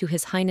person to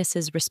His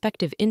Highness's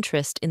respective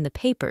interest in the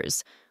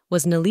papers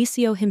was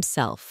Nelicio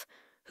himself,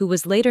 who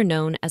was later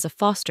known as a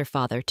foster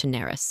father to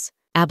Neris.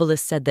 Abelis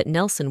said that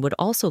Nelson would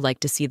also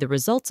like to see the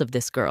results of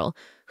this girl,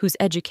 whose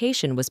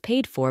education was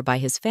paid for by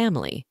his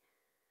family.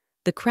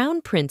 The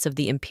crown prince of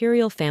the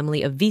imperial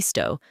family of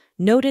Visto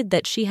noted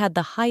that she had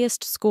the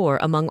highest score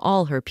among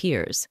all her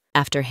peers.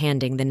 After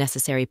handing the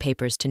necessary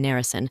papers to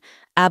Nerison,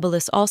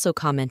 Abelis also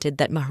commented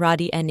that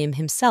Mahradi Enim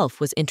himself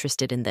was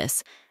interested in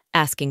this,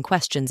 asking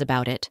questions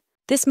about it.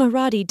 This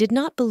Mahradi did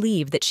not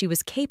believe that she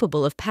was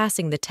capable of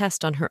passing the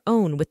test on her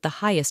own with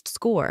the highest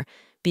score,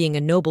 being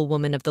a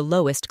noblewoman of the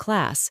lowest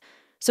class,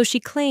 so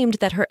she claimed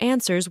that her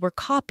answers were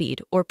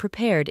copied or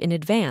prepared in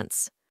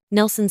advance.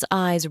 Nelson's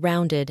eyes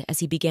rounded as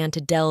he began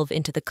to delve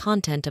into the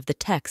content of the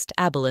text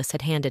Abelis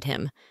had handed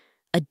him.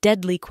 A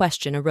deadly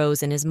question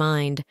arose in his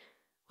mind.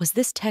 Was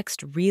this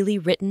text really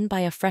written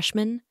by a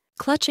freshman?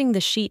 Clutching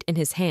the sheet in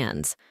his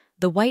hands,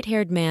 the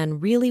white-haired man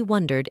really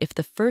wondered if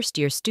the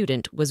first-year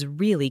student was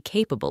really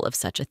capable of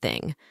such a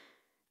thing.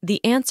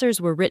 The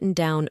answers were written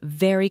down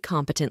very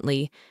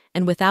competently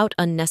and without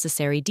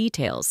unnecessary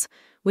details,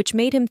 which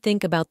made him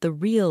think about the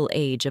real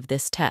age of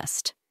this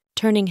test.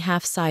 Turning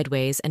half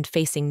sideways and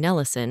facing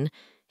Nellison,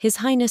 His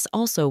Highness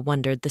also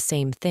wondered the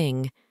same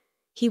thing.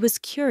 He was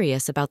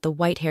curious about the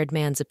white-haired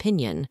man's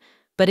opinion,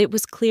 but it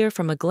was clear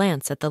from a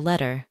glance at the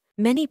letter.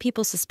 Many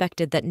people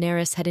suspected that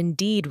Neris had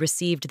indeed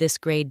received this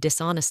grade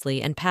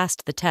dishonestly and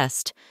passed the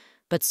test,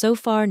 but so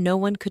far no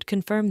one could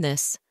confirm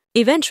this.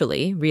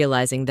 Eventually,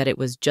 realizing that it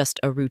was just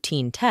a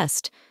routine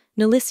test,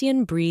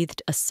 Nellisian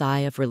breathed a sigh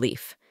of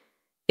relief.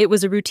 It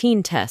was a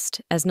routine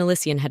test, as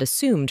Nellisian had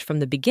assumed from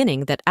the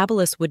beginning that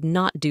Abalus would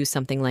not do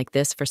something like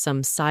this for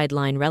some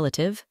sideline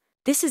relative.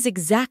 This is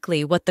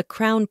exactly what the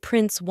Crown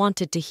Prince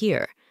wanted to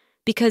hear,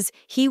 because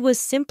he was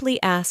simply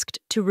asked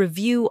to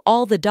review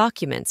all the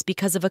documents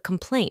because of a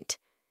complaint.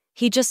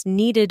 He just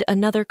needed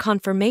another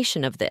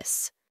confirmation of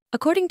this.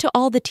 According to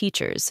all the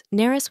teachers,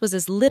 Neris was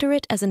as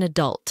literate as an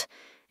adult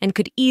and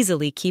could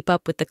easily keep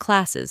up with the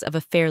classes of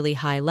a fairly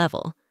high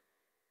level.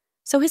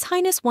 So His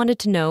Highness wanted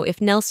to know if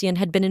Nellisian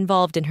had been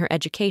involved in her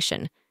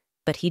education,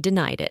 but he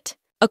denied it.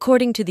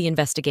 According to the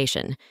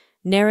investigation,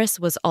 Neris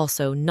was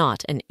also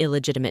not an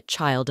illegitimate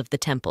child of the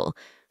temple,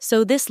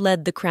 so this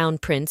led the Crown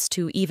Prince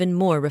to even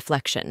more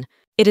reflection.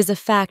 It is a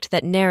fact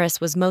that Neris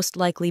was most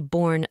likely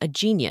born a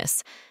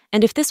genius,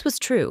 and if this was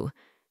true,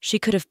 she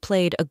could have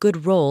played a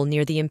good role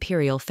near the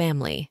imperial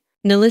family.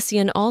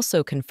 Nellisian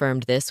also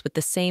confirmed this with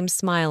the same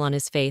smile on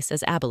his face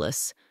as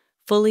Abalus,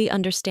 fully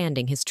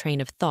understanding his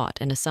train of thought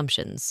and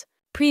assumptions.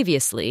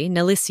 Previously,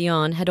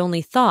 Nellisian had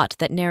only thought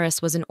that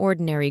Neris was an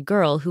ordinary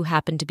girl who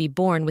happened to be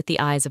born with the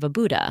eyes of a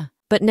Buddha.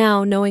 But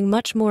now, knowing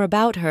much more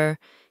about her,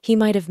 he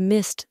might have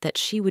missed that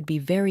she would be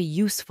very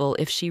useful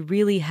if she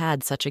really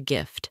had such a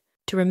gift,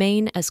 to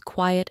remain as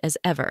quiet as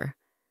ever.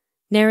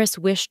 Neris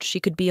wished she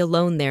could be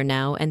alone there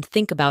now and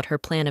think about her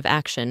plan of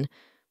action,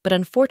 but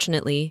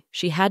unfortunately,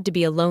 she had to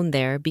be alone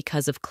there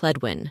because of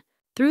Cledwyn.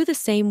 Through the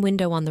same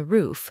window on the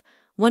roof,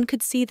 one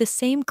could see the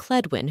same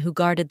Cledwyn who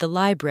guarded the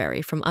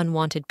library from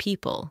unwanted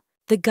people.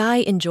 The guy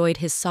enjoyed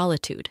his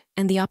solitude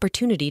and the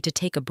opportunity to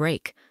take a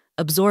break,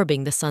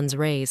 absorbing the sun's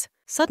rays.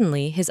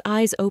 Suddenly, his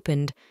eyes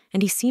opened,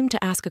 and he seemed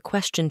to ask a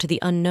question to the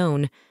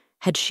unknown.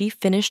 Had she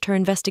finished her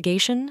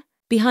investigation?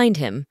 Behind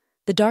him,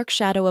 the dark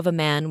shadow of a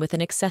man with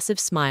an excessive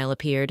smile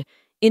appeared,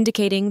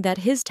 indicating that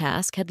his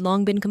task had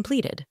long been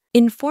completed.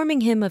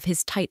 Informing him of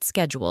his tight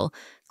schedule,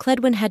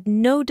 Cledwyn had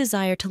no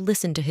desire to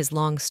listen to his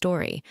long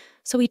story,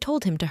 so he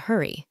told him to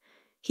hurry.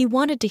 He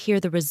wanted to hear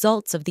the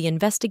results of the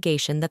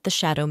investigation that the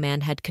Shadow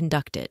Man had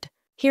conducted.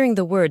 Hearing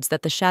the words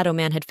that the Shadow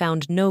Man had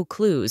found no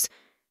clues,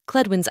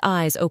 Cledwyn's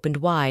eyes opened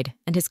wide,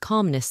 and his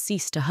calmness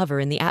ceased to hover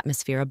in the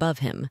atmosphere above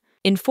him,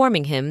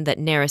 informing him that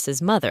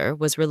Neris's mother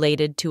was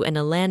related to an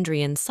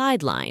Elandrian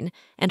sideline,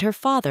 and her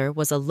father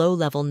was a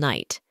low-level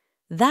knight.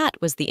 That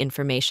was the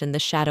information the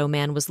Shadow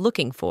Man was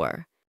looking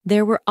for.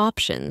 There were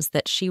options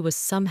that she was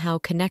somehow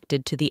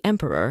connected to the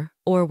Emperor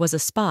or was a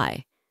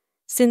spy.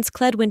 Since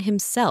Cledwyn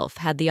himself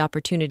had the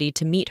opportunity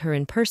to meet her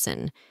in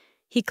person,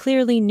 he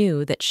clearly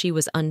knew that she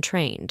was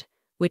untrained,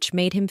 which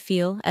made him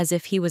feel as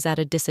if he was at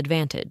a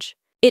disadvantage.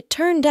 It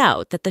turned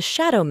out that the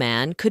Shadow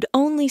Man could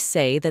only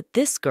say that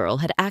this girl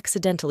had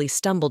accidentally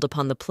stumbled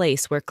upon the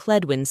place where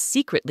Cledwyn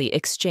secretly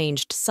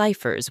exchanged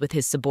ciphers with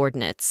his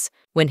subordinates.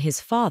 When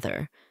his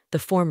father, the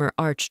former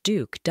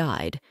Archduke,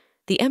 died,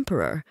 the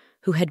Emperor,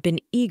 who had been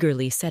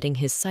eagerly setting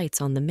his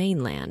sights on the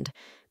mainland,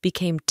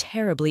 became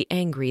terribly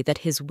angry that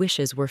his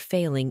wishes were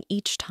failing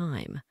each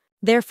time.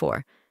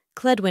 Therefore,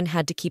 Cledwyn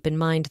had to keep in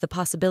mind the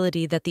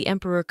possibility that the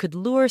Emperor could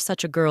lure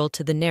such a girl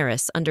to the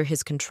Neris under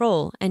his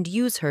control and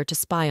use her to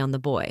spy on the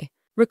boy.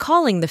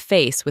 Recalling the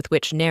face with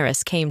which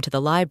Neris came to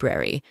the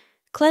library,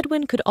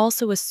 Cledwyn could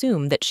also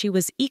assume that she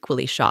was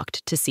equally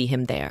shocked to see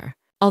him there.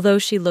 Although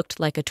she looked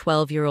like a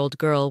 12-year-old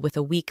girl with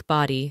a weak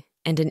body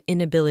and an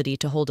inability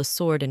to hold a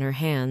sword in her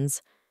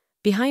hands,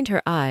 behind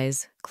her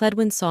eyes,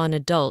 Cledwyn saw an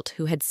adult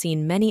who had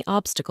seen many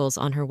obstacles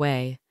on her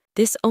way.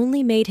 This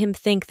only made him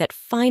think that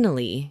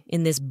finally,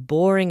 in this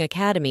boring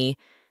academy,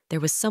 there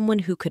was someone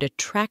who could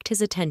attract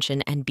his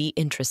attention and be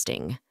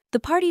interesting. The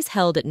parties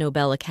held at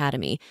Nobel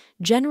Academy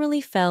generally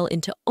fell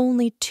into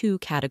only two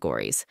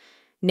categories,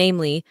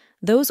 namely,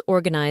 those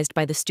organized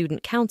by the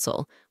student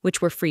council,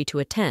 which were free to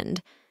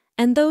attend,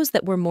 and those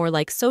that were more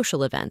like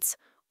social events,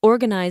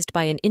 organized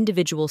by an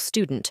individual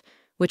student,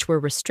 which were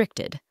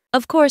restricted.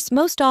 Of course,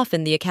 most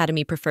often the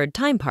Academy preferred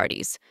time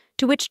parties,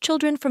 to which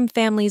children from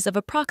families of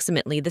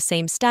approximately the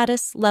same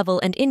status, level,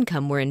 and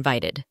income were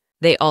invited.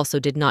 They also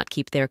did not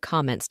keep their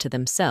comments to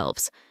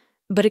themselves,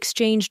 but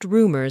exchanged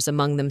rumors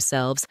among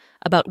themselves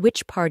about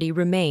which party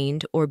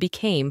remained or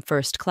became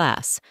first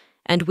class,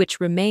 and which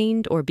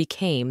remained or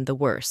became the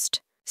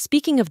worst.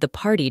 Speaking of the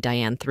party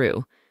Diane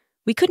threw,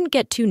 we couldn't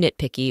get too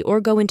nitpicky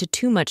or go into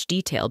too much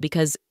detail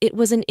because it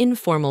was an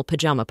informal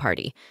pajama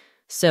party,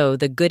 so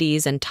the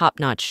goodies and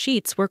top-notch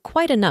sheets were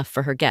quite enough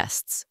for her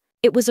guests.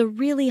 It was a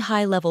really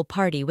high-level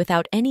party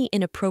without any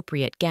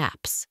inappropriate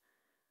gaps.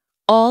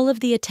 All of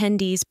the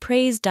attendees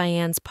praised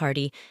Diane's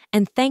party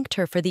and thanked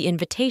her for the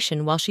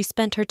invitation while she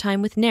spent her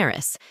time with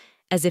Neris,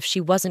 as if she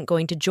wasn't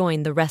going to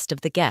join the rest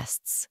of the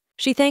guests.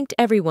 She thanked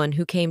everyone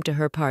who came to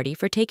her party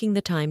for taking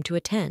the time to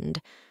attend,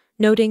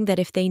 noting that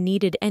if they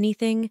needed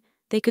anything,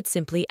 they could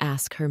simply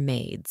ask her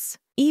maids.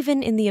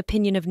 Even in the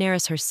opinion of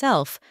Neris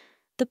herself,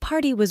 the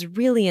party was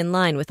really in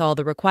line with all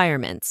the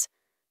requirements.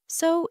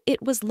 So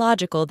it was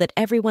logical that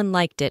everyone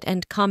liked it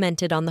and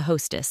commented on the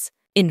hostess.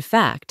 In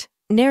fact,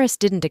 Neris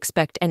didn't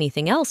expect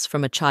anything else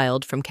from a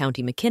child from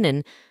County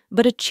McKinnon,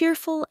 but a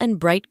cheerful and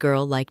bright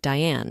girl like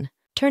Diane.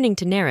 Turning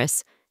to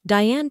Neris,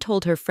 Diane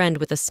told her friend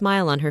with a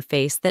smile on her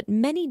face that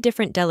many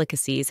different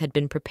delicacies had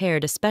been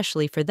prepared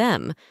especially for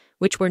them,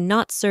 which were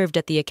not served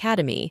at the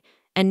academy,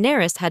 and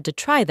Neris had to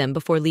try them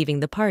before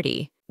leaving the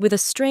party. With a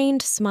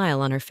strained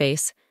smile on her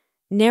face,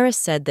 Neris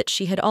said that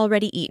she had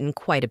already eaten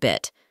quite a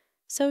bit,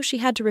 so she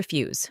had to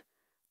refuse,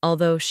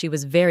 although she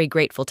was very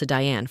grateful to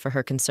Diane for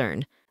her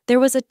concern. There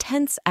was a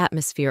tense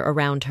atmosphere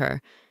around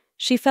her.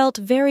 She felt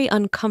very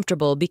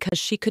uncomfortable because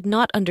she could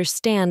not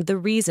understand the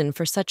reason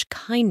for such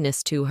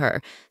kindness to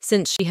her,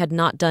 since she had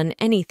not done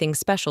anything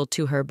special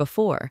to her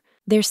before.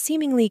 Their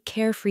seemingly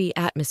carefree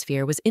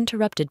atmosphere was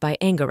interrupted by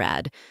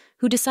Angarad,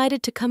 who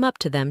decided to come up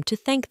to them to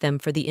thank them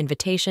for the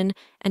invitation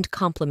and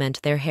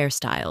compliment their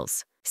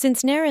hairstyles.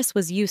 Since Neris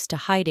was used to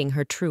hiding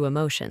her true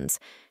emotions,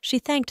 she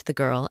thanked the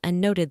girl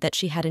and noted that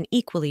she had an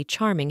equally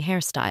charming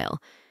hairstyle.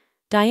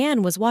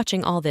 Diane was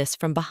watching all this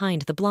from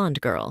behind the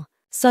blonde girl.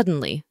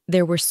 Suddenly,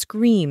 there were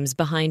screams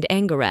behind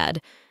Angarad,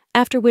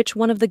 after which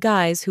one of the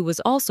guys who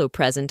was also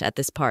present at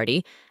this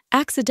party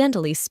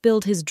accidentally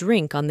spilled his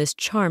drink on this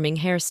charming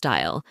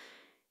hairstyle.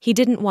 He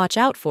didn't watch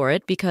out for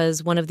it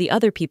because one of the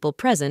other people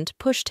present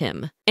pushed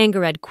him.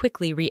 Angarad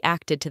quickly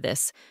reacted to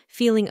this,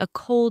 feeling a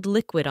cold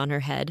liquid on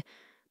her head,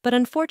 but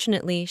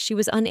unfortunately she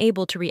was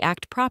unable to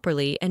react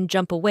properly and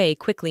jump away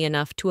quickly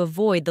enough to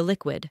avoid the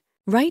liquid.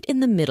 Right in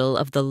the middle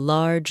of the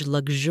large,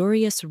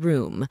 luxurious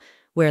room,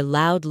 where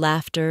loud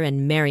laughter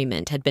and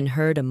merriment had been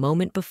heard a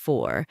moment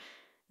before,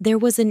 there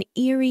was an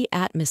eerie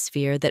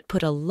atmosphere that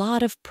put a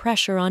lot of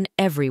pressure on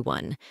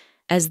everyone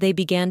as they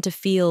began to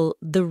feel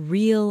the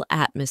real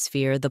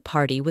atmosphere the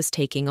party was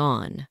taking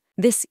on.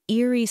 This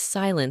eerie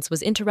silence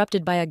was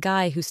interrupted by a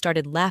guy who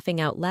started laughing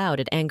out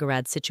loud at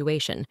Angarad's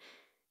situation.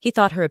 He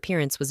thought her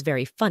appearance was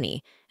very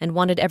funny and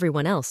wanted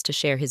everyone else to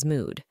share his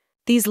mood.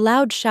 These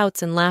loud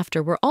shouts and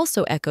laughter were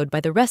also echoed by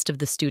the rest of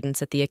the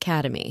students at the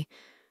academy.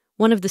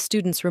 One of the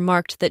students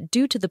remarked that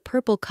due to the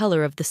purple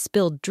color of the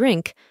spilled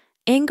drink,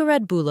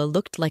 Angarad Bula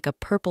looked like a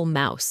purple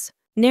mouse.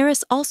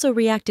 Neris also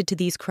reacted to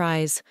these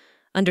cries,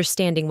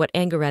 understanding what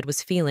Angarad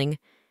was feeling,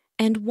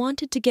 and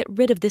wanted to get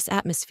rid of this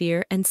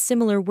atmosphere and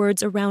similar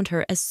words around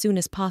her as soon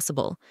as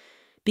possible,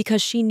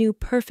 because she knew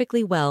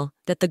perfectly well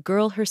that the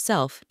girl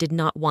herself did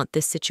not want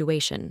this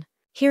situation.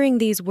 Hearing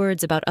these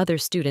words about other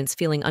students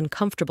feeling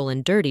uncomfortable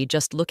and dirty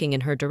just looking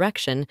in her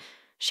direction,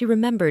 she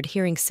remembered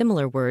hearing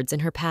similar words in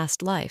her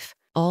past life.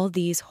 All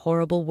these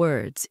horrible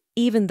words,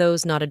 even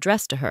those not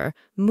addressed to her,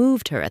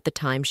 moved her at the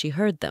time she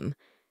heard them.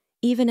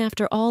 Even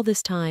after all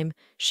this time,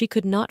 she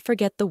could not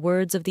forget the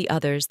words of the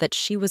others that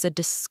she was a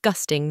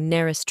disgusting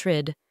Neris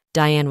Trid.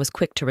 Diane was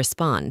quick to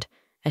respond,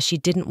 as she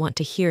didn't want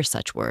to hear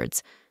such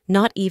words,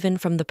 not even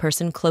from the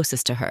person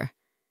closest to her.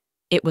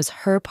 It was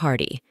her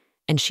party,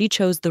 and she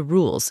chose the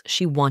rules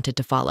she wanted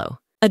to follow.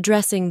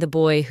 Addressing the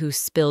boy who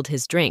spilled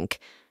his drink,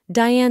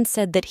 Diane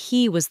said that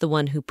he was the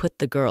one who put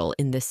the girl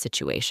in this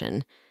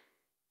situation.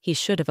 He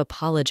should have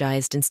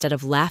apologized instead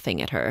of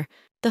laughing at her.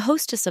 The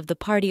hostess of the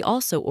party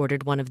also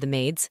ordered one of the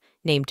maids,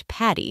 named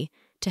Patty,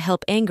 to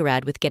help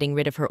Angarad with getting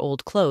rid of her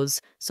old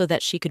clothes so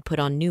that she could put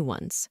on new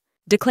ones.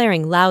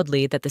 Declaring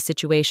loudly that the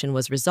situation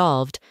was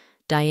resolved,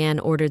 Diane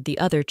ordered the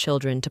other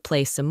children to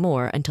play some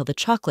more until the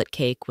chocolate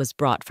cake was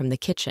brought from the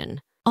kitchen.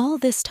 All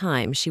this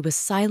time she was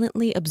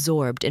silently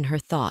absorbed in her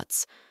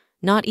thoughts,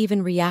 not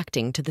even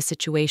reacting to the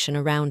situation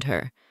around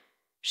her.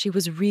 She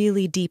was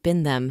really deep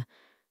in them,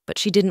 but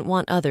she didn't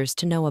want others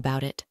to know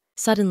about it.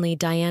 Suddenly,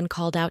 Diane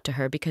called out to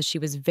her because she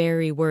was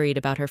very worried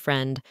about her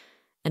friend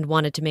and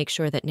wanted to make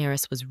sure that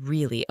Neris was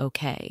really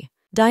okay.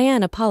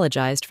 Diane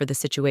apologized for the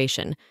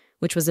situation,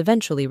 which was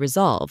eventually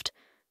resolved,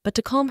 but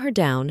to calm her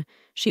down,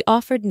 she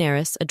offered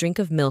Neris a drink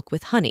of milk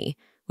with honey,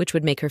 which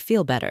would make her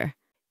feel better.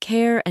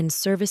 Care and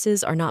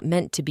services are not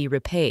meant to be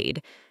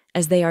repaid,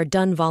 as they are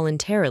done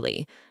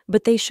voluntarily,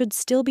 but they should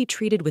still be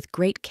treated with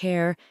great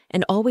care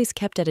and always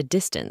kept at a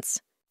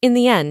distance. In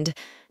the end,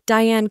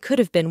 Diane could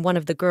have been one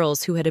of the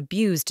girls who had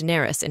abused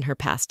Neris in her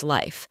past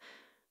life.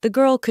 The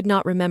girl could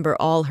not remember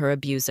all her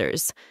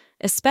abusers,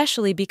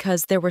 especially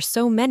because there were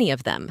so many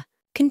of them.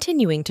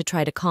 Continuing to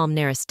try to calm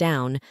Neris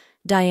down,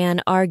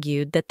 Diane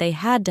argued that they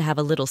had to have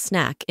a little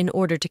snack in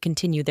order to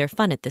continue their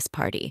fun at this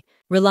party.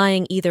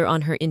 Relying either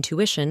on her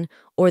intuition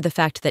or the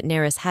fact that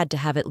Neris had to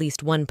have at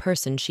least one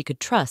person she could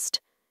trust,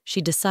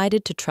 she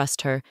decided to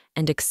trust her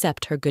and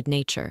accept her good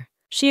nature.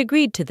 She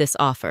agreed to this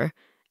offer,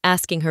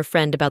 asking her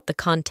friend about the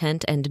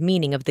content and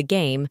meaning of the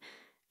game,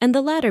 and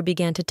the latter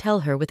began to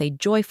tell her with a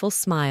joyful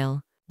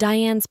smile.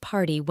 Diane's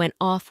party went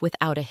off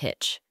without a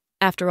hitch.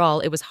 After all,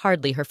 it was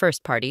hardly her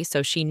first party,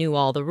 so she knew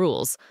all the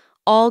rules.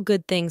 All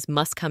good things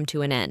must come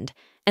to an end,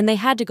 and they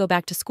had to go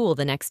back to school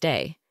the next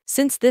day.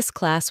 Since this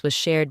class was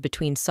shared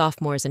between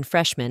sophomores and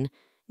freshmen,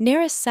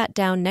 Neris sat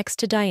down next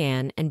to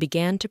Diane and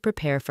began to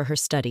prepare for her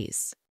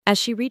studies. As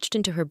she reached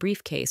into her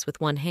briefcase with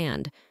one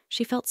hand,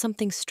 she felt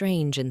something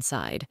strange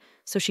inside,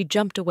 so she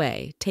jumped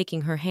away,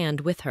 taking her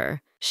hand with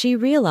her. She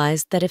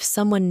realized that if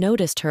someone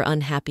noticed her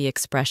unhappy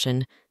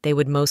expression, they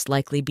would most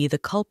likely be the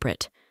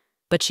culprit.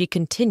 But she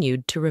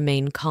continued to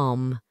remain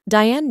calm.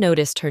 Diane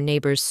noticed her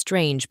neighbor's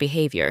strange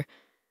behavior,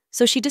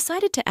 so she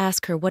decided to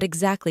ask her what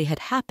exactly had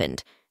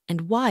happened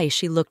and why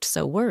she looked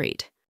so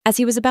worried. As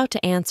he was about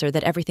to answer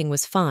that everything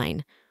was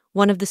fine,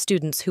 one of the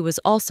students who was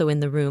also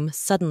in the room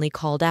suddenly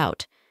called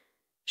out.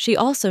 She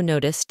also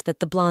noticed that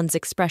the blonde's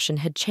expression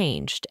had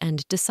changed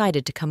and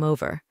decided to come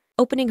over.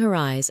 Opening her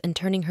eyes and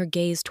turning her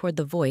gaze toward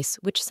the voice,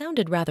 which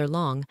sounded rather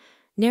long,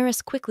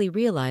 Neris quickly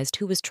realized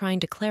who was trying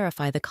to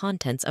clarify the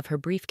contents of her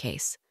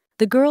briefcase.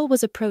 The girl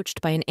was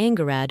approached by an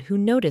Angarad who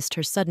noticed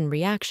her sudden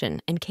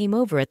reaction and came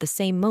over at the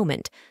same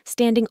moment,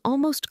 standing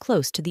almost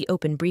close to the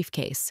open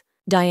briefcase.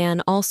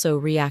 Diane also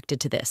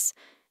reacted to this,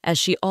 as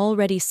she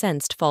already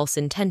sensed false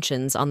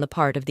intentions on the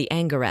part of the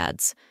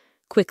Angarads.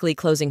 Quickly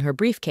closing her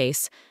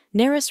briefcase,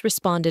 Neris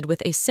responded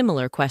with a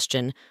similar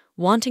question,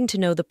 wanting to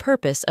know the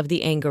purpose of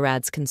the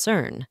Angarad's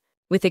concern.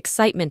 With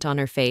excitement on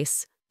her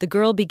face, the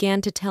girl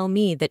began to tell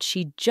me that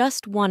she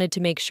just wanted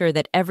to make sure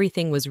that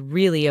everything was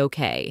really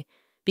okay,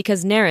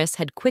 because Neris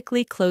had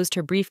quickly closed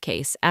her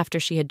briefcase after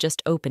she had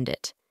just opened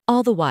it.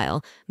 All the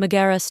while,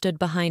 Megara stood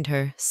behind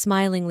her,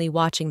 smilingly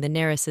watching the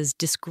Neris's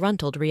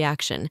disgruntled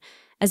reaction,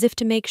 as if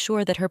to make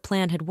sure that her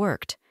plan had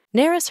worked.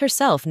 Neris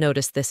herself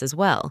noticed this as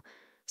well,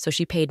 so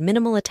she paid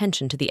minimal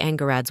attention to the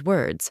Angarad's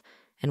words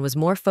and was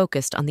more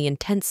focused on the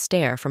intense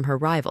stare from her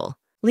rival.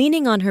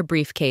 Leaning on her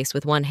briefcase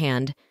with one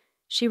hand,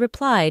 she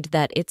replied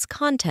that its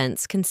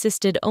contents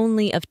consisted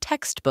only of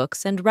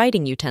textbooks and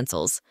writing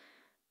utensils,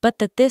 but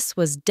that this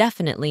was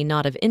definitely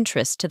not of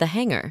interest to the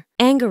hanger.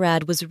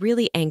 Angarad was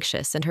really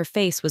anxious and her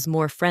face was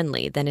more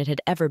friendly than it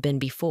had ever been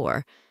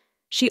before.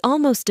 She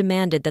almost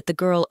demanded that the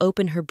girl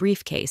open her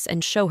briefcase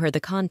and show her the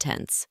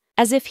contents.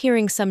 As if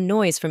hearing some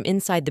noise from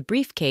inside the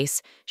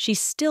briefcase, she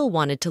still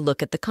wanted to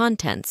look at the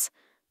contents,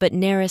 but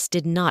Neris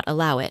did not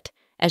allow it,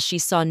 as she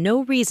saw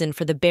no reason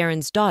for the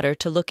Baron's daughter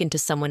to look into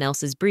someone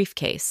else's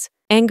briefcase.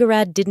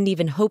 Angarad didn't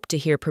even hope to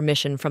hear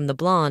permission from the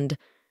blonde,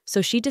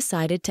 so she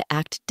decided to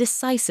act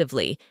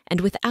decisively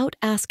and without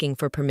asking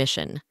for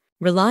permission.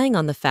 Relying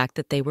on the fact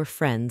that they were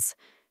friends,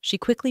 she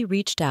quickly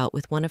reached out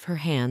with one of her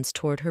hands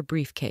toward her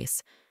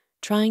briefcase,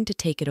 trying to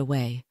take it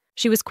away.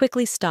 She was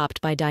quickly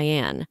stopped by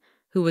Diane,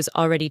 who was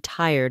already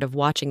tired of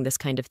watching this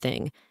kind of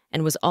thing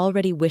and was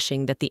already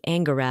wishing that the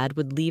Angarad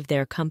would leave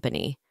their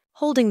company.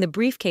 Holding the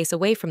briefcase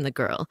away from the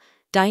girl,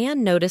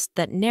 Diane noticed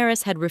that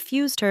Neris had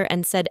refused her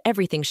and said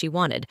everything she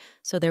wanted,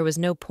 so there was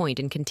no point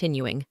in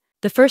continuing.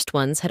 The first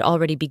ones had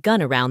already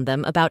begun around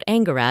them about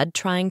Angarad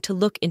trying to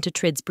look into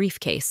Trid's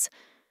briefcase.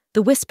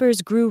 The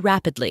whispers grew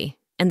rapidly,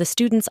 and the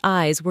students'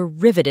 eyes were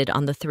riveted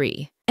on the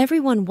three.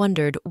 Everyone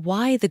wondered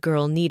why the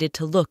girl needed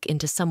to look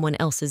into someone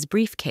else's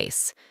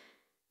briefcase.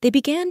 They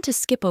began to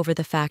skip over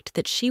the fact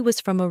that she was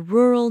from a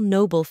rural,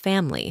 noble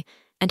family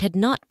and had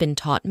not been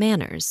taught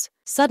manners.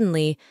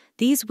 Suddenly,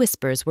 these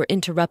whispers were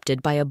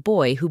interrupted by a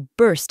boy who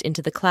burst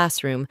into the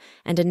classroom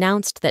and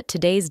announced that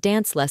today's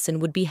dance lesson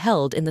would be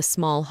held in the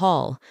small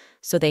hall,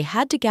 so they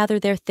had to gather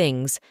their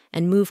things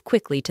and move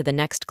quickly to the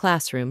next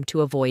classroom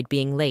to avoid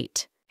being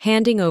late.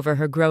 Handing over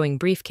her growing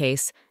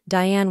briefcase,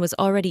 Diane was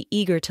already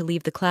eager to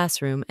leave the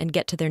classroom and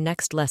get to their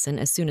next lesson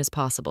as soon as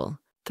possible.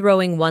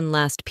 Throwing one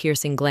last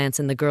piercing glance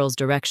in the girl's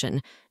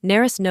direction,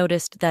 Neris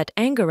noticed that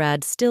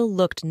Angarad still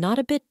looked not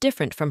a bit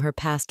different from her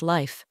past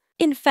life.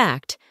 In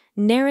fact,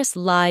 Neris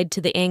lied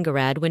to the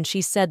Angarad when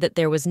she said that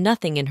there was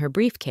nothing in her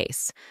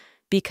briefcase,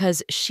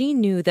 because she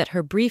knew that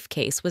her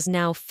briefcase was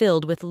now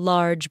filled with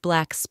large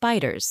black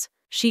spiders.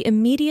 She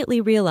immediately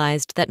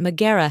realized that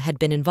Megara had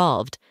been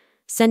involved,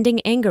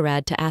 sending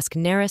Angarad to ask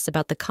Neris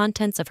about the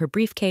contents of her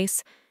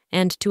briefcase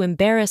and to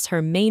embarrass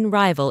her main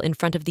rival in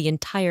front of the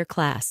entire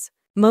class.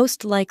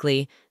 Most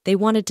likely, they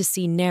wanted to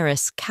see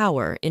Neris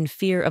cower in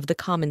fear of the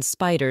common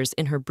spiders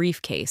in her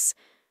briefcase.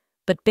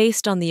 But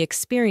based on the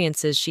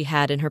experiences she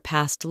had in her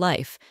past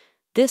life,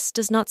 this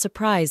does not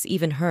surprise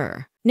even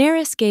her.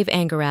 Neris gave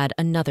Angarad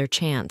another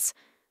chance,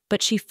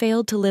 but she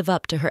failed to live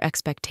up to her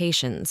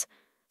expectations.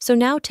 So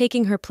now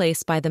taking her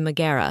place by the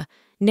Megara,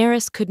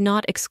 Neris could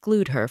not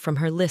exclude her from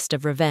her list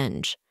of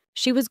revenge.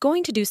 She was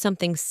going to do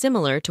something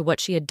similar to what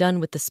she had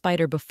done with the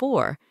spider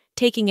before,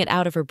 taking it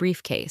out of her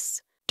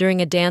briefcase. During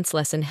a dance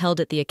lesson held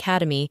at the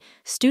academy,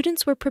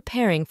 students were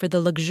preparing for the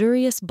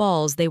luxurious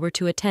balls they were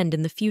to attend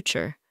in the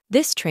future.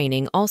 This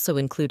training also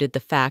included the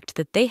fact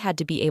that they had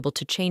to be able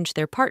to change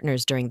their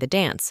partners during the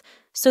dance,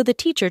 so the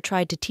teacher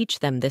tried to teach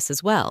them this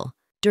as well.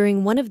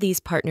 During one of these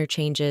partner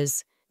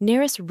changes,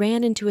 Neris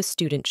ran into a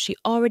student she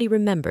already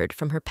remembered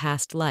from her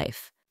past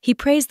life. He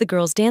praised the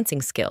girl's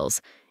dancing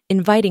skills,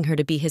 inviting her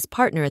to be his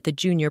partner at the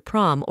junior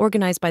prom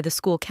organized by the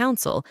school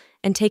council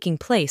and taking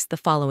place the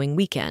following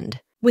weekend.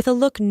 With a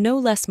look no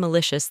less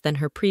malicious than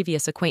her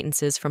previous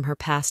acquaintances from her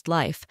past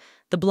life,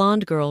 the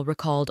blonde girl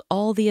recalled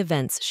all the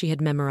events she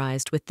had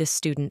memorized with this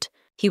student.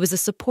 He was a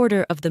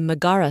supporter of the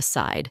Megara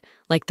side,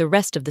 like the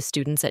rest of the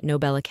students at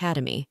Nobel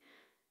Academy.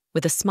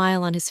 With a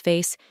smile on his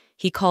face,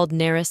 he called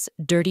Neris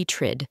Dirty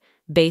Trid,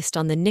 based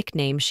on the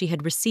nickname she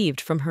had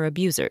received from her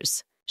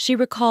abusers. She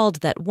recalled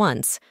that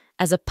once,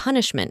 as a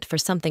punishment for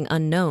something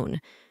unknown,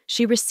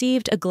 she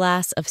received a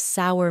glass of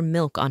sour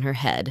milk on her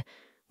head,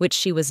 which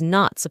she was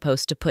not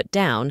supposed to put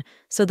down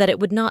so that it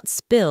would not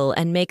spill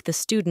and make the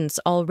students'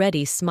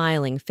 already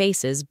smiling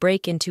faces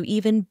break into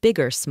even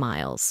bigger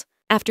smiles.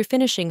 After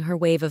finishing her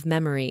wave of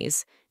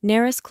memories,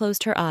 Neris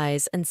closed her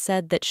eyes and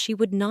said that she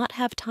would not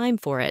have time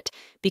for it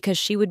because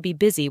she would be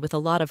busy with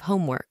a lot of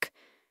homework.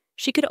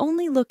 She could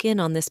only look in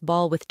on this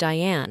ball with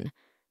Diane,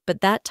 but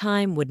that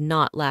time would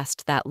not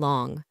last that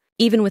long.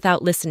 Even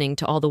without listening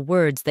to all the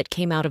words that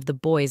came out of the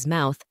boy's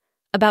mouth,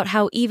 about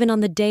how even on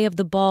the day of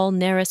the ball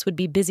Neris would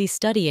be busy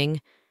studying,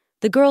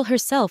 the girl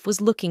herself was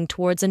looking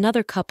towards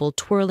another couple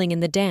twirling in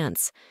the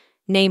dance,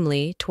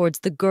 namely towards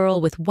the girl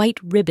with white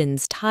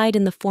ribbons tied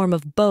in the form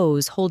of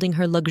bows holding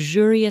her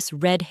luxurious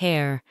red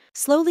hair.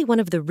 Slowly one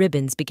of the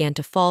ribbons began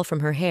to fall from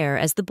her hair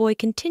as the boy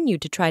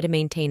continued to try to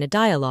maintain a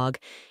dialogue,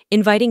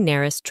 inviting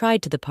Neris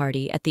tried to the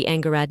party at the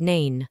Angarad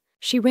Nain.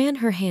 She ran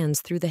her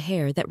hands through the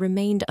hair that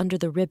remained under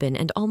the ribbon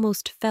and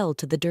almost fell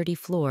to the dirty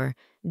floor,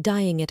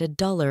 dyeing it a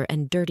duller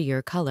and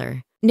dirtier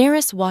color.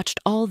 Neris watched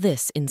all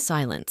this in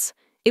silence.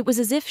 It was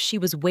as if she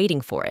was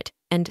waiting for it,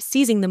 and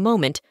seizing the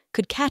moment,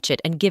 could catch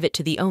it and give it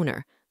to the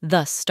owner,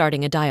 thus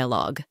starting a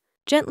dialogue.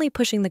 Gently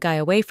pushing the guy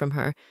away from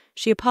her,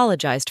 she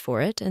apologized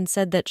for it and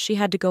said that she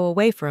had to go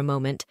away for a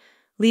moment,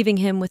 leaving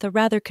him with a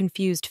rather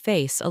confused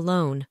face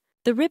alone.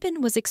 The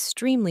ribbon was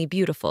extremely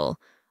beautiful.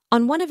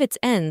 On one of its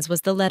ends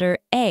was the letter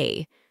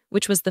A,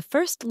 which was the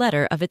first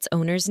letter of its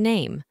owner's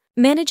name.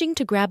 Managing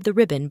to grab the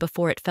ribbon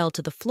before it fell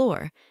to the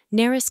floor,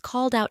 Neris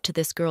called out to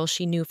this girl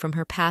she knew from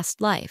her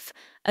past life,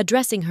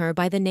 addressing her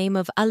by the name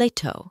of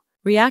Aleto.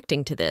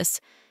 Reacting to this,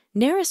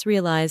 Neris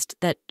realized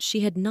that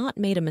she had not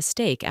made a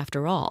mistake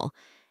after all,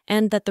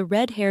 and that the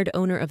red-haired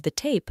owner of the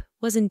tape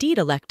was indeed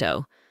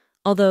Alecto,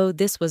 although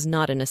this was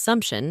not an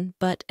assumption,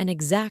 but an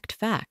exact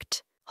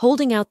fact.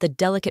 Holding out the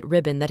delicate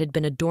ribbon that had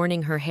been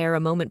adorning her hair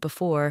a moment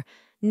before,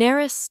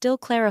 Neris still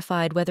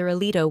clarified whether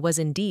Alito was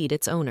indeed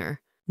its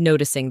owner.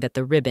 Noticing that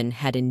the ribbon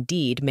had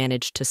indeed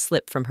managed to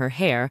slip from her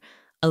hair,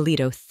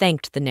 Alito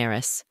thanked the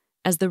Neris,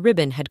 as the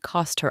ribbon had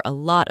cost her a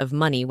lot of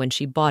money when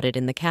she bought it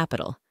in the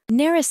capital.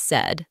 Neris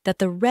said that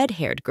the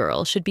red-haired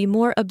girl should be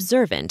more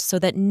observant so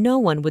that no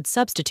one would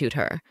substitute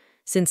her,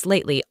 since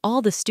lately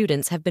all the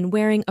students have been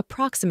wearing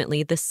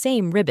approximately the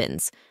same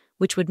ribbons,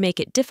 which would make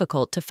it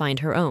difficult to find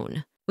her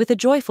own. With a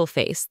joyful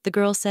face, the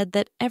girl said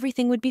that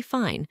everything would be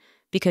fine,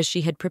 because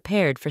she had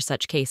prepared for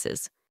such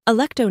cases.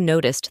 Alecto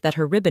noticed that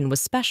her ribbon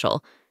was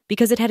special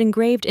because it had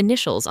engraved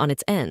initials on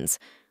its ends,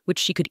 which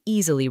she could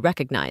easily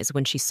recognize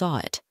when she saw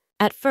it.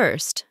 At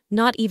first,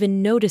 not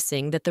even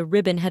noticing that the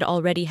ribbon had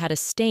already had a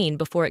stain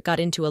before it got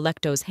into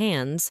Alecto's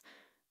hands,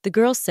 the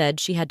girl said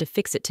she had to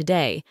fix it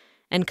today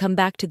and come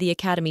back to the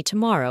academy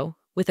tomorrow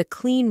with a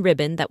clean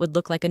ribbon that would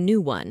look like a new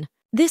one.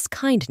 This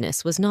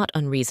kindness was not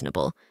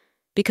unreasonable,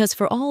 because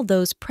for all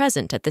those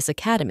present at this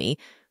academy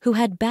who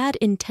had bad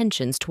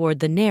intentions toward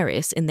the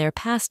Neris in their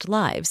past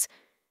lives,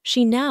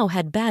 she now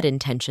had bad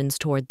intentions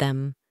toward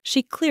them.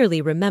 She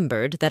clearly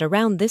remembered that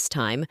around this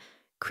time,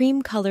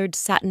 cream-colored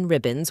satin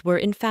ribbons were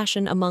in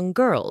fashion among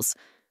girls,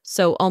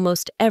 so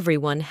almost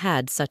everyone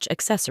had such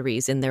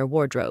accessories in their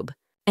wardrobe.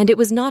 And it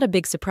was not a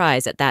big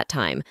surprise at that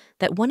time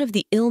that one of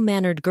the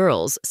ill-mannered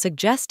girls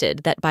suggested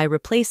that by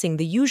replacing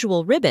the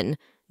usual ribbon,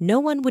 no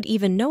one would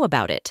even know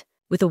about it.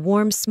 With a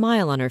warm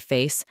smile on her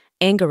face,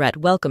 Angaret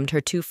welcomed her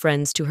two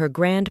friends to her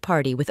grand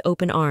party with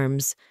open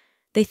arms.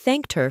 They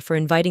thanked her for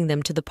inviting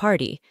them to the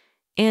party,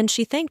 and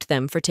she thanked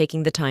them for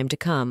taking the time to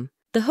come.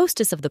 The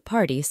hostess of the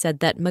party said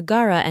that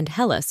Megara and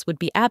Hellas would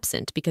be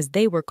absent because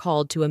they were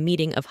called to a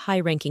meeting of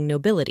high-ranking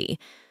nobility,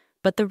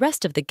 but the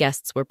rest of the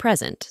guests were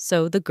present,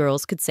 so the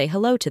girls could say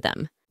hello to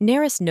them.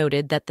 Neris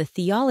noted that the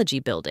theology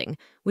building,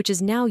 which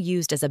is now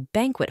used as a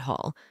banquet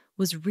hall,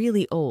 was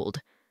really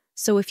old,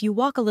 so if you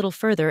walk a little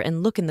further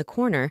and look in the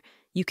corner,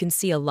 you can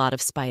see a lot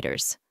of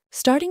spiders.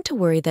 Starting to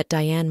worry that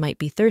Diane might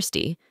be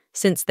thirsty,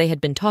 since they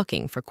had been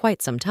talking for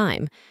quite some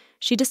time,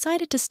 she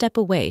decided to step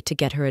away to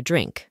get her a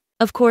drink.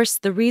 Of course,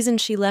 the reason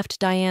she left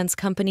Diane's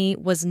company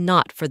was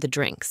not for the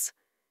drinks.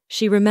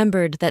 She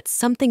remembered that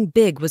something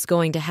big was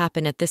going to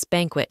happen at this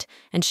banquet,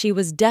 and she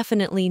was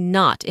definitely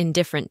not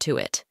indifferent to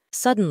it.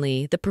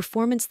 Suddenly, the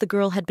performance the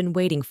girl had been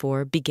waiting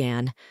for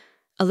began.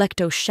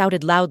 Alecto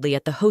shouted loudly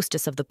at the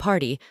hostess of the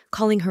party,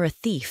 calling her a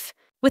thief.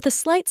 With a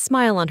slight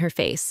smile on her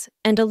face,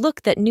 and a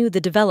look that knew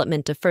the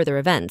development of further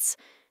events,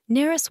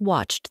 Neris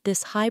watched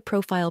this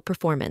high-profile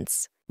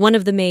performance. One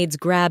of the maids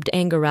grabbed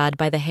Angarad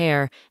by the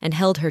hair and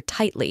held her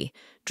tightly,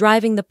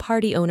 driving the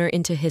party owner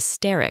into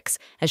hysterics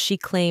as she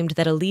claimed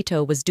that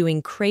Alito was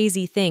doing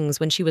crazy things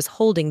when she was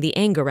holding the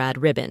Angarad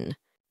ribbon.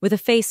 With a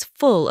face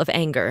full of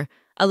anger,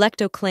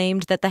 Alecto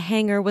claimed that the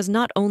hanger was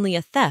not only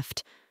a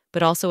theft,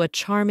 but also a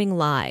charming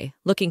lie,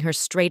 looking her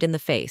straight in the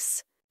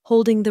face.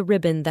 Holding the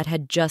ribbon that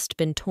had just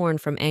been torn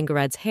from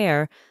Angarad's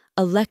hair,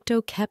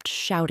 Alecto kept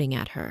shouting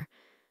at her.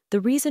 The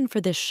reason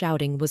for this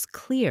shouting was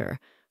clear,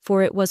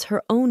 for it was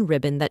her own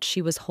ribbon that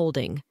she was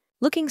holding.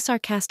 Looking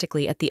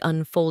sarcastically at the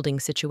unfolding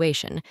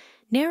situation,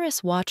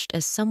 Neris watched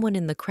as someone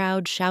in the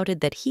crowd shouted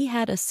that he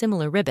had a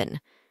similar ribbon.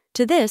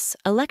 To this,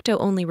 Alecto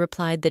only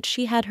replied that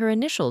she had her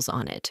initials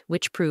on it,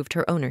 which proved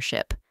her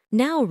ownership.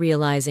 Now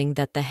realizing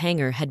that the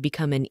hanger had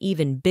become an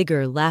even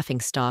bigger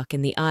laughingstock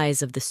in the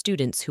eyes of the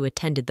students who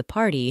attended the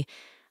party,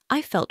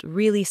 I felt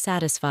really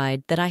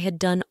satisfied that I had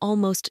done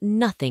almost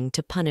nothing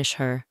to punish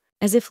her.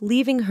 As if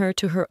leaving her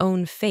to her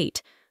own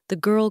fate, the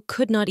girl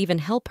could not even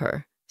help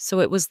her, so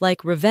it was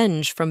like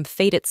revenge from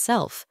fate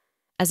itself,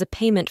 as a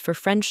payment for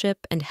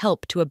friendship and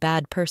help to a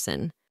bad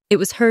person. It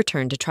was her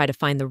turn to try to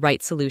find the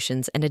right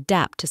solutions and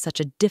adapt to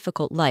such a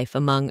difficult life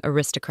among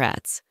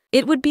aristocrats.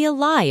 It would be a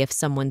lie if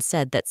someone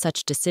said that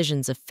such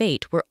decisions of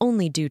fate were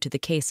only due to the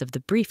case of the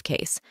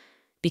briefcase,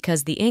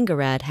 because the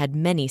Angarad had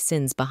many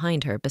sins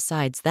behind her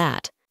besides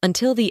that.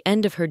 Until the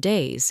end of her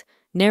days,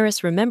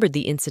 Neris remembered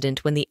the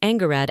incident when the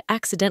Angarad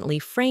accidentally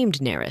framed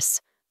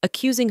Neris,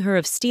 accusing her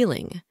of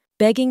stealing.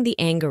 Begging the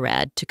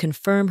Angarad to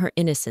confirm her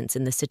innocence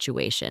in the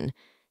situation,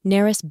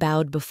 Neris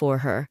bowed before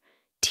her,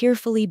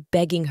 tearfully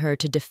begging her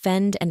to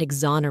defend and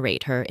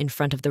exonerate her in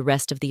front of the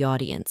rest of the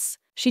audience.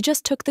 She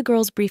just took the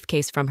girl's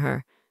briefcase from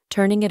her,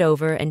 turning it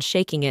over and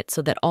shaking it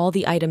so that all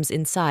the items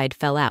inside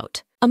fell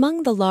out.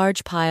 Among the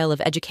large pile of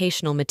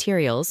educational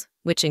materials,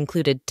 which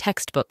included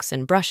textbooks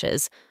and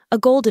brushes, a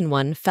golden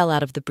one fell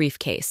out of the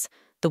briefcase,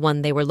 the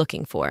one they were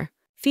looking for.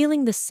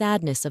 Feeling the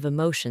sadness of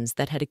emotions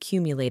that had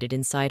accumulated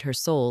inside her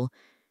soul,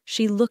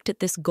 she looked at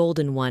this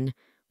golden one,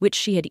 which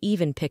she had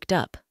even picked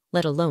up,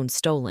 let alone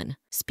stolen.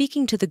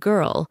 Speaking to the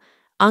girl,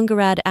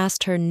 Angarad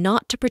asked her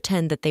not to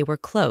pretend that they were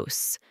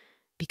close,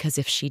 because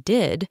if she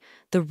did,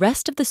 the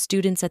rest of the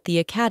students at the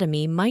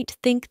academy might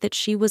think that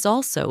she was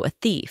also a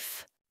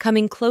thief.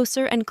 Coming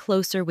closer and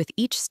closer with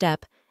each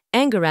step,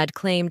 Angarad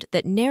claimed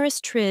that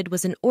Neris Trid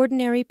was an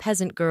ordinary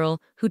peasant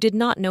girl who did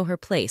not know her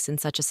place in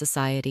such a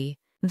society.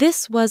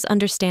 This was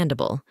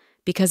understandable,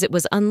 because it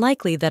was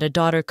unlikely that a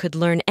daughter could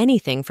learn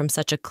anything from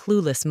such a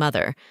clueless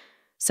mother,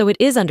 so it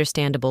is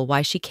understandable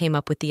why she came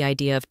up with the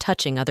idea of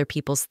touching other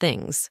people's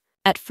things.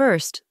 At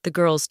first, the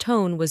girl's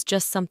tone was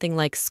just something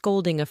like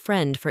scolding a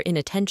friend for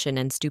inattention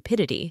and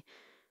stupidity,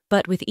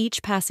 but with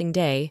each passing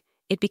day,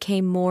 it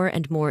became more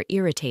and more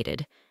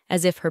irritated,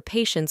 as if her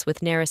patience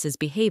with Neris's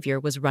behavior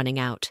was running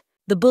out.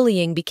 The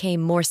bullying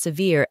became more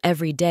severe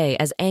every day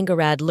as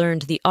Angarad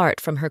learned the art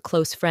from her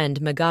close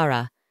friend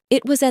Megara.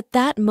 It was at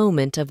that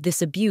moment of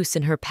this abuse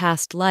in her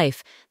past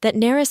life that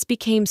Neris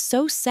became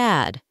so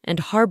sad and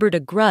harbored a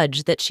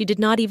grudge that she did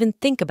not even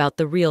think about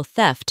the real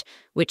theft,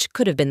 which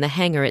could have been the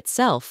hanger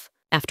itself.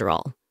 After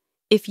all,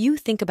 if you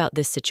think about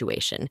this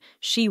situation,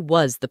 she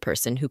was the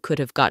person who could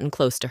have gotten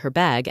close to her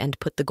bag and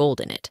put the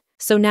gold in it.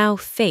 So now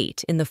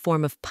fate, in the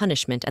form of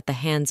punishment at the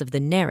hands of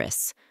the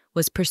Neris,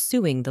 was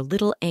pursuing the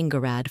little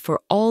Angarad for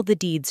all the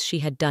deeds she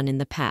had done in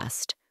the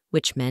past,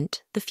 which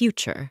meant the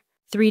future.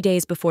 3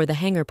 days before the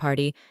hanger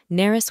party,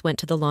 Neris went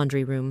to the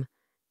laundry room.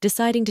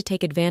 Deciding to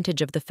take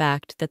advantage of the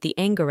fact that the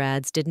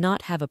Angarads did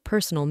not have a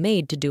personal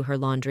maid to do her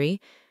laundry,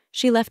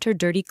 she left her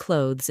dirty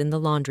clothes in the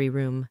laundry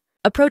room.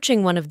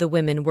 Approaching one of the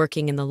women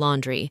working in the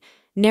laundry,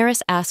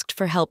 Neris asked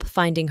for help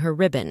finding her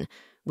ribbon,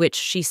 which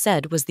she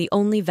said was the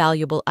only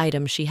valuable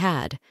item she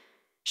had.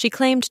 She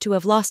claimed to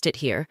have lost it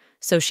here,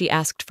 so she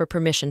asked for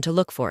permission to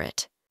look for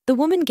it. The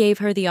woman gave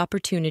her the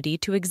opportunity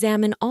to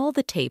examine all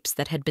the tapes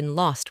that had been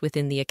lost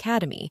within the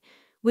academy,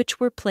 which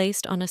were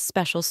placed on a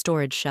special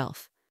storage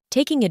shelf.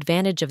 Taking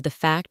advantage of the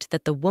fact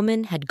that the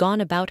woman had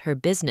gone about her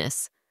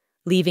business,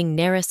 leaving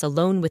Neris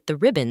alone with the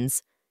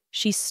ribbons,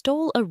 she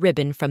stole a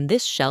ribbon from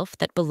this shelf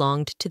that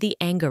belonged to the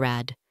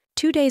Angarad.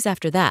 2 days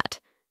after that,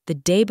 the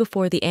day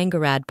before the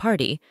Angarad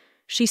party,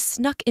 she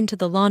snuck into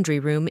the laundry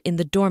room in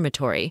the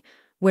dormitory,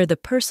 where the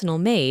personal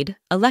maid,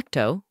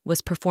 Alecto,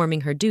 was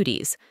performing her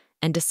duties,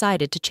 and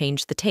decided to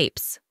change the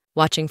tapes.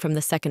 Watching from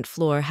the second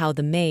floor how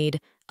the maid,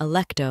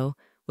 Alecto,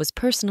 was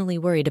personally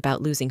worried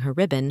about losing her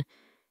ribbon,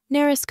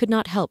 Neris could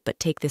not help but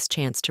take this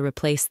chance to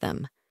replace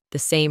them. The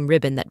same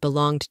ribbon that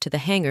belonged to the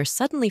hanger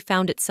suddenly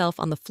found itself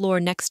on the floor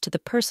next to the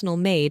personal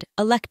maid,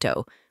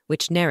 Alecto,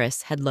 which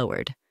Neris had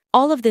lowered.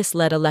 All of this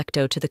led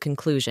Alecto to the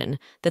conclusion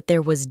that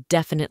there was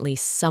definitely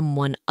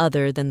someone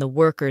other than the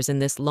workers in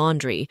this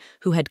laundry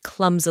who had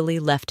clumsily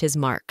left his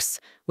marks,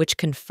 which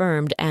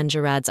confirmed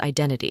Angarad's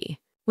identity.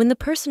 When the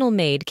personal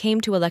maid came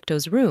to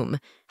Alecto's room,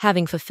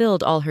 having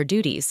fulfilled all her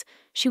duties,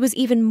 she was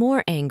even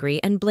more angry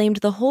and blamed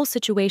the whole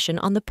situation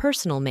on the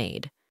personal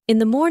maid. In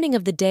the morning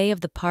of the day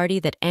of the party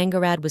that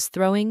Angarad was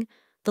throwing,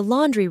 the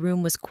laundry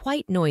room was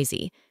quite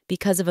noisy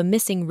because of a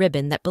missing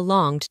ribbon that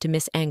belonged to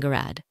Miss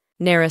Angarad.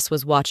 Neris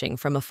was watching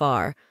from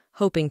afar,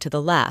 hoping to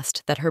the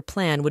last that her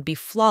plan would be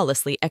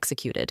flawlessly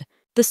executed.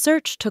 The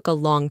search took a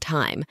long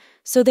time,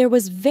 so there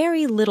was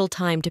very little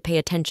time to pay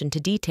attention to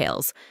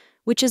details,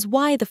 which is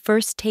why the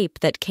first tape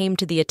that came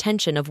to the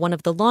attention of one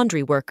of the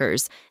laundry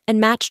workers and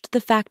matched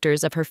the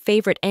factors of her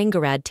favorite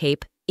Angarad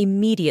tape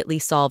immediately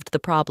solved the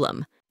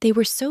problem. They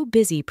were so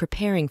busy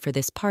preparing for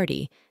this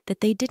party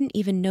that they didn't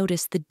even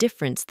notice the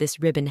difference this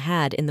ribbon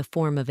had in the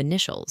form of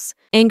initials.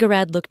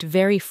 Angarad looked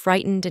very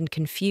frightened and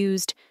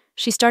confused.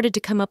 She started to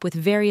come up with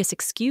various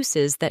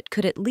excuses that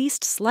could at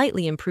least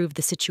slightly improve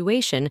the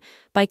situation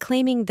by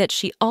claiming that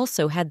she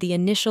also had the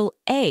initial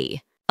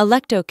A.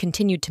 Alecto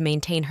continued to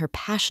maintain her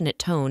passionate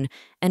tone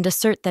and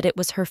assert that it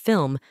was her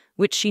film,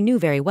 which she knew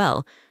very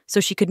well, so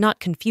she could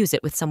not confuse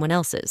it with someone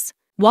else's.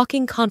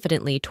 Walking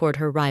confidently toward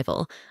her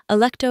rival,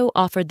 Alecto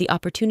offered the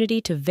opportunity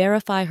to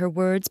verify her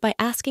words by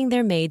asking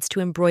their maids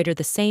to embroider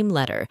the same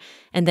letter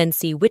and then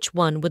see which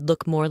one would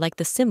look more like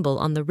the symbol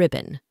on the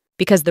ribbon.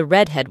 Because the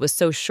redhead was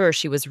so sure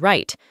she was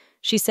right,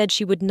 she said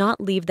she would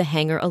not leave the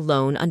hanger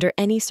alone under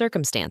any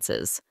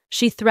circumstances.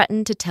 She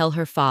threatened to tell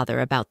her father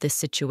about this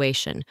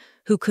situation,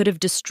 who could have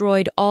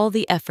destroyed all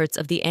the efforts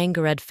of the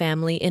Angarad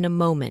family in a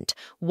moment,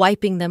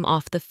 wiping them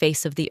off the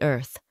face of the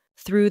earth.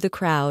 Through the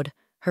crowd,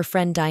 her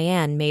friend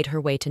Diane made her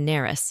way to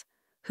Neris,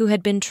 who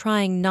had been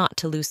trying not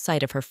to lose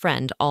sight of her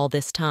friend all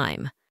this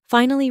time.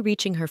 Finally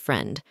reaching her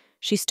friend,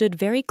 she stood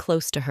very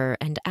close to her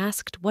and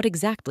asked what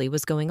exactly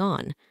was going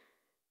on.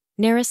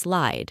 Neris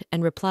lied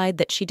and replied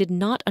that she did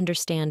not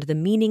understand the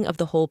meaning of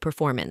the whole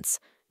performance,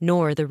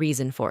 nor the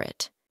reason for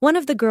it. One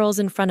of the girls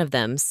in front of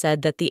them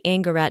said that the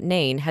Angarat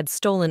Nain had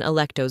stolen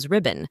Alecto's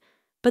ribbon,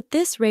 but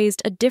this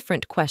raised a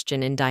different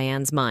question in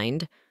Diane's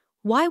mind.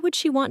 Why would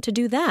she want to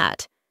do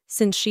that,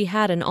 since she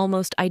had an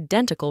almost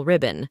identical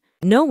ribbon?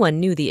 No one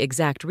knew the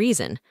exact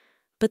reason,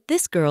 but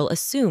this girl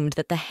assumed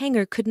that the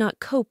hanger could not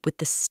cope with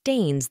the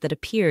stains that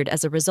appeared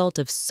as a result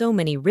of so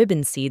many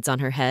ribbon seeds on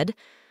her head.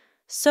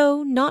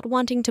 So, not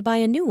wanting to buy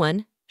a new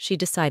one, she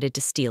decided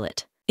to steal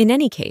it. In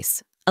any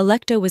case,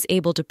 Alecto was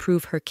able to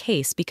prove her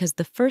case because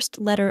the first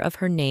letter of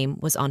her name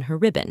was on her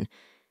ribbon,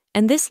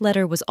 and this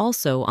letter was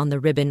also on the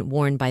ribbon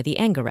worn by the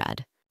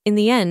Angarad. In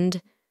the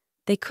end,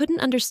 they couldn't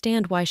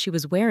understand why she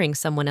was wearing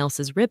someone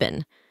else's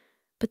ribbon,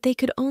 but they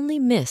could only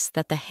miss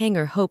that the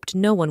hanger hoped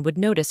no one would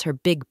notice her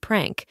big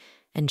prank,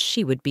 and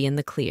she would be in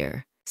the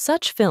clear.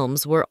 Such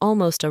films were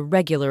almost a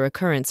regular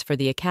occurrence for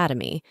the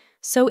Academy,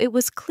 so it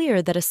was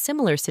clear that a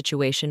similar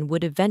situation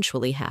would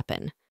eventually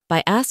happen.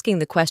 By asking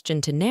the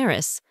question to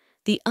Neris,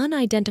 the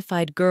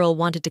unidentified girl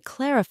wanted to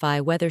clarify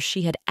whether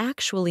she had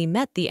actually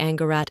met the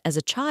Angarat as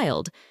a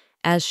child,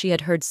 as she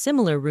had heard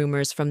similar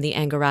rumors from the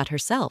Angarat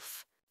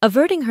herself.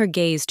 Averting her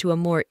gaze to a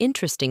more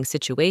interesting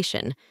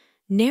situation,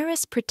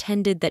 Neris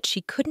pretended that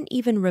she couldn't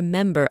even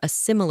remember a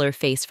similar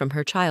face from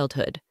her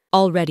childhood.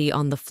 Already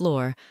on the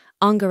floor,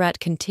 Angarat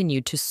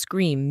continued to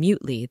scream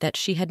mutely that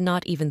she had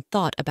not even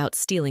thought about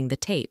stealing the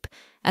tape,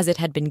 as it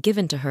had been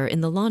given to her in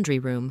the laundry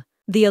room.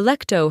 The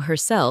Alecto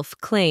herself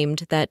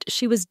claimed that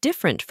she was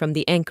different from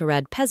the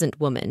Angarad peasant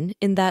woman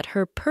in that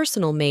her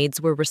personal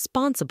maids were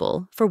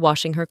responsible for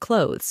washing her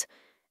clothes,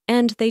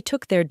 and they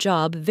took their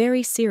job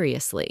very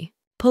seriously.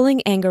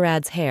 Pulling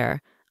Angarad's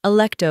hair,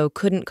 Alecto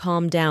couldn't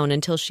calm down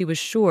until she was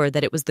sure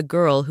that it was the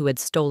girl who had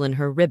stolen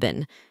her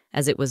ribbon,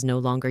 as it was no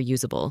longer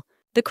usable.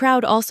 The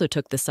crowd also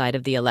took the side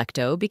of the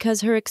Alecto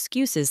because her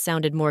excuses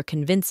sounded more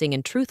convincing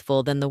and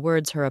truthful than the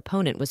words her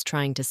opponent was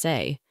trying to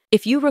say.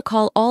 If you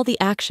recall all the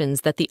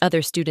actions that the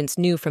other students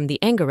knew from the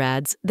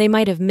Angarads, they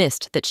might have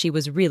missed that she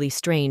was really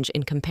strange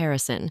in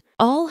comparison.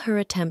 All her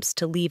attempts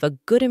to leave a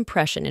good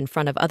impression in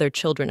front of other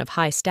children of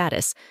high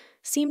status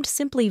seemed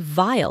simply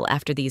vile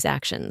after these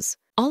actions.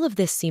 All of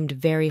this seemed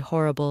very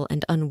horrible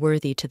and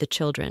unworthy to the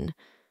children,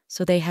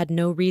 so they had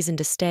no reason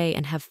to stay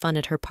and have fun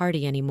at her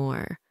party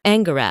anymore.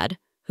 Angarad,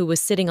 who was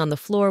sitting on the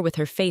floor with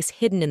her face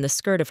hidden in the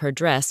skirt of her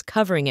dress,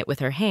 covering it with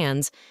her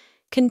hands,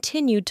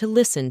 continued to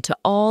listen to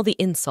all the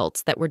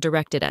insults that were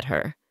directed at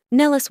her.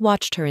 Nellis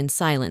watched her in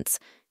silence,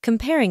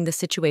 comparing the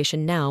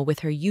situation now with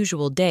her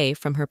usual day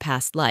from her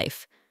past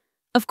life.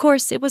 Of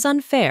course, it was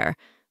unfair,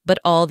 but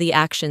all the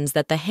actions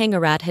that the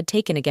Hangarat had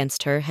taken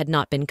against her had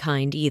not been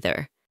kind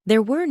either.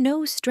 There were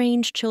no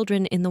strange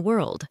children in the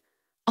world.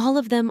 All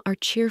of them are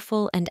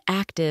cheerful and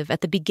active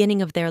at the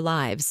beginning of their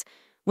lives,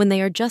 when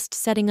they are just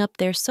setting up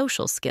their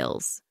social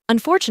skills.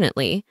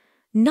 Unfortunately,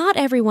 not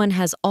everyone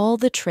has all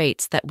the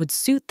traits that would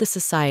suit the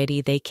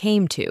society they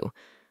came to,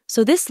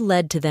 so this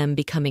led to them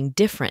becoming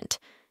different,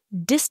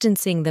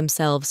 distancing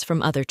themselves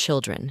from other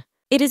children.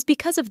 It is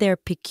because of their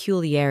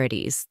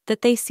peculiarities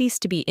that they cease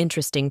to be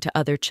interesting to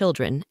other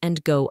children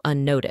and go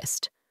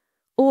unnoticed.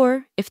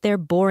 Or, if their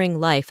boring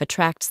life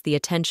attracts the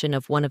attention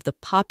of one of the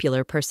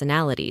popular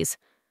personalities,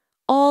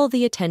 all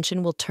the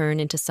attention will turn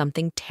into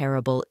something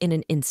terrible in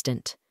an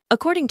instant.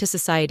 According to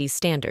society's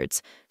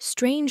standards,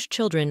 strange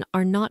children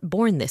are not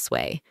born this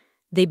way.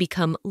 They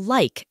become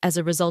like as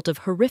a result of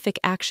horrific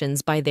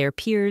actions by their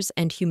peers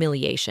and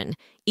humiliation,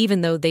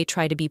 even though they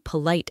try to be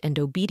polite and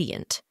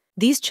obedient.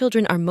 These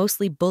children are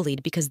mostly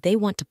bullied because they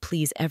want to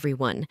please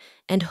everyone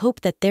and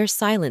hope that their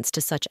silence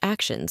to such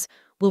actions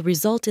will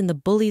result in the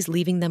bullies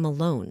leaving them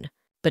alone.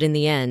 But in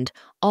the end,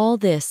 all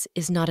this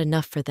is not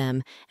enough for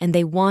them, and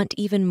they want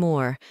even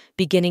more,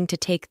 beginning to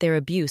take their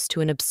abuse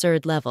to an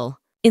absurd level.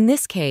 In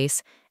this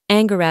case,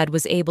 Angarad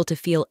was able to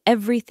feel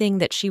everything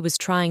that she was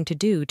trying to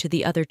do to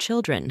the other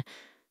children,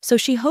 so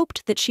she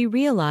hoped that she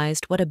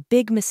realized what a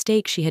big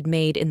mistake she had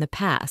made in the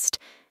past,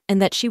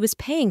 and that she was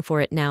paying for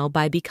it now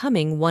by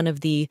becoming one of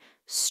the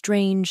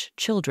strange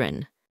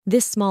children.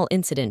 This small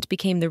incident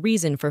became the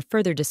reason for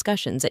further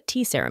discussions at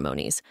tea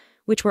ceremonies,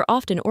 which were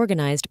often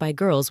organized by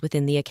girls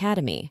within the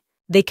academy.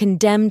 They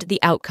condemned the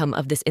outcome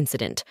of this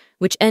incident,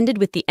 which ended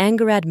with the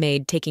Angarad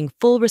maid taking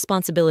full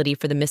responsibility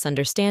for the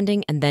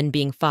misunderstanding and then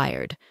being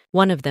fired.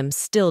 One of them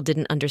still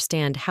didn't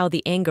understand how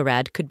the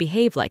Angarad could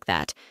behave like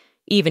that,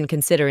 even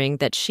considering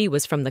that she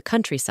was from the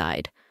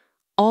countryside.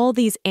 All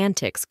these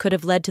antics could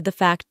have led to the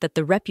fact that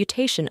the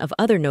reputation of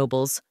other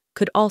nobles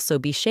could also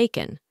be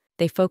shaken.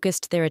 They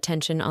focused their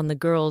attention on the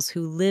girls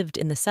who lived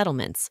in the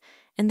settlements,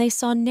 and they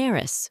saw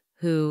Neris,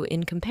 who,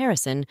 in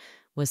comparison,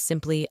 was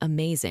simply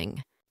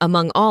amazing.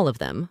 Among all of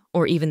them,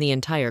 or even the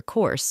entire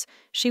course,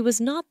 she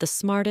was not the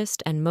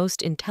smartest and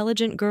most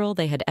intelligent girl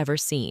they had ever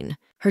seen.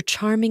 Her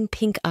charming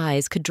pink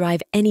eyes could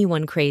drive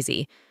anyone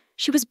crazy.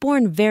 She was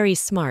born very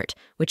smart,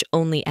 which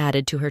only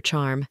added to her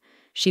charm.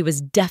 She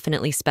was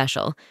definitely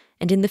special,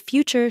 and in the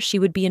future she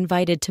would be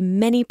invited to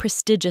many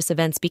prestigious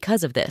events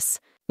because of this.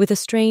 With a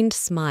strained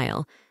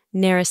smile,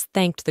 Neris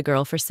thanked the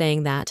girl for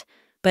saying that,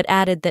 but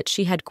added that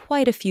she had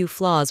quite a few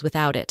flaws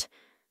without it.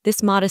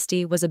 This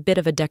modesty was a bit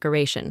of a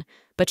decoration,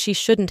 but she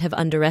shouldn't have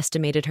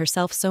underestimated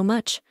herself so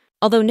much.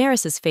 Although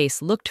Neris's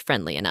face looked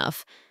friendly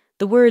enough,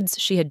 the words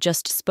she had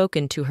just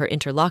spoken to her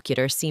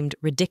interlocutor seemed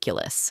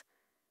ridiculous.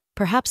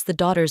 Perhaps the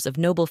daughters of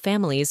noble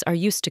families are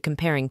used to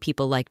comparing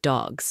people like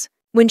dogs.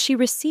 When she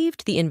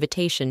received the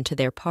invitation to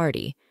their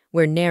party,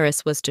 where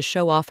Neris was to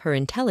show off her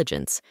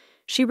intelligence,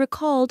 she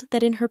recalled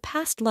that in her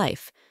past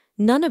life,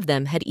 none of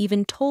them had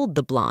even told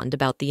the blonde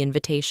about the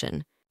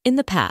invitation. In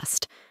the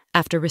past,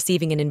 after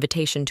receiving an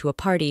invitation to a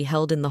party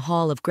held in the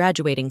hall of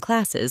graduating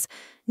classes,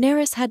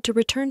 Neris had to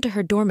return to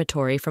her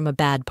dormitory from a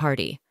bad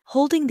party.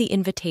 Holding the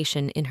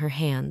invitation in her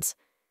hands,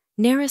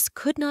 Neris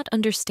could not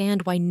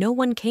understand why no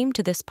one came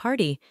to this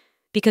party,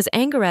 because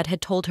Angarad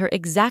had told her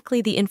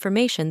exactly the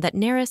information that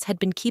Neris had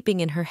been keeping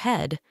in her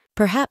head.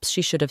 Perhaps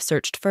she should have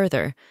searched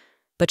further,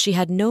 but she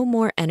had no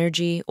more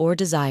energy or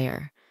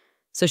desire.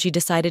 So she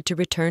decided to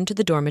return to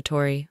the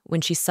dormitory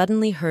when she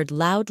suddenly heard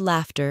loud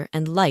laughter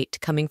and light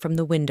coming from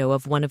the window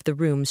of one of the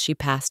rooms she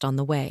passed on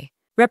the way.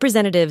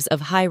 Representatives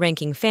of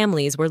high-ranking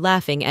families were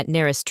laughing at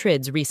Neris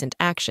Trid's recent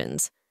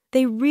actions.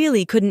 They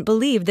really couldn't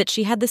believe that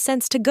she had the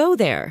sense to go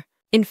there.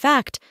 In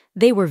fact,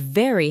 they were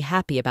very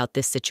happy about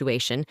this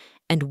situation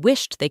and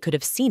wished they could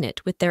have seen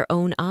it with their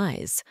own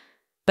eyes.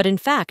 But in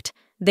fact,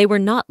 they were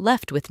not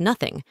left with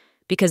nothing,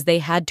 because they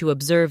had to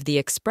observe the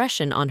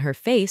expression on her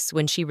face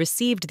when she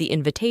received the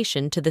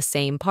invitation to the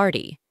same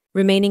party.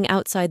 Remaining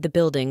outside the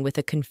building with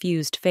a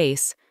confused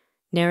face,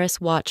 Neris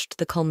watched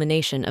the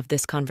culmination of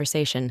this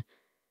conversation.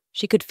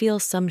 She could feel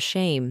some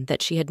shame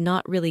that she had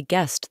not really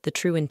guessed the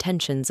true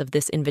intentions of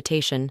this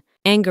invitation.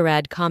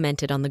 Angarad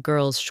commented on the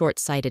girl's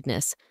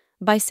short-sightedness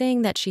by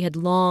saying that she had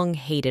long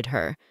hated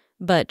her,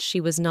 but she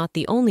was not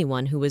the only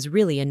one who was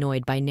really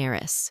annoyed by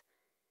Neris.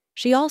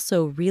 She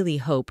also really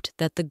hoped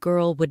that the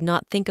girl would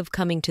not think of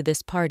coming to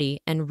this party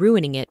and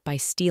ruining it by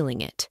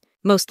stealing it.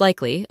 Most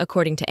likely,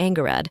 according to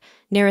Angarad,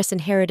 Neris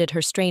inherited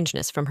her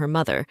strangeness from her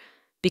mother,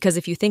 because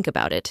if you think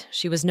about it,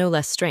 she was no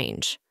less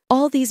strange.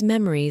 All these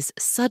memories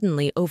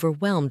suddenly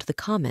overwhelmed the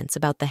comments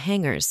about the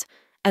hangers,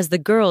 as the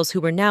girls who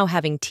were now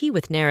having tea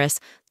with Neris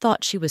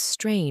thought she was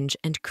strange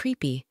and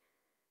creepy.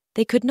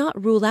 They could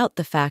not rule out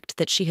the fact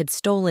that she had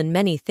stolen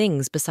many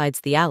things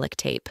besides the Alec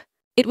tape.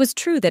 It was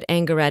true that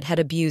Angarad had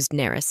abused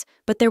Neris,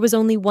 but there was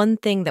only one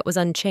thing that was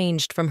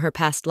unchanged from her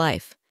past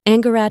life.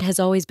 Angarad has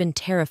always been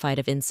terrified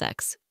of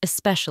insects,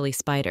 especially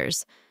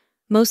spiders.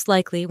 Most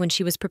likely, when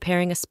she was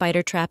preparing a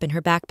spider trap in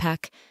her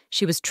backpack,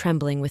 she was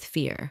trembling with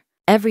fear.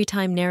 Every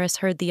time Neris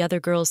heard the other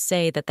girls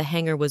say that the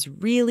hanger was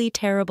really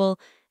terrible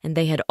and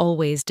they had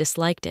always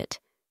disliked it,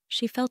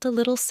 she felt a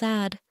little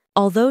sad.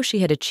 Although she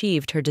had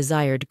achieved her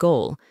desired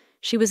goal,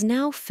 she was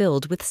now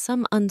filled with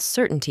some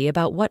uncertainty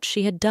about what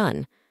she had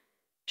done.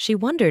 She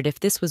wondered if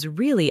this was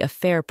really a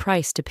fair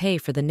price to pay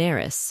for the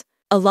Neris.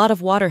 A lot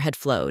of water had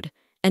flowed,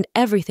 and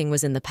everything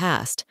was in the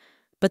past,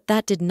 but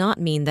that did not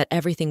mean that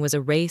everything was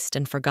erased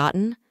and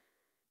forgotten.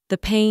 The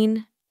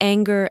pain,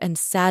 anger, and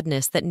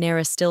sadness that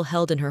Neris still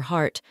held in her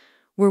heart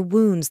were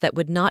wounds that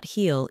would not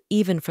heal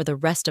even for the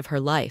rest of her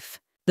life.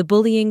 The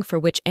bullying for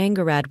which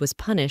Angarad was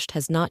punished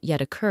has not yet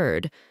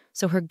occurred,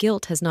 so her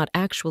guilt has not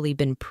actually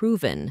been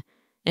proven,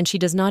 and she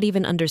does not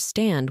even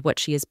understand what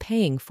she is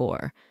paying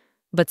for.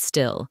 But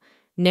still,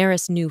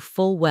 Neris knew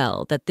full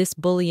well that this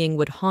bullying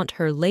would haunt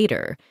her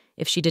later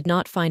if she did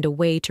not find a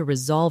way to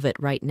resolve it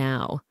right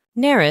now.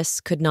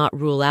 Nerys could not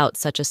rule out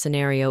such a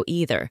scenario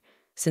either,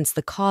 since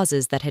the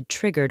causes that had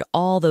triggered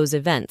all those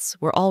events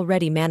were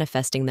already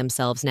manifesting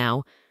themselves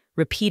now,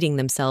 repeating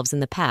themselves in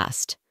the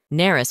past.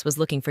 Nerys was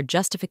looking for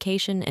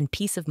justification and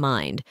peace of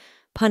mind,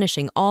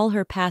 punishing all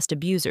her past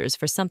abusers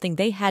for something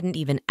they hadn't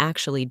even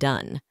actually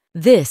done.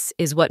 This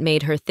is what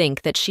made her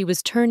think that she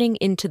was turning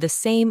into the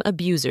same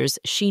abusers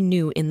she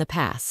knew in the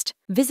past.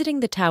 Visiting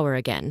the tower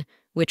again,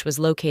 which was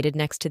located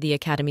next to the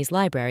Academy's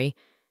library,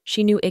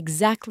 she knew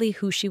exactly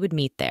who she would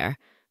meet there,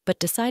 but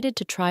decided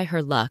to try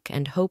her luck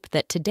and hope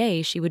that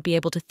today she would be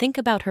able to think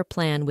about her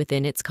plan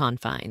within its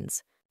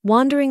confines.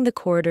 Wandering the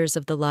corridors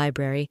of the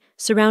library,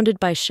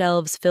 surrounded by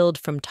shelves filled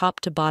from top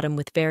to bottom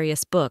with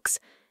various books,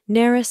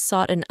 Nerys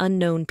sought an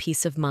unknown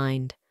peace of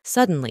mind.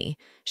 Suddenly,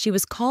 she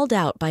was called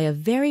out by a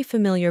very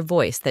familiar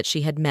voice that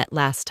she had met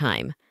last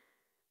time.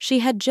 She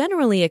had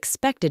generally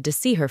expected to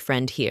see her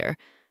friend here,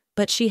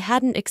 but she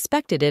hadn't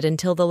expected it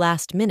until the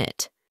last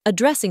minute.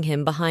 Addressing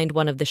him behind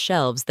one of the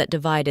shelves that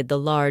divided the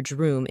large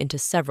room into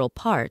several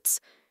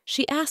parts,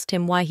 she asked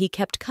him why he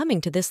kept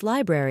coming to this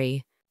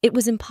library. It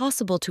was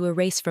impossible to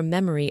erase from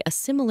memory a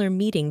similar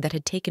meeting that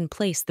had taken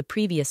place the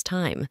previous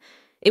time.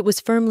 It was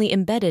firmly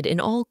embedded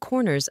in all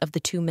corners of the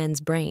two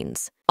men's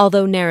brains.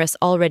 Although Nerys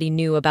already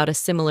knew about a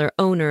similar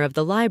owner of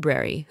the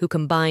library who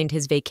combined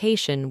his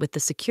vacation with the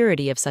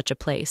security of such a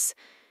place,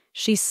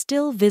 she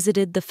still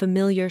visited the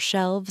familiar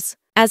shelves.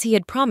 As he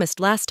had promised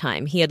last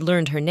time, he had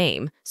learned her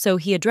name, so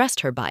he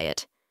addressed her by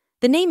it.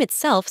 The name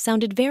itself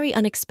sounded very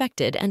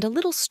unexpected and a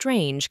little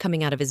strange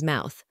coming out of his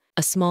mouth.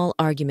 A small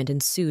argument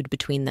ensued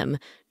between them,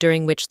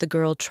 during which the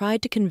girl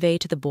tried to convey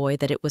to the boy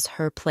that it was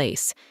her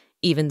place,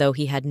 even though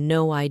he had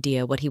no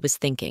idea what he was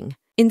thinking.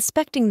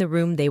 Inspecting the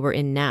room they were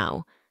in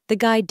now, the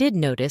guy did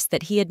notice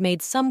that he had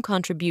made some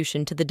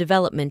contribution to the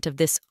development of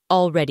this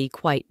already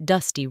quite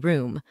dusty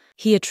room.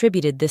 He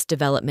attributed this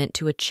development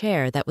to a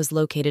chair that was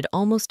located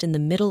almost in the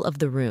middle of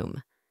the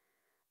room.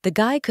 The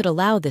guy could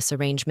allow this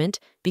arrangement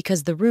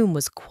because the room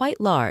was quite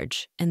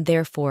large and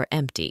therefore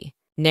empty.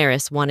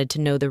 Nerys wanted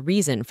to know the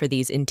reason for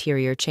these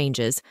interior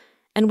changes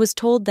and was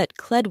told that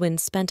Cledwyn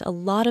spent a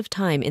lot of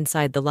time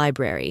inside the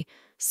library,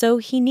 so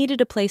he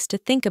needed a place to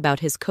think about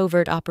his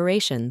covert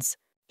operations.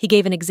 He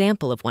gave an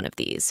example of one of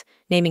these,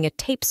 naming a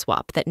tape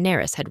swap that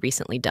Nerys had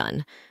recently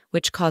done,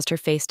 which caused her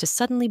face to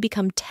suddenly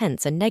become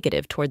tense and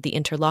negative toward the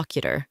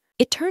interlocutor.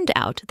 It turned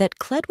out that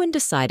Cledwyn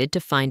decided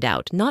to find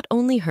out not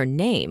only her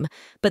name,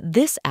 but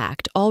this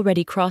act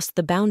already crossed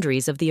the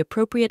boundaries of the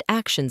appropriate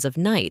actions of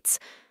knights.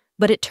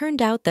 But it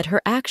turned out that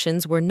her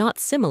actions were not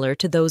similar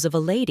to those of a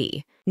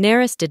lady.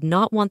 Nerys did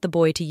not want the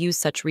boy to use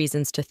such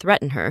reasons to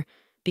threaten her,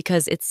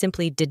 because it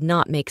simply did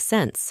not make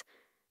sense.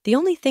 The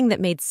only thing that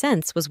made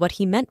sense was what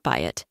he meant by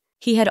it.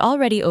 He had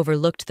already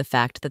overlooked the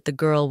fact that the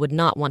girl would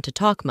not want to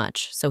talk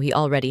much, so he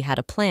already had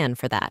a plan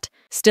for that.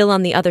 Still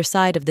on the other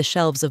side of the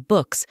shelves of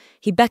books,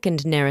 he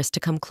beckoned Nerys to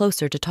come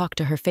closer to talk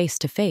to her face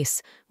to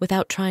face,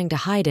 without trying to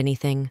hide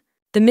anything.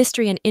 The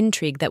mystery and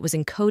intrigue that was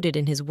encoded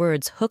in his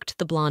words hooked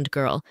the blonde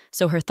girl,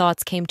 so her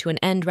thoughts came to an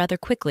end rather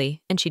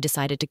quickly, and she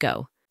decided to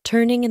go.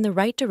 Turning in the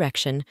right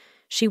direction,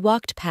 she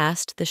walked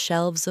past the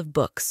shelves of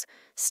books,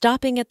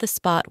 stopping at the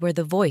spot where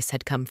the voice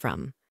had come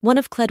from. One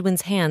of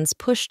Cledwyn's hands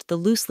pushed the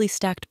loosely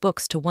stacked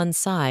books to one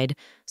side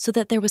so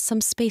that there was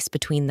some space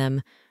between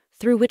them,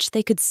 through which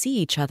they could see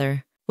each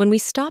other. When we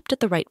stopped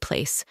at the right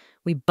place,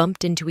 we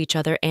bumped into each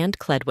other and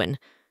Cledwyn,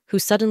 who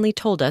suddenly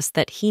told us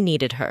that he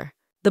needed her.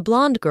 The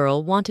blonde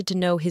girl wanted to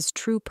know his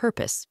true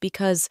purpose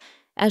because,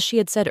 as she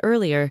had said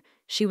earlier,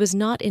 she was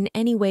not in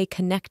any way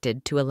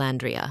connected to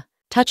Elandria.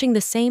 Touching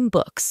the same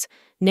books,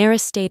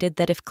 Nerys stated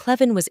that if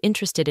Clevin was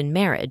interested in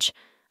marriage,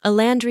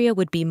 Elandria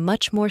would be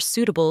much more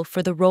suitable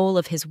for the role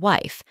of his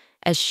wife,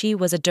 as she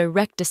was a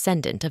direct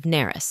descendant of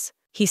Nerys.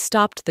 He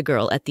stopped the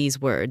girl at these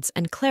words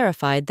and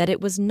clarified that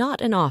it was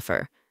not an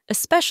offer,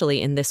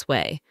 especially in this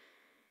way.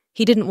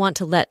 He didn't want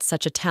to let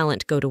such a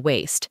talent go to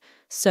waste,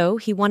 so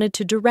he wanted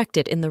to direct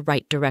it in the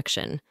right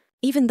direction.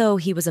 Even though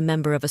he was a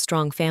member of a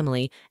strong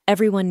family,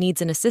 everyone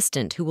needs an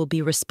assistant who will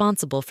be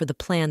responsible for the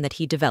plan that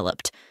he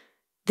developed.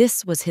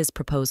 This was his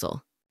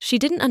proposal. She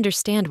didn't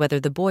understand whether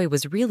the boy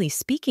was really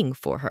speaking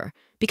for her,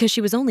 because she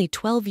was only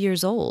 12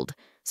 years old,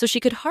 so she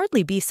could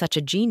hardly be such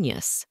a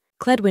genius.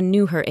 Cledwyn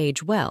knew her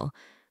age well,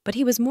 but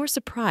he was more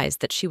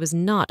surprised that she was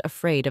not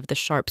afraid of the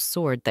sharp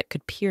sword that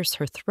could pierce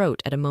her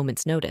throat at a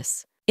moment's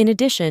notice. In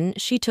addition,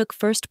 she took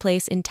first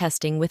place in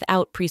testing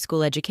without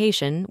preschool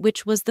education,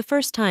 which was the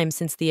first time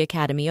since the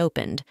academy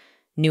opened,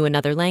 knew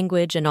another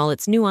language and all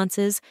its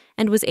nuances,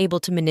 and was able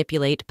to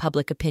manipulate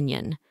public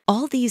opinion.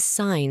 All these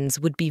signs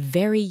would be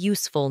very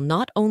useful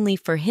not only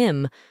for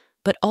him,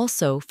 but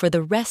also for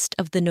the rest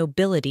of the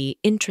nobility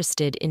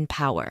interested in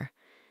power.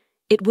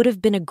 It would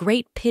have been a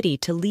great pity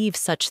to leave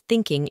such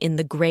thinking in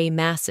the gray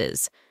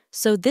masses,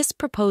 so this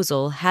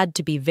proposal had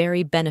to be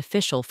very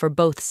beneficial for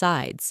both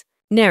sides.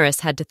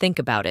 Nerys had to think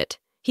about it.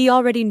 He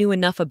already knew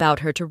enough about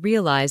her to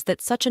realize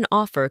that such an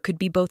offer could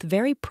be both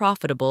very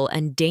profitable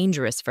and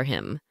dangerous for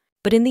him.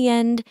 But in the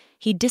end,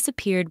 he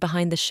disappeared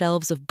behind the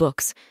shelves of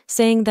books,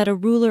 saying that a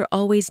ruler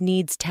always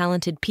needs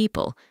talented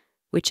people,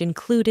 which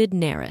included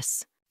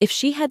Nerys. If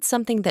she had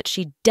something that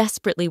she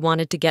desperately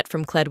wanted to get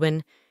from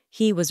Cledwyn,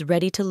 he was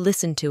ready to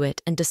listen to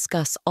it and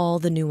discuss all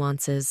the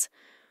nuances.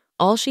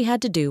 All she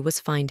had to do was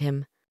find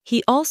him.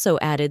 He also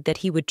added that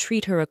he would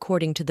treat her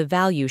according to the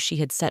value she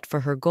had set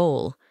for her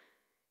goal.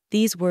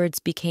 These words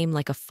became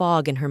like a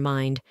fog in her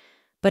mind,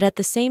 but at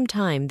the same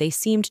time they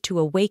seemed to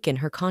awaken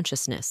her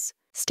consciousness.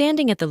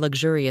 Standing at the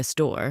luxurious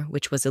door,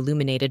 which was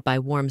illuminated by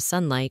warm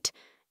sunlight,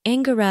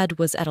 Angarad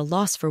was at a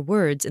loss for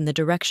words in the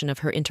direction of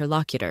her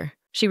interlocutor.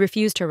 She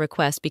refused her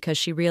request because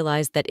she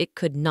realized that it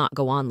could not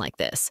go on like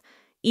this.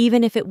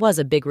 Even if it was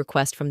a big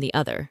request from the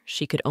other,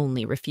 she could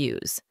only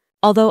refuse.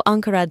 Although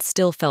Angarad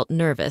still felt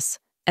nervous,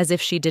 as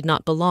if she did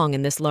not belong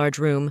in this large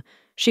room,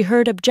 she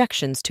heard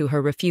objections to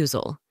her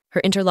refusal.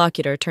 Her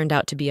interlocutor turned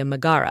out to be a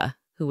Megara,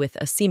 who, with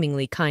a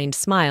seemingly kind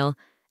smile,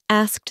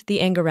 asked the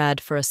Angarad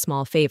for a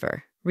small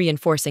favor,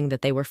 reinforcing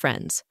that they were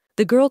friends.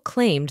 The girl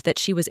claimed that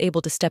she was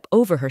able to step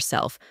over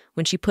herself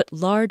when she put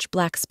large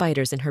black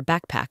spiders in her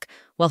backpack,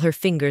 while her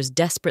fingers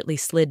desperately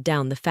slid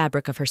down the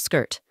fabric of her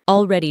skirt.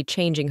 Already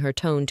changing her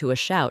tone to a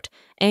shout,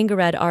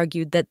 Angarad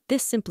argued that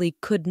this simply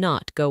could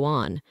not go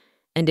on,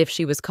 and if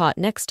she was caught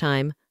next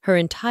time, her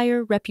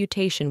entire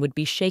reputation would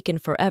be shaken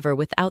forever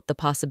without the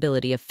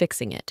possibility of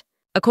fixing it.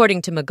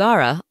 According to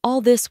Megara,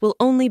 all this will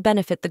only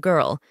benefit the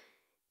girl.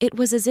 It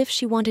was as if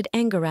she wanted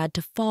Angarad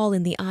to fall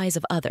in the eyes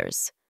of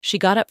others. She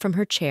got up from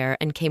her chair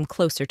and came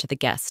closer to the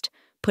guest,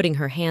 putting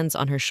her hands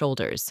on her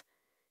shoulders.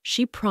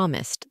 She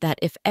promised that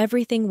if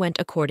everything went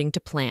according to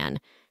plan,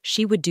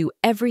 she would do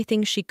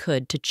everything she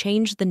could to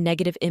change the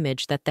negative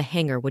image that the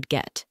hanger would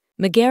get.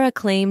 Megara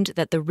claimed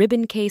that the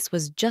ribbon case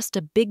was just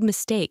a big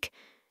mistake,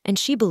 and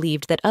she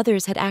believed that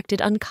others had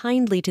acted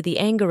unkindly to the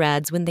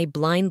Angarads when they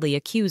blindly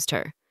accused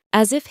her.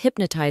 As if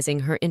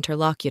hypnotizing her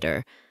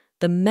interlocutor,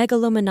 the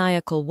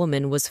megalomaniacal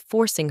woman was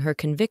forcing her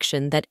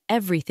conviction that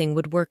everything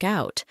would work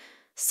out.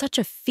 Such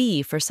a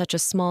fee for such a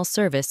small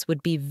service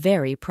would be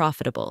very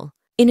profitable.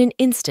 In an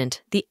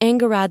instant, the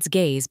Angarad's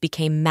gaze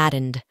became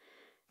maddened.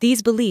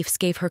 These beliefs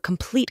gave her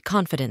complete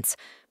confidence,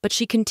 but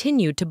she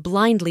continued to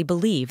blindly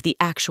believe the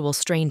actual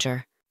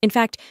stranger. In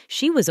fact,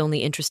 she was only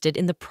interested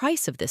in the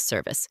price of this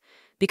service,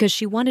 because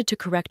she wanted to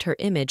correct her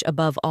image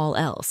above all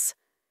else.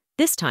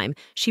 This time,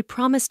 she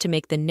promised to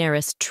make the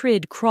Nerys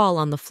Trid crawl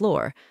on the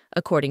floor,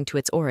 according to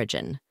its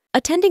origin.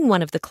 Attending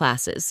one of the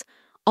classes,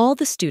 all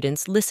the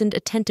students listened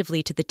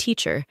attentively to the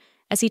teacher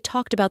as he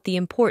talked about the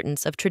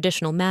importance of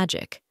traditional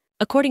magic.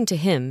 According to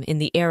him, in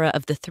the era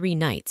of the Three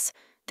Knights,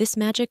 this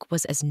magic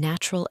was as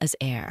natural as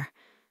air.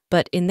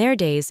 But in their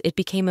days, it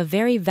became a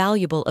very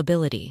valuable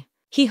ability.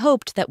 He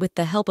hoped that with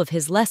the help of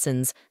his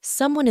lessons,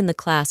 someone in the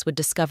class would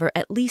discover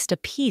at least a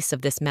piece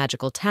of this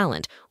magical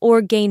talent,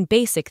 or gain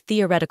basic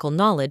theoretical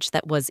knowledge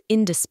that was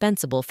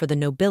indispensable for the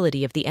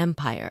nobility of the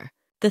empire.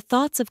 The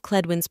thoughts of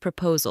Cledwyn's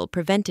proposal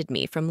prevented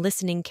me from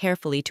listening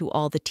carefully to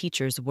all the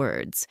teacher's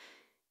words.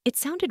 It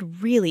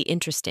sounded really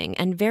interesting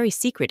and very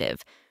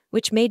secretive,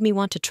 which made me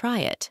want to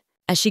try it.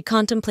 As she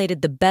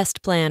contemplated the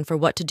best plan for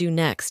what to do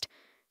next,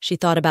 she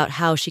thought about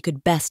how she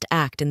could best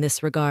act in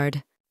this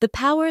regard. The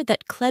power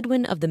that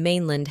Cledwyn of the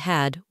mainland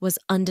had was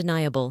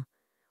undeniable.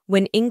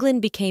 When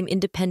England became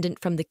independent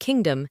from the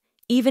kingdom,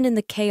 even in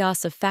the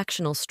chaos of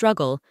factional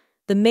struggle,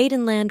 the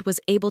Maidenland was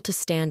able to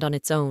stand on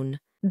its own.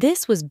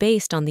 This was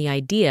based on the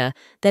idea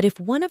that if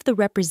one of the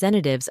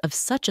representatives of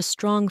such a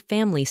strong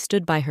family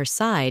stood by her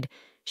side,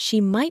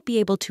 she might be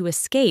able to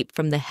escape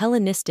from the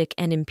Hellenistic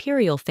and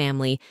imperial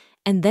family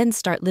and then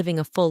start living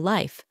a full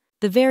life.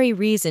 The very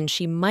reason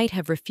she might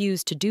have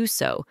refused to do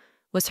so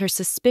was her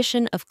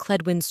suspicion of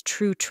Cledwyn's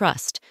true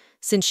trust,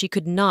 since she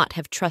could not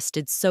have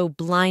trusted so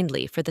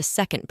blindly for the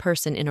second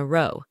person in a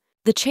row.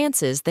 The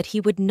chances that he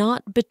would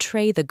not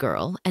betray the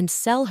girl and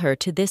sell her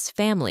to this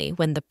family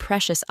when the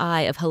precious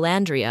eye of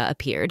Halandria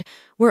appeared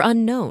were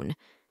unknown,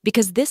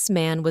 because this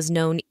man was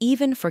known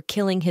even for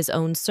killing his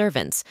own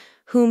servants,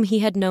 whom he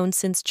had known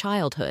since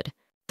childhood.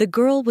 The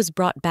girl was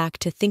brought back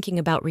to thinking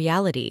about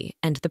reality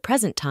and the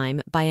present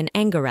time by an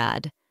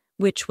Angarad,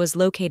 which was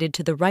located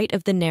to the right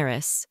of the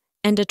Nerys,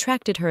 and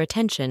attracted her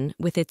attention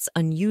with its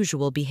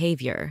unusual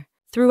behavior.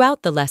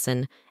 Throughout the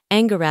lesson,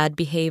 Angarad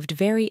behaved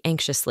very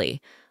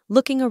anxiously,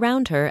 looking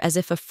around her as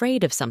if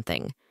afraid of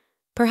something.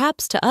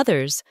 Perhaps to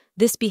others,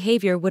 this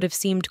behavior would have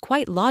seemed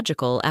quite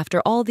logical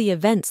after all the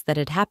events that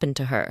had happened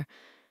to her.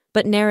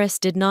 But Nerys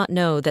did not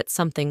know that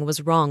something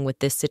was wrong with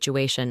this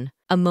situation.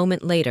 A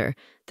moment later,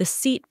 the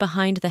seat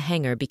behind the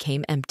hanger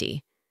became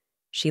empty.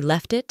 She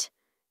left it,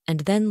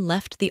 and then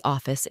left the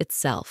office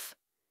itself.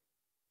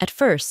 At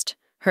first,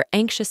 her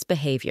anxious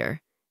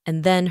behavior,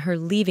 and then her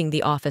leaving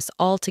the office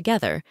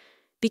altogether,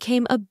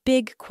 became a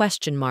big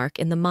question mark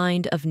in the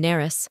mind of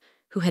Nerys,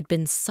 who had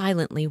been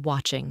silently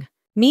watching.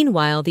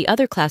 Meanwhile, the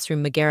other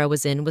classroom Megara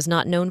was in was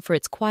not known for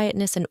its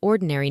quietness and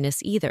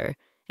ordinariness either,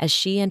 as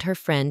she and her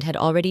friend had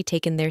already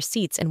taken their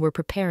seats and were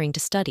preparing to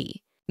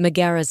study.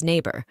 Megara's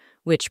neighbor,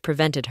 which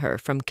prevented her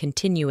from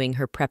continuing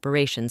her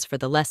preparations for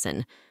the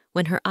lesson,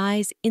 when her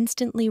eyes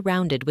instantly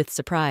rounded with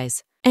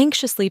surprise.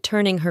 Anxiously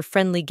turning her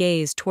friendly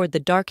gaze toward the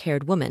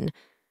dark-haired woman,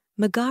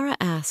 Megara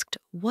asked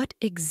what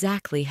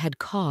exactly had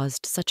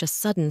caused such a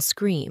sudden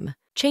scream.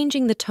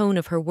 Changing the tone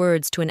of her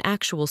words to an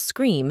actual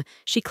scream,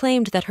 she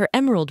claimed that her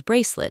emerald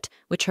bracelet,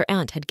 which her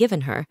aunt had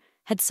given her,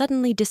 had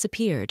suddenly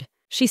disappeared.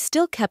 She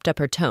still kept up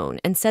her tone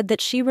and said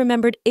that she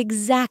remembered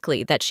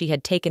exactly that she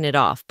had taken it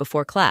off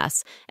before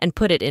class and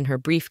put it in her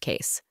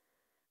briefcase.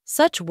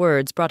 Such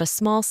words brought a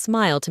small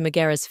smile to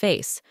Megara's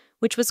face,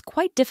 which was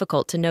quite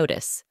difficult to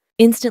notice.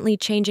 Instantly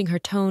changing her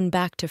tone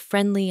back to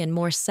friendly and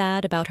more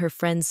sad about her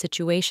friend's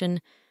situation,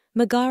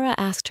 Megara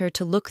asked her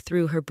to look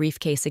through her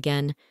briefcase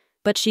again,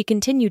 but she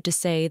continued to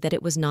say that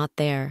it was not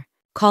there.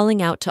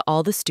 Calling out to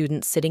all the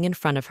students sitting in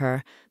front of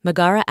her,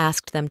 Megara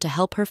asked them to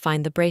help her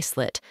find the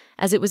bracelet,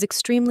 as it was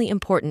extremely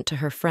important to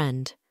her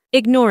friend.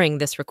 Ignoring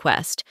this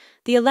request,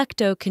 the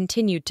Electo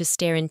continued to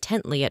stare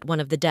intently at one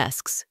of the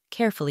desks,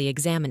 carefully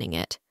examining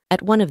it.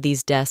 At one of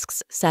these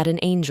desks sat an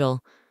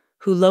angel,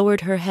 who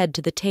lowered her head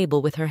to the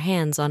table with her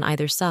hands on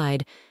either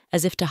side,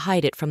 as if to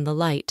hide it from the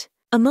light.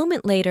 A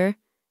moment later,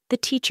 the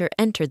teacher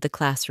entered the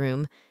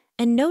classroom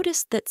and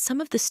noticed that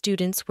some of the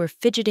students were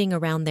fidgeting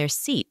around their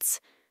seats,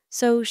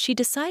 so she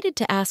decided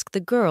to ask the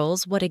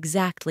girls what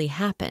exactly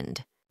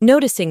happened.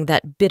 Noticing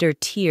that bitter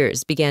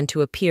tears began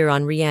to appear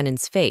on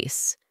Rhiannon's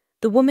face,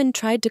 the woman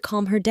tried to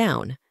calm her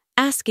down,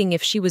 asking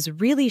if she was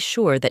really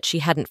sure that she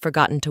hadn't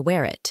forgotten to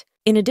wear it.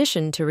 In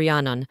addition to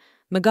Rhiannon,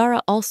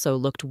 Megara also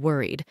looked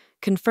worried,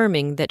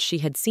 confirming that she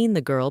had seen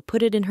the girl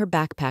put it in her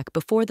backpack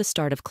before the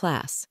start of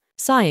class.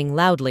 Sighing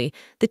loudly,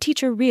 the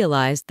teacher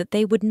realized that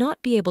they would not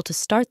be able to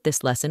start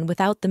this lesson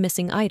without the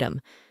missing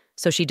item,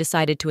 so she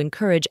decided to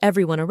encourage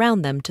everyone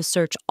around them to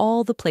search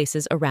all the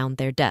places around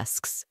their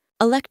desks.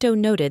 Electo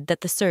noted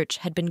that the search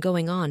had been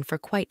going on for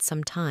quite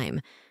some time,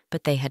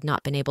 but they had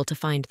not been able to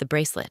find the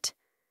bracelet.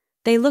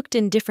 They looked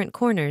in different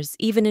corners,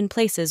 even in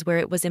places where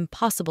it was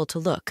impossible to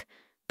look,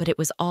 but it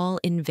was all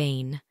in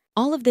vain.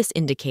 All of this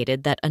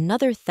indicated that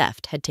another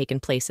theft had taken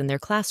place in their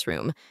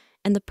classroom,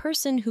 and the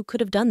person who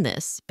could have done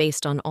this,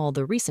 based on all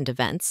the recent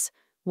events,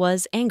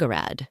 was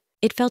Angarad.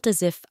 It felt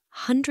as if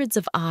hundreds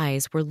of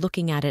eyes were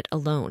looking at it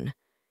alone.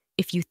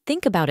 If you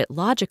think about it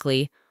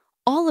logically,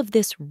 all of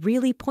this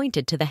really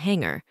pointed to the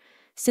hanger,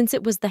 since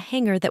it was the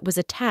hanger that was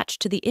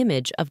attached to the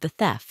image of the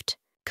theft.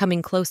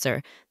 Coming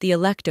closer, the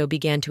Electo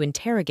began to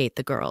interrogate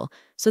the girl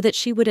so that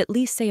she would at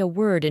least say a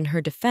word in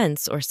her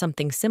defense or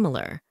something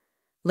similar.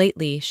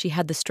 Lately, she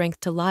had the strength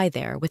to lie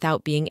there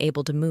without being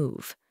able to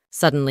move.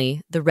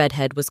 Suddenly, the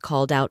redhead was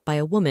called out by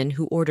a woman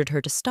who ordered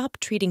her to stop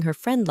treating her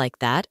friend like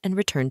that and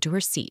return to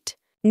her seat.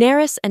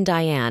 Neris and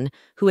Diane,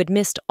 who had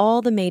missed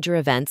all the major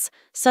events,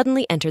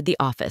 suddenly entered the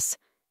office,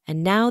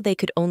 and now they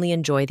could only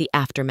enjoy the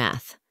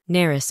aftermath.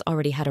 Neris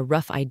already had a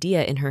rough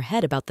idea in her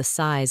head about the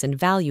size and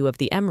value of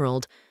the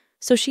emerald,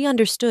 so she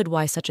understood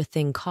why such a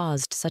thing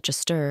caused such a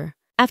stir.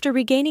 After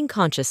regaining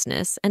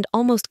consciousness and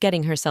almost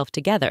getting herself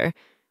together,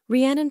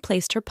 Rhiannon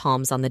placed her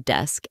palms on the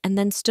desk and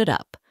then stood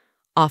up,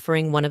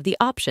 offering one of the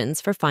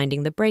options for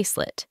finding the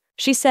bracelet.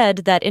 She said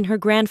that in her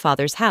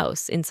grandfather's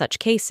house, in such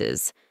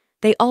cases,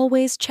 they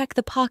always check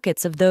the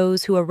pockets of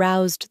those who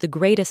aroused the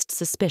greatest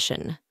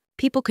suspicion.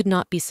 People could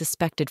not be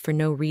suspected for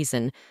no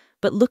reason,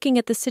 but looking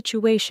at the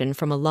situation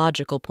from a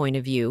logical point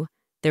of view,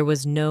 there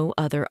was no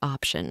other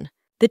option.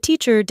 The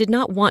teacher did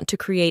not want to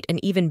create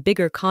an even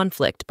bigger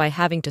conflict by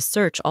having to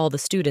search all the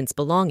students'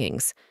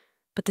 belongings,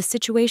 but the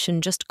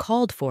situation just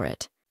called for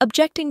it.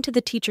 Objecting to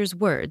the teacher's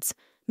words,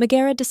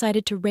 Megara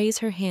decided to raise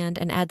her hand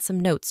and add some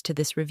notes to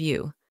this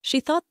review. She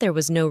thought there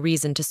was no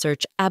reason to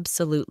search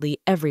absolutely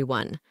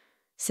everyone.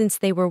 Since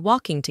they were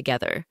walking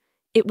together,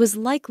 it was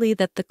likely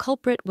that the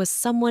culprit was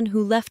someone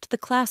who left the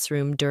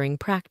classroom during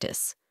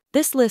practice.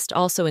 This list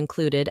also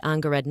included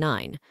Angared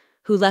 9,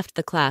 who left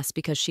the class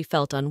because she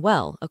felt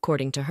unwell,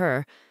 according to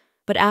her,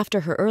 but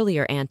after her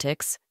earlier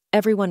antics,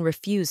 everyone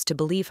refused to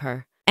believe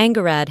her.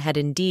 Angarad had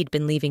indeed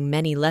been leaving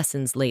many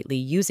lessons lately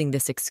using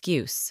this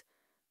excuse,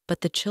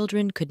 but the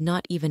children could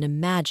not even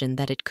imagine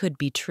that it could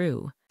be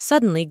true.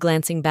 Suddenly,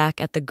 glancing back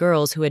at the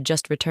girls who had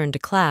just returned to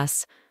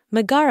class,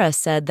 Megara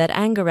said that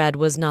Angarad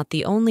was not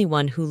the only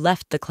one who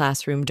left the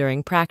classroom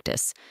during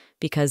practice,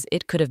 because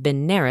it could have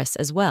been Neris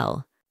as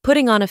well.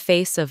 Putting on a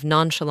face of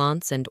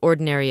nonchalance and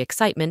ordinary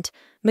excitement,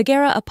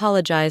 Megara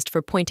apologized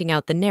for pointing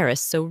out the Neris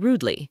so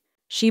rudely.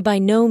 She by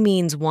no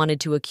means wanted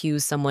to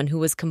accuse someone who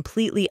was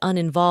completely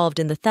uninvolved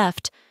in the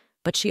theft,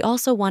 but she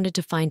also wanted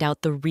to find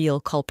out the real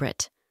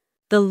culprit.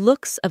 The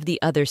looks of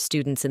the other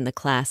students in the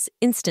class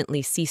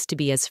instantly ceased to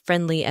be as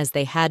friendly as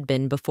they had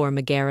been before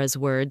Megara's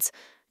words.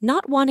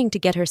 Not wanting to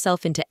get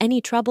herself into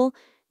any trouble,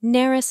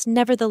 Neris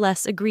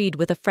nevertheless agreed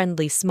with a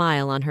friendly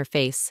smile on her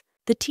face.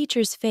 The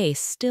teacher's face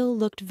still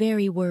looked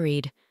very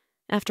worried.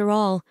 After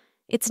all,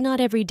 it's not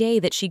every day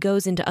that she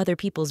goes into other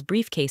people's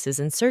briefcases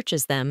and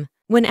searches them.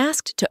 When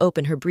asked to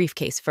open her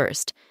briefcase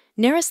first,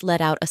 Neris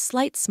let out a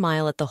slight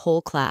smile at the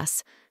whole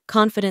class,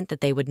 confident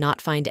that they would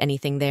not find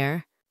anything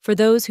there. For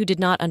those who did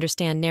not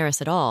understand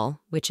Neris at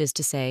all, which is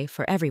to say,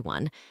 for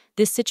everyone,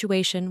 this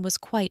situation was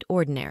quite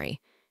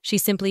ordinary. She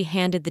simply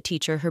handed the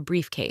teacher her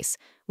briefcase,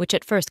 which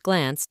at first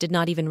glance did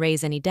not even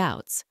raise any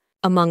doubts.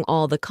 Among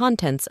all the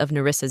contents of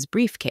Nerissa's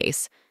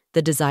briefcase,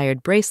 the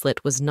desired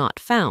bracelet was not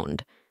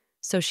found,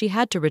 so she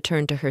had to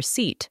return to her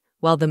seat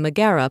while the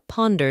Megara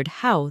pondered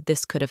how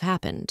this could have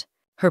happened.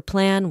 Her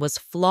plan was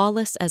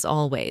flawless as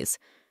always,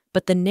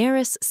 but the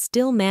Neris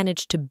still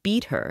managed to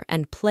beat her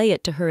and play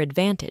it to her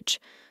advantage,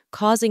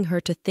 causing her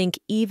to think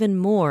even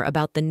more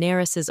about the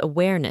Neris's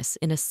awareness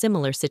in a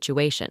similar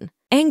situation.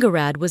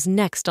 Angarad was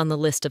next on the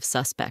list of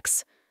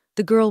suspects.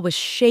 The girl was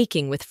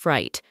shaking with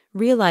fright,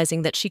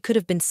 realizing that she could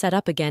have been set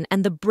up again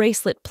and the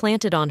bracelet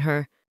planted on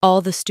her. All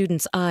the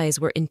students' eyes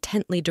were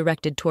intently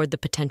directed toward the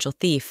potential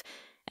thief,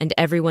 and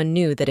everyone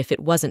knew that if it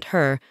wasn't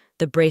her,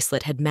 the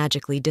bracelet had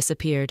magically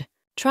disappeared.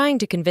 Trying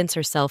to convince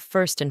herself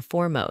first and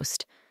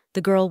foremost,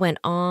 the girl went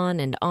on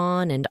and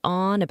on and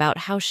on about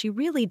how she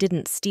really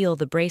didn't steal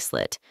the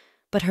bracelet,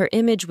 but her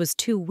image was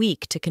too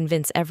weak to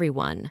convince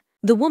everyone.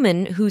 The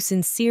woman, who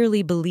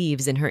sincerely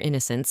believes in her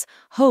innocence,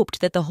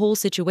 hoped that the whole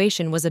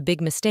situation was a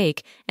big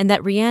mistake and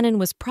that Rhiannon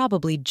was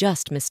probably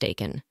just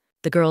mistaken.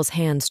 The girl's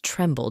hands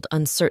trembled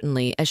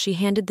uncertainly as she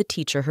handed the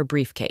teacher her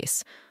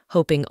briefcase,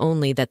 hoping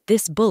only that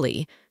this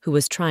bully, who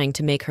was trying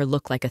to make her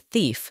look like a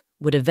thief,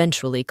 would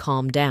eventually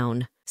calm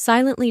down.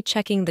 Silently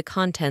checking the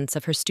contents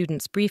of her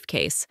student's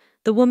briefcase,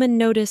 the woman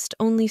noticed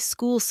only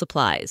school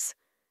supplies,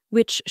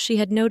 which she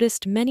had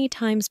noticed many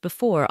times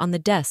before on the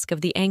desk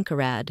of the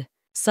Ankarad.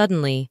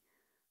 Suddenly,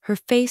 her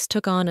face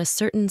took on a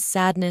certain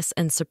sadness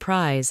and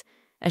surprise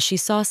as she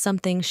saw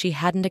something she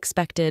hadn't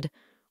expected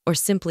or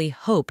simply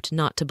hoped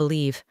not to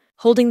believe.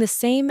 Holding the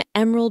same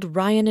emerald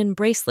Rhiannon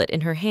bracelet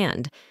in her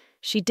hand,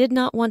 she did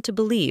not want to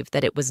believe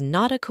that it was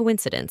not a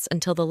coincidence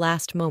until the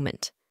last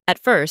moment. At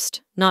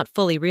first, not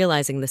fully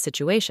realizing the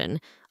situation,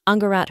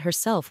 Angarat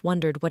herself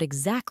wondered what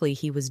exactly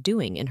he was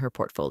doing in her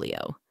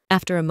portfolio.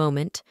 After a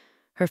moment,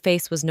 her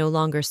face was no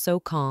longer so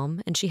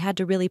calm and she had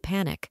to really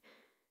panic.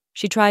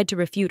 She tried to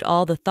refute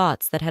all the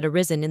thoughts that had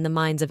arisen in the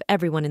minds of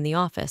everyone in the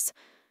office,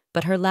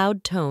 but her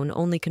loud tone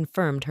only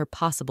confirmed her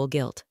possible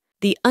guilt.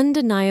 The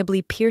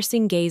undeniably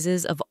piercing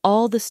gazes of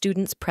all the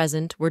students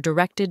present were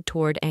directed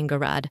toward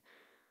Angarad.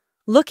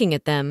 Looking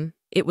at them,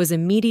 it was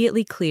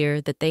immediately clear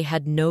that they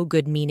had no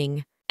good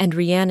meaning, and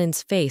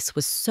Rhiannon's face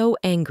was so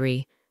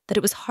angry that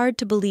it was hard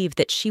to believe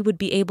that she would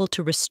be able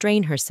to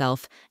restrain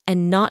herself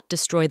and not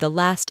destroy the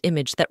last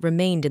image that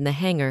remained in the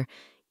hangar,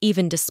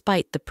 even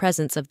despite the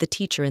presence of the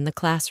teacher in the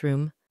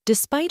classroom.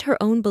 Despite her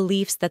own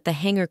beliefs that the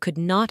hanger could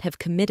not have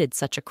committed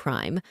such a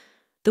crime,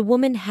 the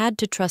woman had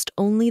to trust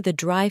only the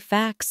dry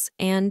facts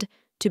and,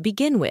 to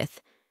begin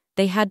with,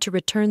 they had to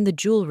return the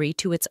jewelry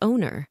to its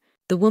owner.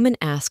 The woman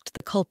asked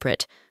the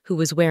culprit, who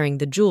was wearing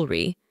the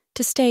jewelry,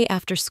 to stay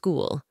after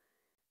school.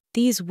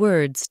 These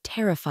words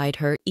terrified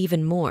her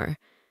even more.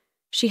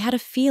 She had a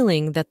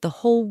feeling that the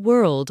whole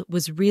world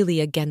was really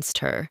against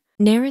her.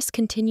 Neris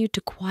continued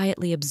to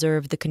quietly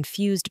observe the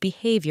confused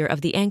behavior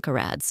of the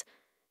Ankarads.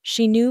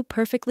 She knew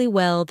perfectly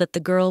well that the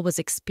girl was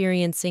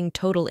experiencing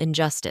total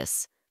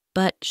injustice,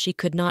 but she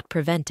could not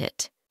prevent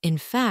it. In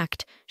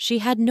fact, she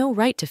had no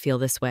right to feel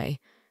this way,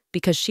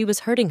 because she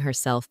was hurting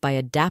herself by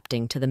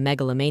adapting to the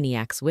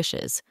megalomaniac's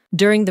wishes.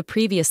 During the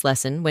previous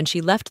lesson, when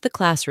she left the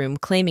classroom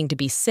claiming to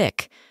be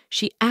sick,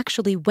 she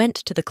actually went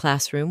to the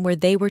classroom where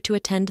they were to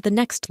attend the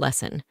next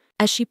lesson.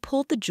 As she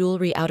pulled the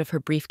jewelry out of her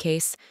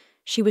briefcase,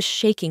 she was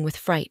shaking with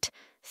fright,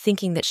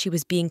 thinking that she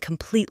was being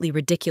completely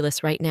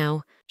ridiculous right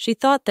now. She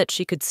thought that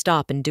she could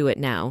stop and do it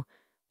now,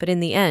 but in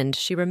the end,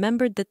 she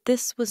remembered that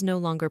this was no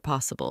longer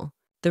possible.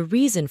 The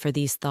reason for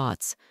these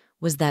thoughts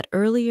was that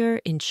earlier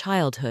in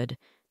childhood,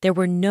 there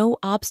were no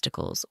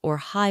obstacles or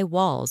high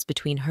walls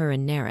between her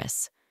and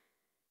Neris.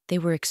 They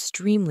were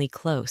extremely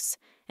close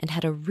and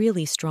had a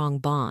really strong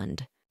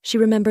bond. She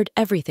remembered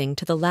everything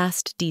to the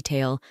last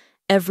detail,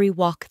 every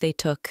walk they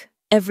took,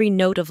 every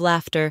note of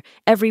laughter,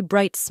 every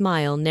bright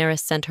smile Neris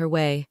sent her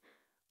way.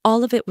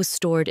 All of it was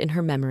stored in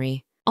her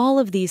memory. All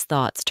of these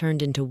thoughts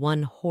turned into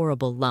one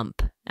horrible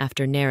lump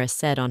after Neris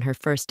said on her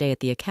first day at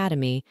the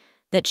academy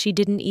that she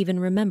didn't even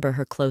remember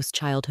her close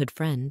childhood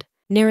friend.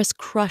 Neris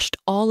crushed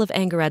all of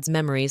Angarad's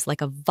memories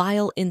like a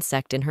vile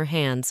insect in her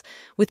hands,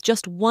 with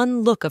just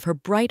one look of her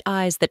bright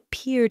eyes that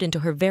peered into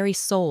her very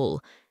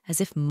soul, as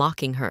if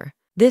mocking her.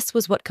 This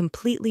was what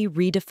completely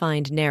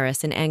redefined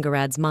Neris in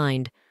Angarad's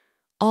mind.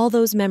 All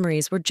those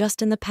memories were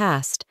just in the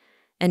past,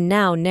 and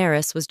now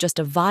Neris was just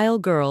a vile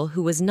girl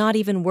who was not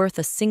even worth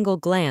a single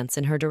glance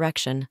in her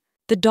direction.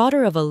 The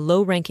daughter of a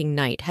low-ranking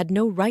knight had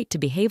no right to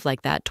behave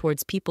like that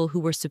towards people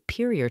who were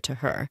superior to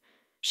her.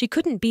 She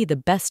couldn't be the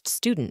best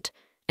student,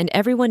 and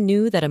everyone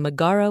knew that a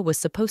Megara was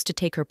supposed to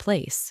take her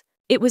place.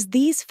 It was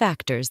these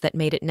factors that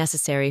made it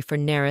necessary for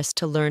Neris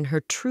to learn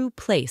her true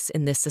place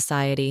in this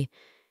society.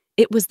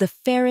 It was the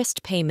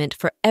fairest payment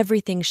for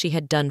everything she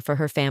had done for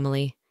her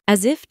family.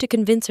 As if to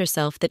convince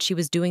herself that she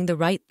was doing the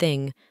right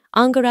thing,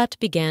 Angarat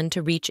began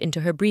to reach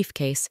into her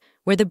briefcase,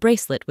 where the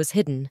bracelet was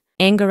hidden.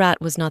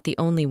 Angarat was not the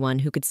only one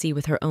who could see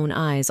with her own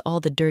eyes all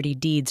the dirty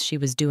deeds she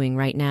was doing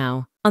right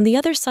now. On the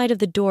other side of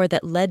the door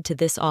that led to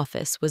this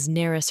office was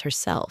Neris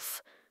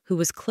herself, who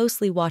was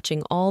closely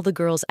watching all the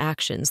girls'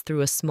 actions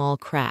through a small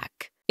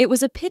crack. It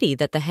was a pity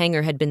that the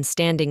hanger had been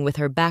standing with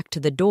her back to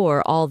the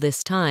door all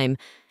this time,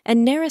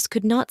 and Neris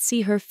could not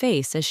see her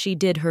face as she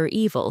did her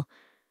evil.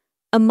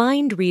 A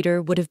mind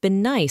reader would have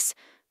been nice,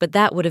 but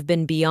that would have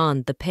been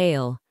beyond the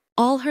pale.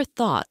 All her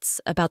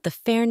thoughts about the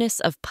fairness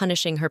of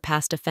punishing her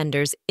past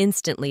offenders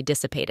instantly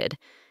dissipated.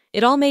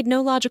 It all made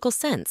no logical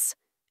sense.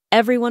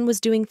 Everyone was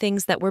doing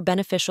things that were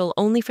beneficial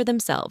only for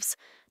themselves,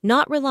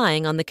 not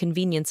relying on the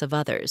convenience of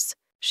others.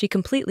 She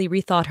completely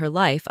rethought her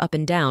life up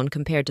and down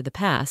compared to the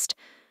past,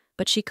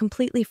 but she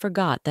completely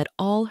forgot that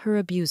all her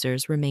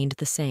abusers remained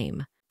the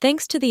same.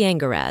 Thanks to the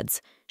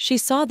Angarads, she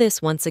saw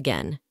this once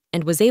again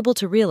and was able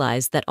to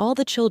realize that all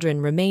the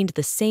children remained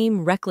the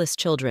same reckless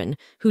children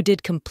who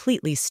did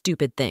completely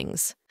stupid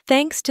things.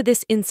 Thanks to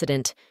this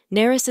incident,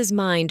 Neris's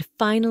mind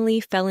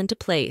finally fell into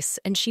place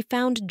and she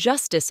found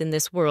justice in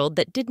this world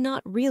that did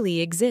not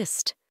really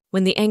exist.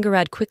 When the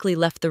Angarad quickly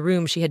left the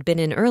room she had been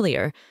in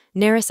earlier,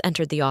 Neris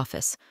entered the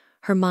office,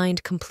 her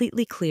mind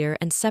completely clear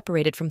and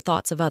separated from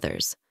thoughts of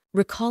others.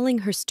 Recalling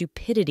her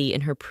stupidity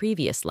in her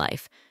previous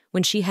life,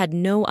 when she had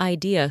no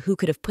idea who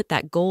could have put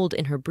that gold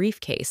in her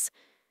briefcase,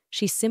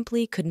 she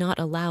simply could not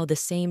allow the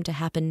same to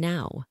happen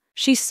now.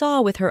 She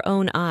saw with her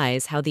own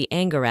eyes how the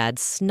Angarad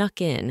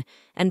snuck in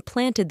and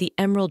planted the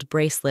emerald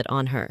bracelet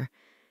on her.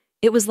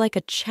 It was like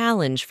a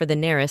challenge for the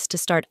Neris to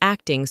start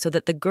acting so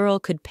that the girl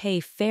could pay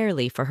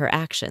fairly for her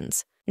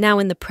actions. Now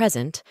in the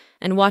present,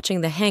 and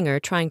watching the hanger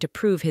trying to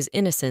prove his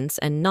innocence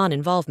and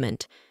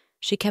non-involvement,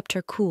 she kept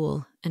her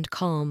cool and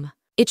calm.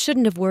 It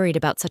shouldn't have worried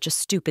about such a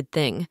stupid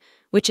thing,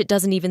 which it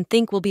doesn't even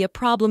think will be a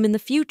problem in the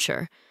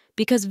future,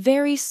 because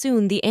very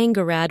soon the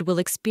Angarad will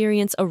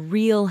experience a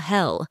real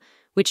hell,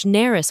 which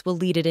Neris will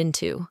lead it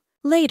into.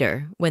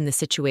 Later, when the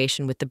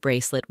situation with the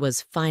bracelet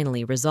was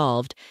finally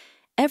resolved,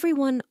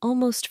 everyone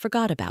almost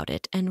forgot about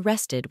it and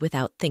rested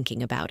without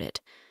thinking about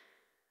it.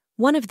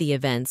 One of the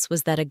events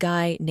was that a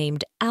guy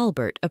named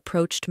Albert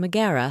approached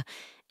Megara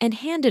and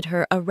handed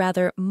her a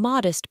rather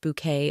modest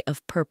bouquet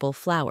of purple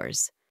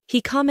flowers. He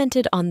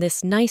commented on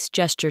this nice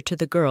gesture to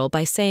the girl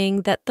by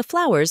saying that the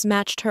flowers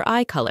matched her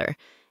eye color,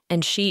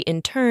 and she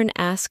in turn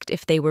asked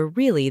if they were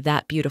really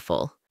that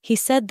beautiful. He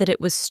said that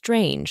it was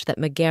strange that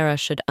Megara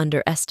should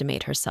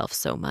underestimate herself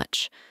so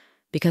much,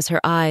 because her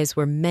eyes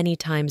were many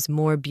times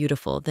more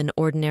beautiful than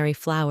ordinary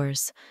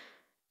flowers.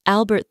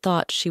 Albert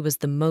thought she was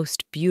the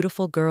most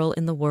beautiful girl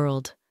in the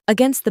world.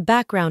 Against the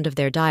background of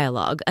their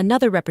dialogue,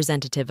 another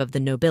representative of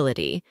the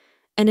nobility,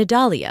 an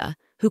Idalia,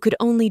 who could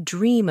only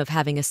dream of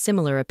having a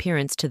similar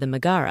appearance to the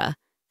Megara,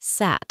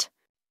 sat.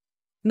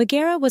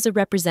 Megara was a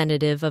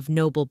representative of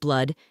noble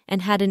blood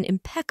and had an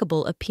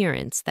impeccable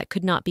appearance that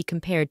could not be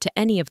compared to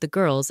any of the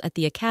girls at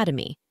the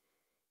academy.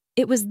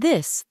 It was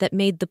this that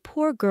made the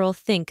poor girl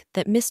think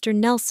that Mr.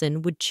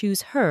 Nelson would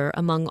choose her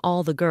among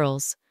all the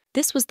girls.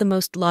 This was the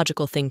most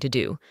logical thing to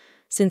do,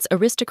 since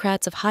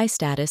aristocrats of high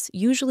status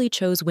usually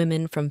chose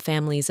women from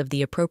families of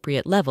the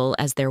appropriate level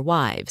as their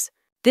wives.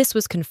 This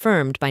was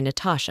confirmed by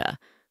Natasha,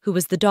 who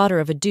was the daughter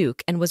of a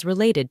duke and was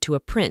related to a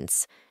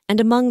prince, and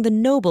among the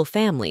noble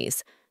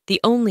families, the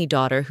only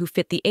daughter who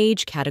fit the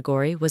age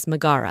category was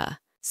Megara.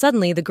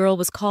 Suddenly, the girl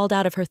was called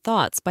out of her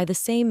thoughts by the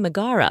same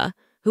Megara,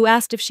 who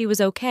asked if she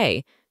was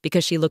okay,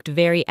 because she looked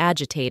very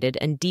agitated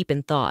and deep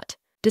in thought.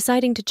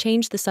 Deciding to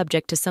change the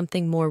subject to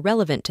something more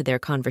relevant to their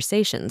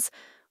conversations,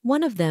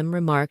 one of them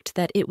remarked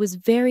that it was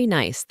very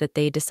nice that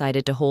they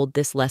decided to hold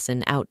this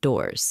lesson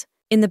outdoors.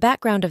 In the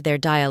background of their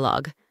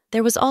dialogue,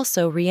 there was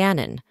also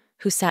Rhiannon,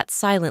 who sat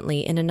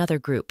silently in another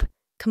group,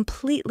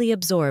 completely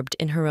absorbed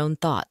in her own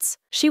thoughts.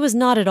 She was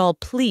not at all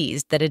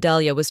pleased that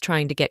Idalia was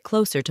trying to get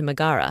closer to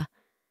Megara.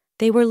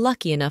 They were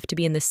lucky enough to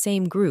be in the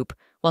same group,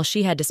 while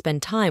she had to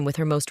spend time with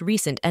her most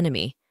recent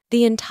enemy.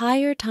 The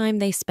entire time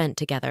they spent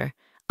together,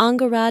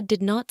 Angarad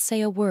did not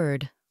say a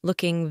word,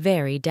 looking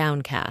very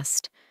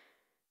downcast.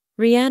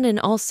 Rhiannon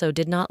also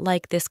did not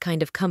like this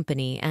kind of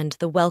company and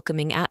the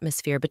welcoming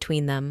atmosphere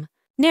between them.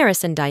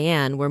 Neris and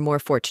Diane were more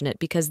fortunate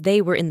because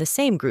they were in the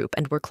same group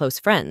and were close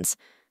friends,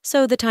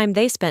 so the time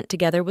they spent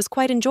together was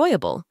quite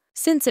enjoyable.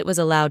 Since it was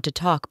allowed to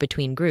talk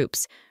between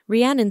groups,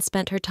 Rhiannon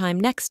spent her time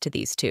next to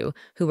these two,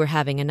 who were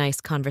having a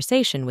nice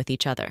conversation with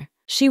each other.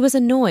 She was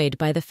annoyed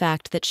by the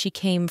fact that she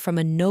came from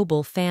a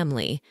noble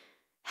family,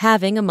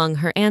 having among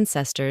her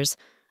ancestors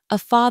a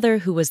father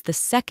who was the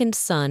second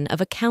son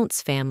of a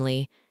count's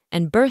family,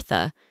 and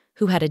Bertha,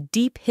 who had a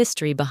deep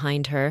history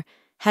behind her,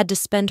 had to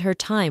spend her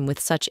time with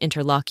such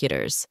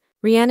interlocutors.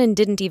 Rhiannon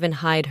didn't even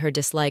hide her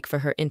dislike for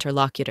her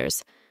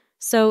interlocutors,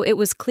 so it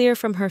was clear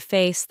from her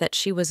face that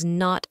she was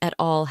not at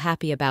all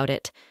happy about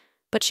it,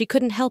 but she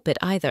couldn't help it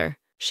either.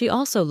 She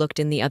also looked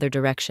in the other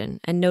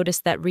direction and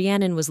noticed that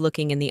Rhiannon was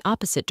looking in the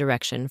opposite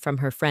direction from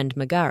her friend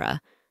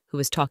Megara, who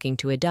was talking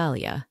to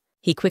Idalia.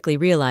 He quickly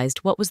realized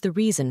what was the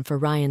reason for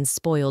Ryan's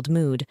spoiled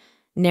mood.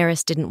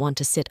 Neris didn't want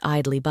to sit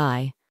idly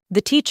by.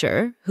 The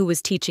teacher, who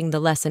was teaching the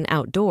lesson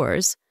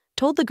outdoors,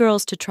 told the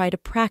girls to try to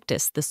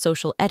practice the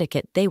social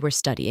etiquette they were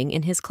studying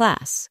in his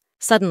class.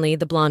 Suddenly,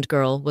 the blonde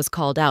girl was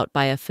called out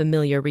by a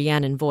familiar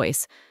Rhiannon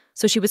voice,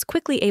 so she was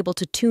quickly able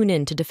to tune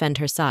in to defend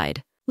her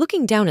side.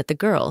 Looking down at the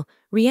girl,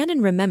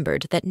 Rhiannon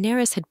remembered that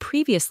Nerys had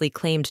previously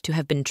claimed to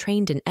have been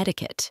trained in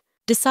etiquette.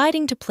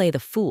 Deciding to play the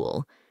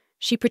fool,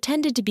 she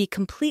pretended to be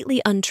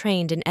completely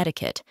untrained in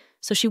etiquette,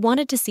 so she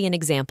wanted to see an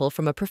example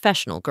from a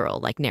professional girl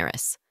like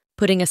Nerys.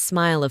 Putting a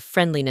smile of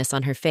friendliness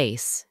on her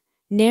face,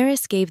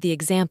 Nerys gave the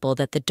example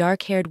that the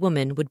dark-haired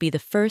woman would be the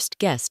first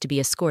guest to be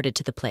escorted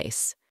to the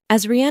place.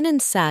 As Rhiannon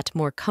sat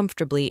more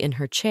comfortably in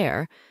her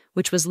chair,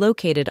 which was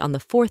located on the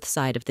fourth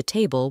side of the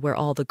table where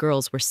all the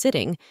girls were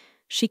sitting,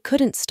 she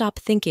couldn't stop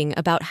thinking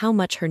about how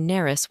much her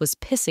Nerys was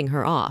pissing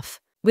her off.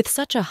 With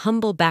such a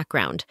humble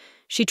background,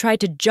 she tried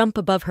to jump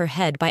above her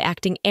head by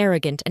acting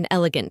arrogant and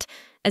elegant,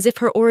 as if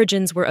her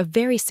origins were a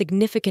very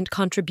significant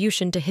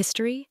contribution to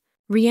history.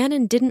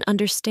 Rhiannon didn't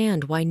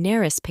understand why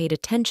Nerys paid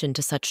attention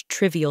to such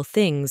trivial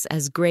things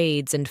as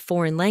grades and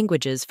foreign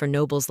languages for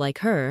nobles like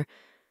her,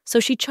 so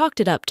she chalked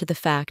it up to the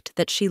fact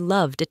that she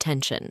loved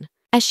attention.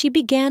 As she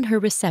began her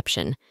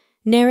reception,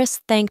 Nerys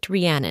thanked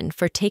Rhiannon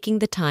for taking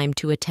the time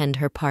to attend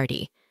her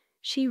party.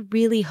 She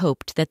really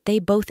hoped that they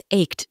both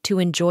ached to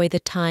enjoy the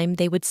time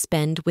they would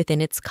spend within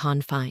its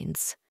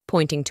confines.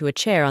 Pointing to a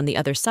chair on the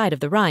other side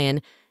of the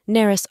Ryan,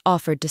 Nerys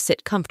offered to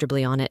sit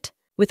comfortably on it.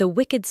 With a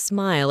wicked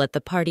smile at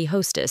the party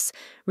hostess,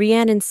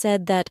 Rhiannon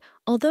said that,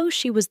 although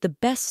she was the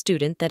best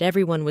student that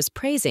everyone was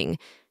praising,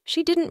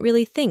 she didn't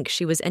really think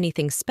she was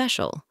anything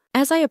special.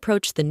 As I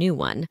approached the new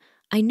one,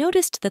 I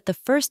noticed that the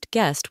first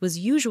guest was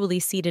usually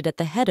seated at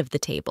the head of the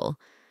table.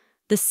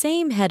 The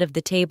same head of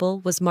the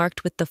table was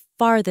marked with the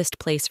farthest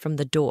place from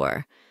the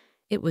door.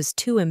 It was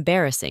too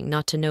embarrassing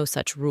not to know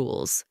such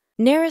rules.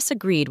 Nerys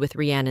agreed with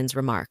Rhiannon's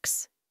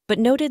remarks, but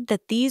noted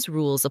that these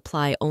rules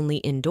apply only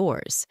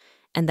indoors,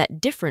 and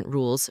that different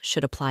rules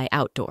should apply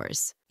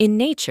outdoors. In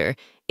nature,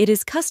 it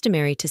is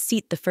customary to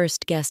seat the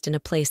first guest in a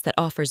place that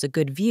offers a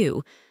good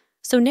view,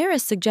 so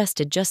Nerys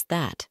suggested just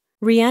that.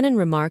 Rhiannon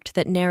remarked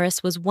that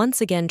Nerys was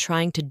once again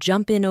trying to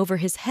jump in over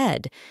his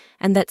head,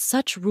 and that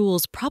such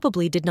rules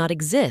probably did not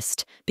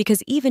exist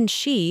because even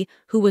she,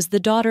 who was the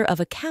daughter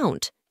of a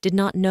count, did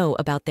not know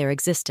about their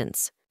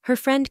existence. Her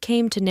friend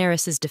came to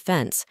Nerys's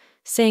defense,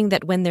 saying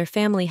that when their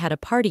family had a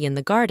party in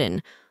the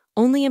garden,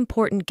 only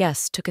important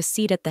guests took a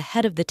seat at the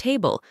head of the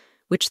table,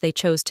 which they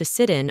chose to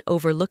sit in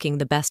overlooking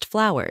the best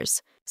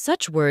flowers.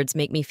 Such words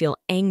make me feel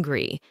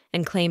angry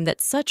and claim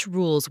that such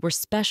rules were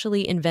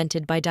specially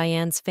invented by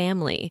Diane's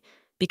family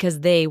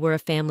because they were a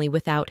family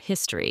without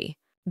history.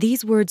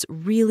 These words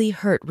really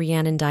hurt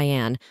Rhiannon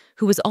Diane,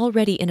 who was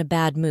already in a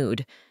bad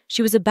mood.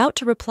 She was about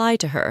to reply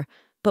to her,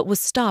 but was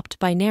stopped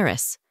by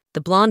Nerys.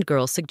 The blonde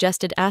girl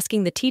suggested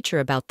asking the teacher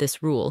about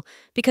this rule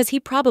because he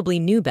probably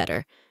knew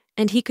better,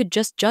 and he could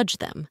just judge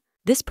them.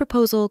 This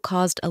proposal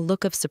caused a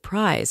look of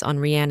surprise on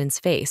Rhiannon's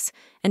face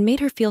and made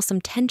her feel some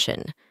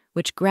tension,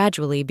 which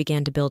gradually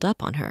began to build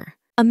up on her.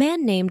 A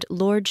man named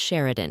Lord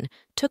Sheridan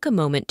took a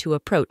moment to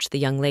approach the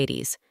young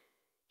ladies.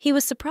 He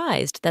was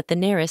surprised that the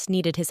Nerys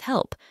needed his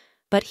help,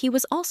 but he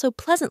was also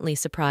pleasantly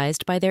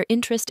surprised by their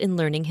interest in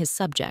learning his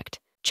subject.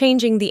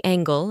 Changing the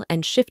angle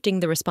and shifting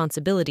the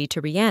responsibility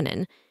to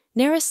Rhiannon,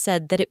 Nerys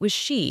said that it was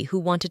she who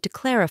wanted to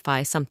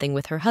clarify something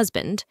with her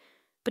husband,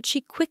 but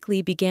she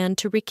quickly began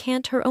to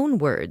recant her own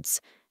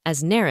words,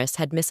 as Nerys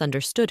had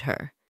misunderstood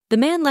her. The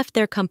man left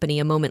their company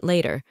a moment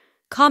later,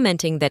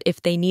 commenting that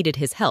if they needed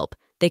his help,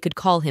 they could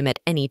call him at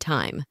any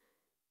time.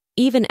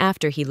 Even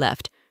after he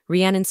left,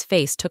 Rhiannon's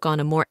face took on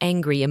a more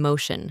angry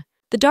emotion.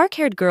 The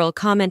dark-haired girl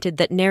commented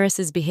that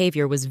Nerys's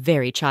behavior was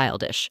very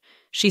childish.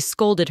 She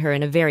scolded her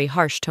in a very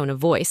harsh tone of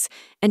voice,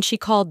 and she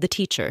called the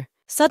teacher.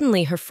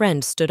 Suddenly, her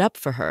friend stood up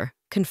for her,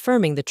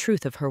 confirming the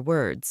truth of her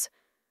words.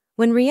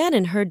 When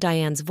Rhiannon heard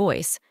Diane's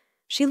voice,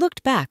 she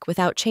looked back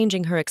without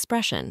changing her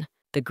expression.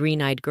 The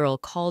green-eyed girl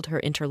called her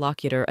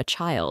interlocutor a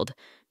child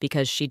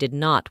because she did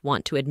not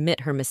want to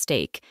admit her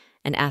mistake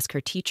and ask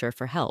her teacher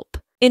for help.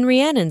 In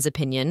Rhiannon's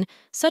opinion,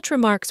 such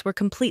remarks were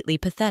completely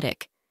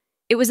pathetic.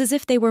 It was as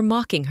if they were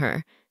mocking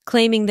her,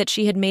 claiming that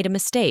she had made a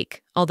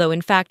mistake, although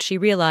in fact she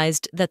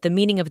realized that the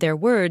meaning of their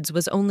words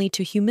was only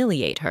to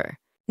humiliate her.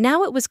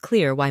 Now it was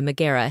clear why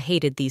Megara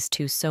hated these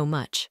two so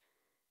much.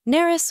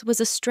 Nerys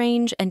was a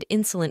strange and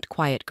insolent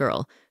quiet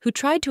girl who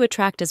tried to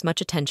attract as much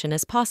attention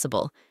as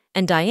possible,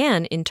 and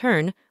Diane, in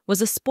turn,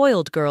 was a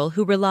spoiled girl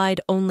who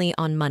relied only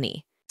on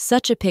money.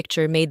 Such a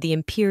picture made the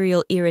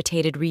imperial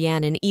irritated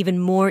Rhiannon even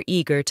more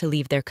eager to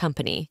leave their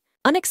company.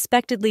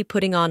 Unexpectedly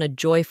putting on a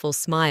joyful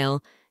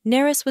smile,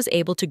 Nerys was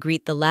able to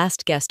greet the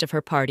last guest of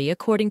her party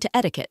according to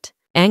etiquette.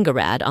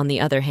 Angarad, on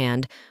the other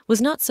hand,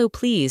 was not so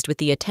pleased with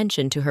the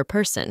attention to her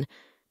person,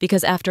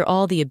 because after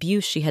all the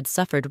abuse she had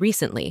suffered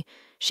recently,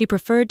 she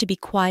preferred to be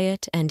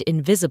quiet and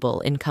invisible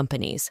in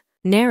companies.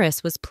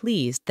 Nerys was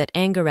pleased that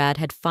Angarad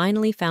had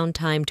finally found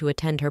time to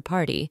attend her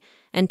party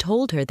and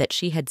told her that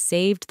she had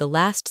saved the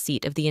last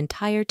seat of the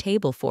entire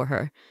table for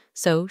her,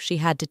 so she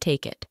had to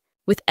take it.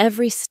 With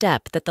every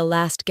step that the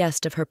last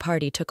guest of her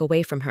party took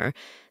away from her,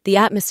 the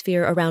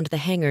atmosphere around the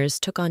hangars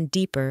took on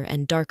deeper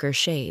and darker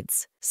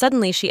shades.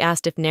 Suddenly she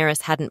asked if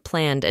Nerys hadn't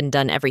planned and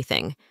done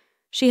everything.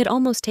 She had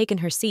almost taken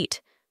her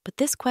seat, but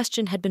this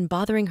question had been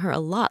bothering her a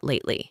lot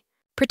lately.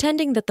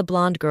 Pretending that the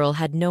blonde girl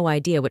had no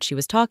idea what she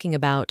was talking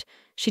about,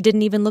 she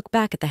didn't even look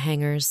back at the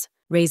hangers.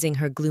 Raising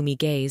her gloomy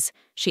gaze,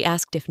 she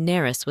asked if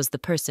Neris was the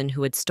person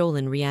who had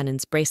stolen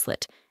Rhiannon's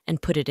bracelet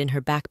and put it in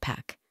her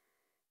backpack.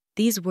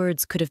 These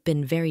words could have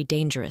been very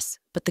dangerous,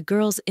 but the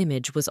girl's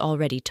image was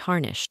already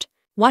tarnished.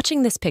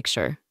 Watching this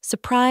picture,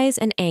 surprise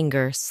and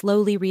anger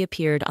slowly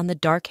reappeared on the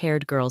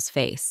dark-haired girl's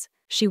face.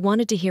 She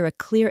wanted to hear a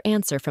clear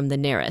answer from the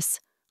Neris,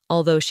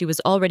 although she was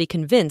already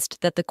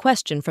convinced that the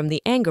question from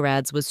the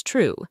Angarads was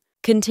true.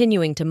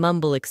 Continuing to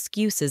mumble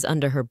excuses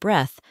under her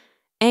breath,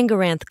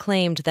 Angaranth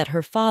claimed that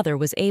her father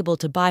was able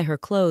to buy her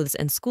clothes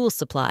and school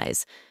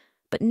supplies,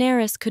 but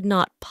Neris could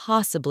not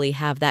possibly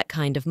have that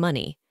kind of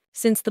money,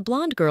 since the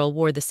blonde girl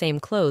wore the same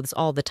clothes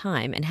all the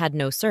time and had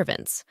no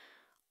servants.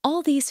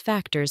 All these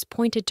factors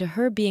pointed to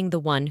her being the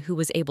one who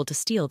was able to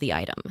steal the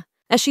item.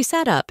 As she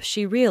sat up,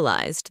 she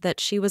realized that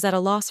she was at a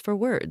loss for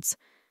words.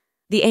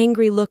 The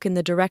angry look in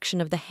the direction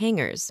of the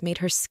hangers made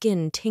her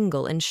skin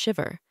tingle and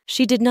shiver.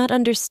 She did not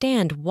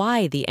understand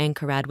why the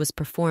Ankarad was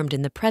performed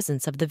in the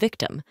presence of the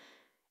victim.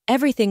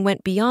 Everything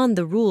went beyond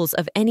the rules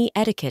of any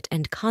etiquette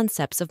and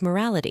concepts of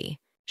morality.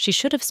 She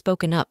should have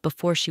spoken up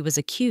before she was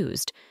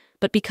accused,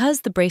 but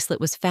because the bracelet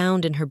was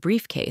found in her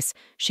briefcase,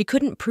 she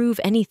couldn't prove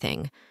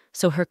anything,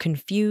 so her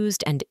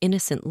confused and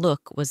innocent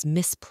look was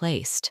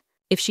misplaced.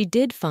 If she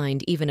did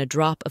find even a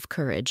drop of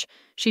courage,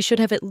 she should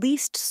have at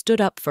least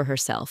stood up for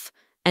herself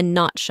and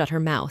not shut her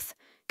mouth,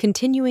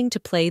 continuing to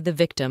play the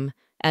victim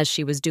as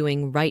she was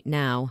doing right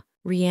now.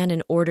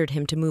 Rhiannon ordered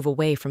him to move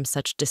away from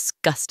such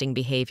disgusting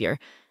behavior,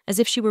 as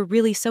if she were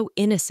really so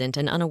innocent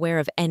and unaware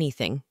of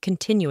anything,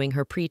 continuing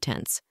her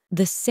pretense.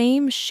 The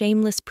same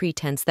shameless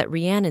pretense that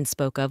Rhiannon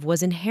spoke of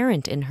was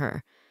inherent in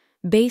her.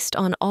 Based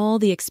on all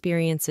the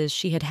experiences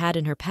she had had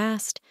in her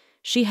past,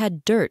 she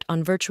had dirt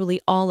on virtually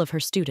all of her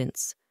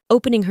students.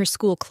 Opening her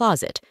school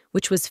closet,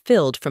 which was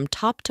filled from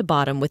top to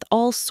bottom with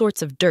all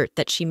sorts of dirt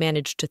that she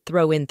managed to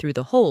throw in through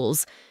the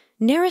holes,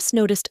 Neris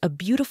noticed a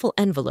beautiful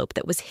envelope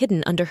that was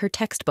hidden under her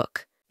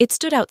textbook. It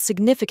stood out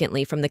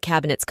significantly from the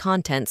cabinet's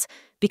contents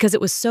because it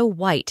was so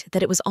white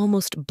that it was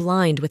almost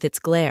blind with its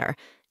glare,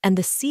 and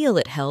the seal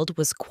it held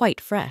was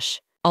quite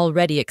fresh.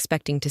 Already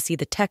expecting to see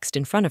the text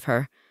in front of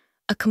her,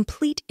 a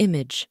complete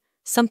image,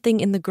 something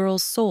in the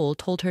girl's soul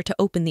told her to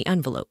open the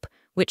envelope,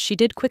 which she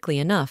did quickly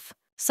enough.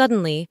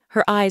 Suddenly,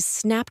 her eyes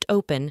snapped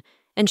open,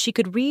 and she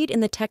could read in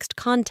the text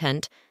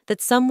content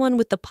that someone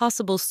with the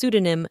possible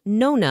pseudonym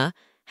Nona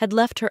had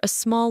left her a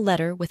small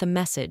letter with a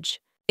message.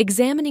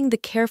 Examining the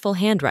careful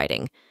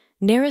handwriting,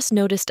 Neris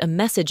noticed a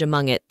message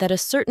among it that a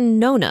certain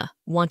Nona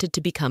wanted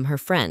to become her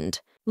friend.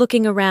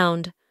 Looking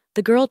around,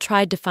 the girl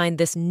tried to find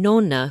this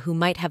Nona who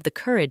might have the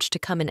courage to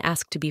come and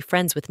ask to be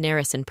friends with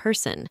Neris in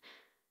person.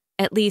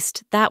 At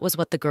least, that was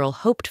what the girl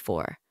hoped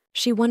for.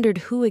 She wondered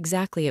who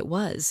exactly it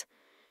was.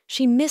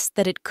 She missed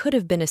that it could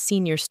have been a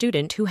senior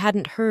student who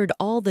hadn't heard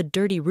all the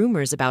dirty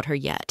rumors about her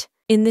yet.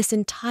 In this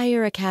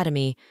entire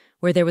academy,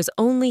 where there was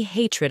only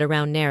hatred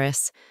around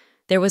Neris,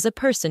 there was a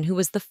person who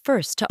was the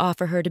first to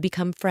offer her to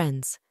become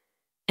friends.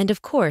 And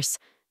of course,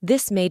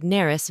 this made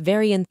Neris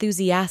very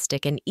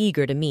enthusiastic and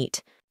eager to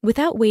meet.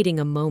 Without waiting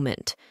a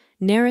moment,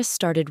 Neris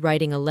started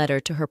writing a letter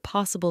to her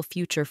possible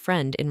future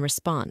friend in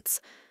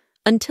response.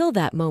 Until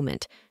that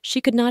moment,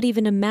 she could not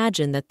even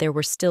imagine that there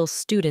were still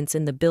students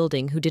in the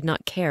building who did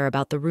not care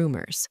about the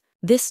rumors.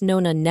 This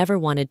Nona never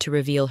wanted to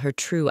reveal her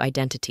true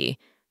identity,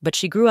 but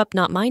she grew up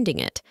not minding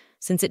it,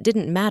 since it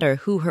didn't matter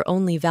who her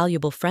only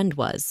valuable friend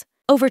was.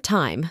 Over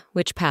time,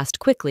 which passed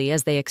quickly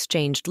as they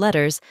exchanged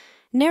letters,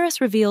 Neris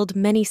revealed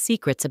many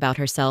secrets about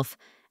herself,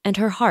 and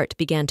her heart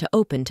began to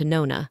open to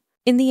Nona.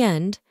 In the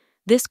end,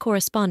 this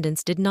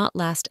correspondence did not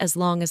last as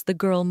long as the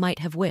girl might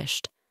have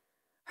wished.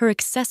 Her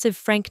excessive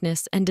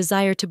frankness and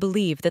desire to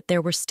believe that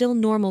there were still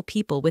normal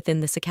people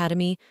within this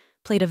academy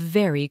played a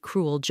very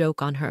cruel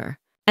joke on her.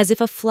 As if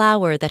a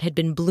flower that had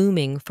been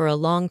blooming for a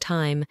long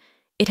time,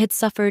 it had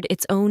suffered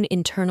its own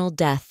internal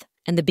death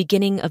and the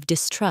beginning of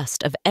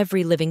distrust of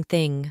every living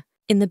thing.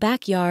 In the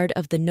backyard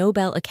of the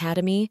Nobel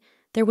Academy,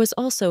 there was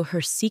also her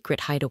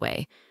secret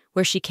hideaway,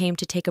 where she came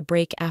to take a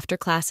break after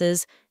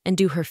classes and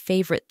do her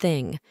favorite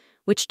thing,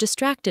 which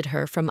distracted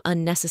her from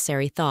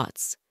unnecessary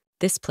thoughts.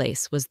 This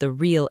place was the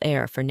real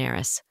air for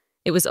Neris.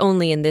 It was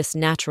only in this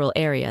natural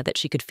area that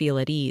she could feel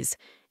at ease,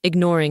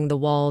 ignoring the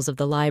walls of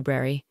the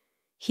library.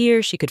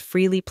 Here she could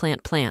freely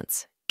plant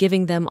plants,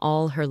 giving them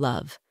all her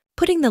love.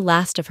 Putting the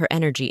last of her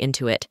energy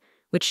into it,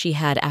 which she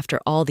had after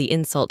all the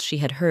insults she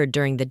had heard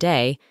during the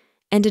day,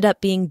 ended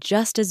up being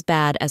just as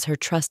bad as her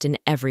trust in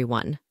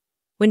everyone.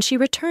 When she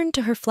returned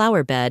to her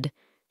flower bed,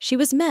 she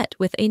was met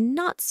with a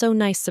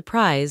not-so-nice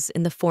surprise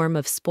in the form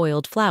of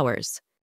spoiled flowers.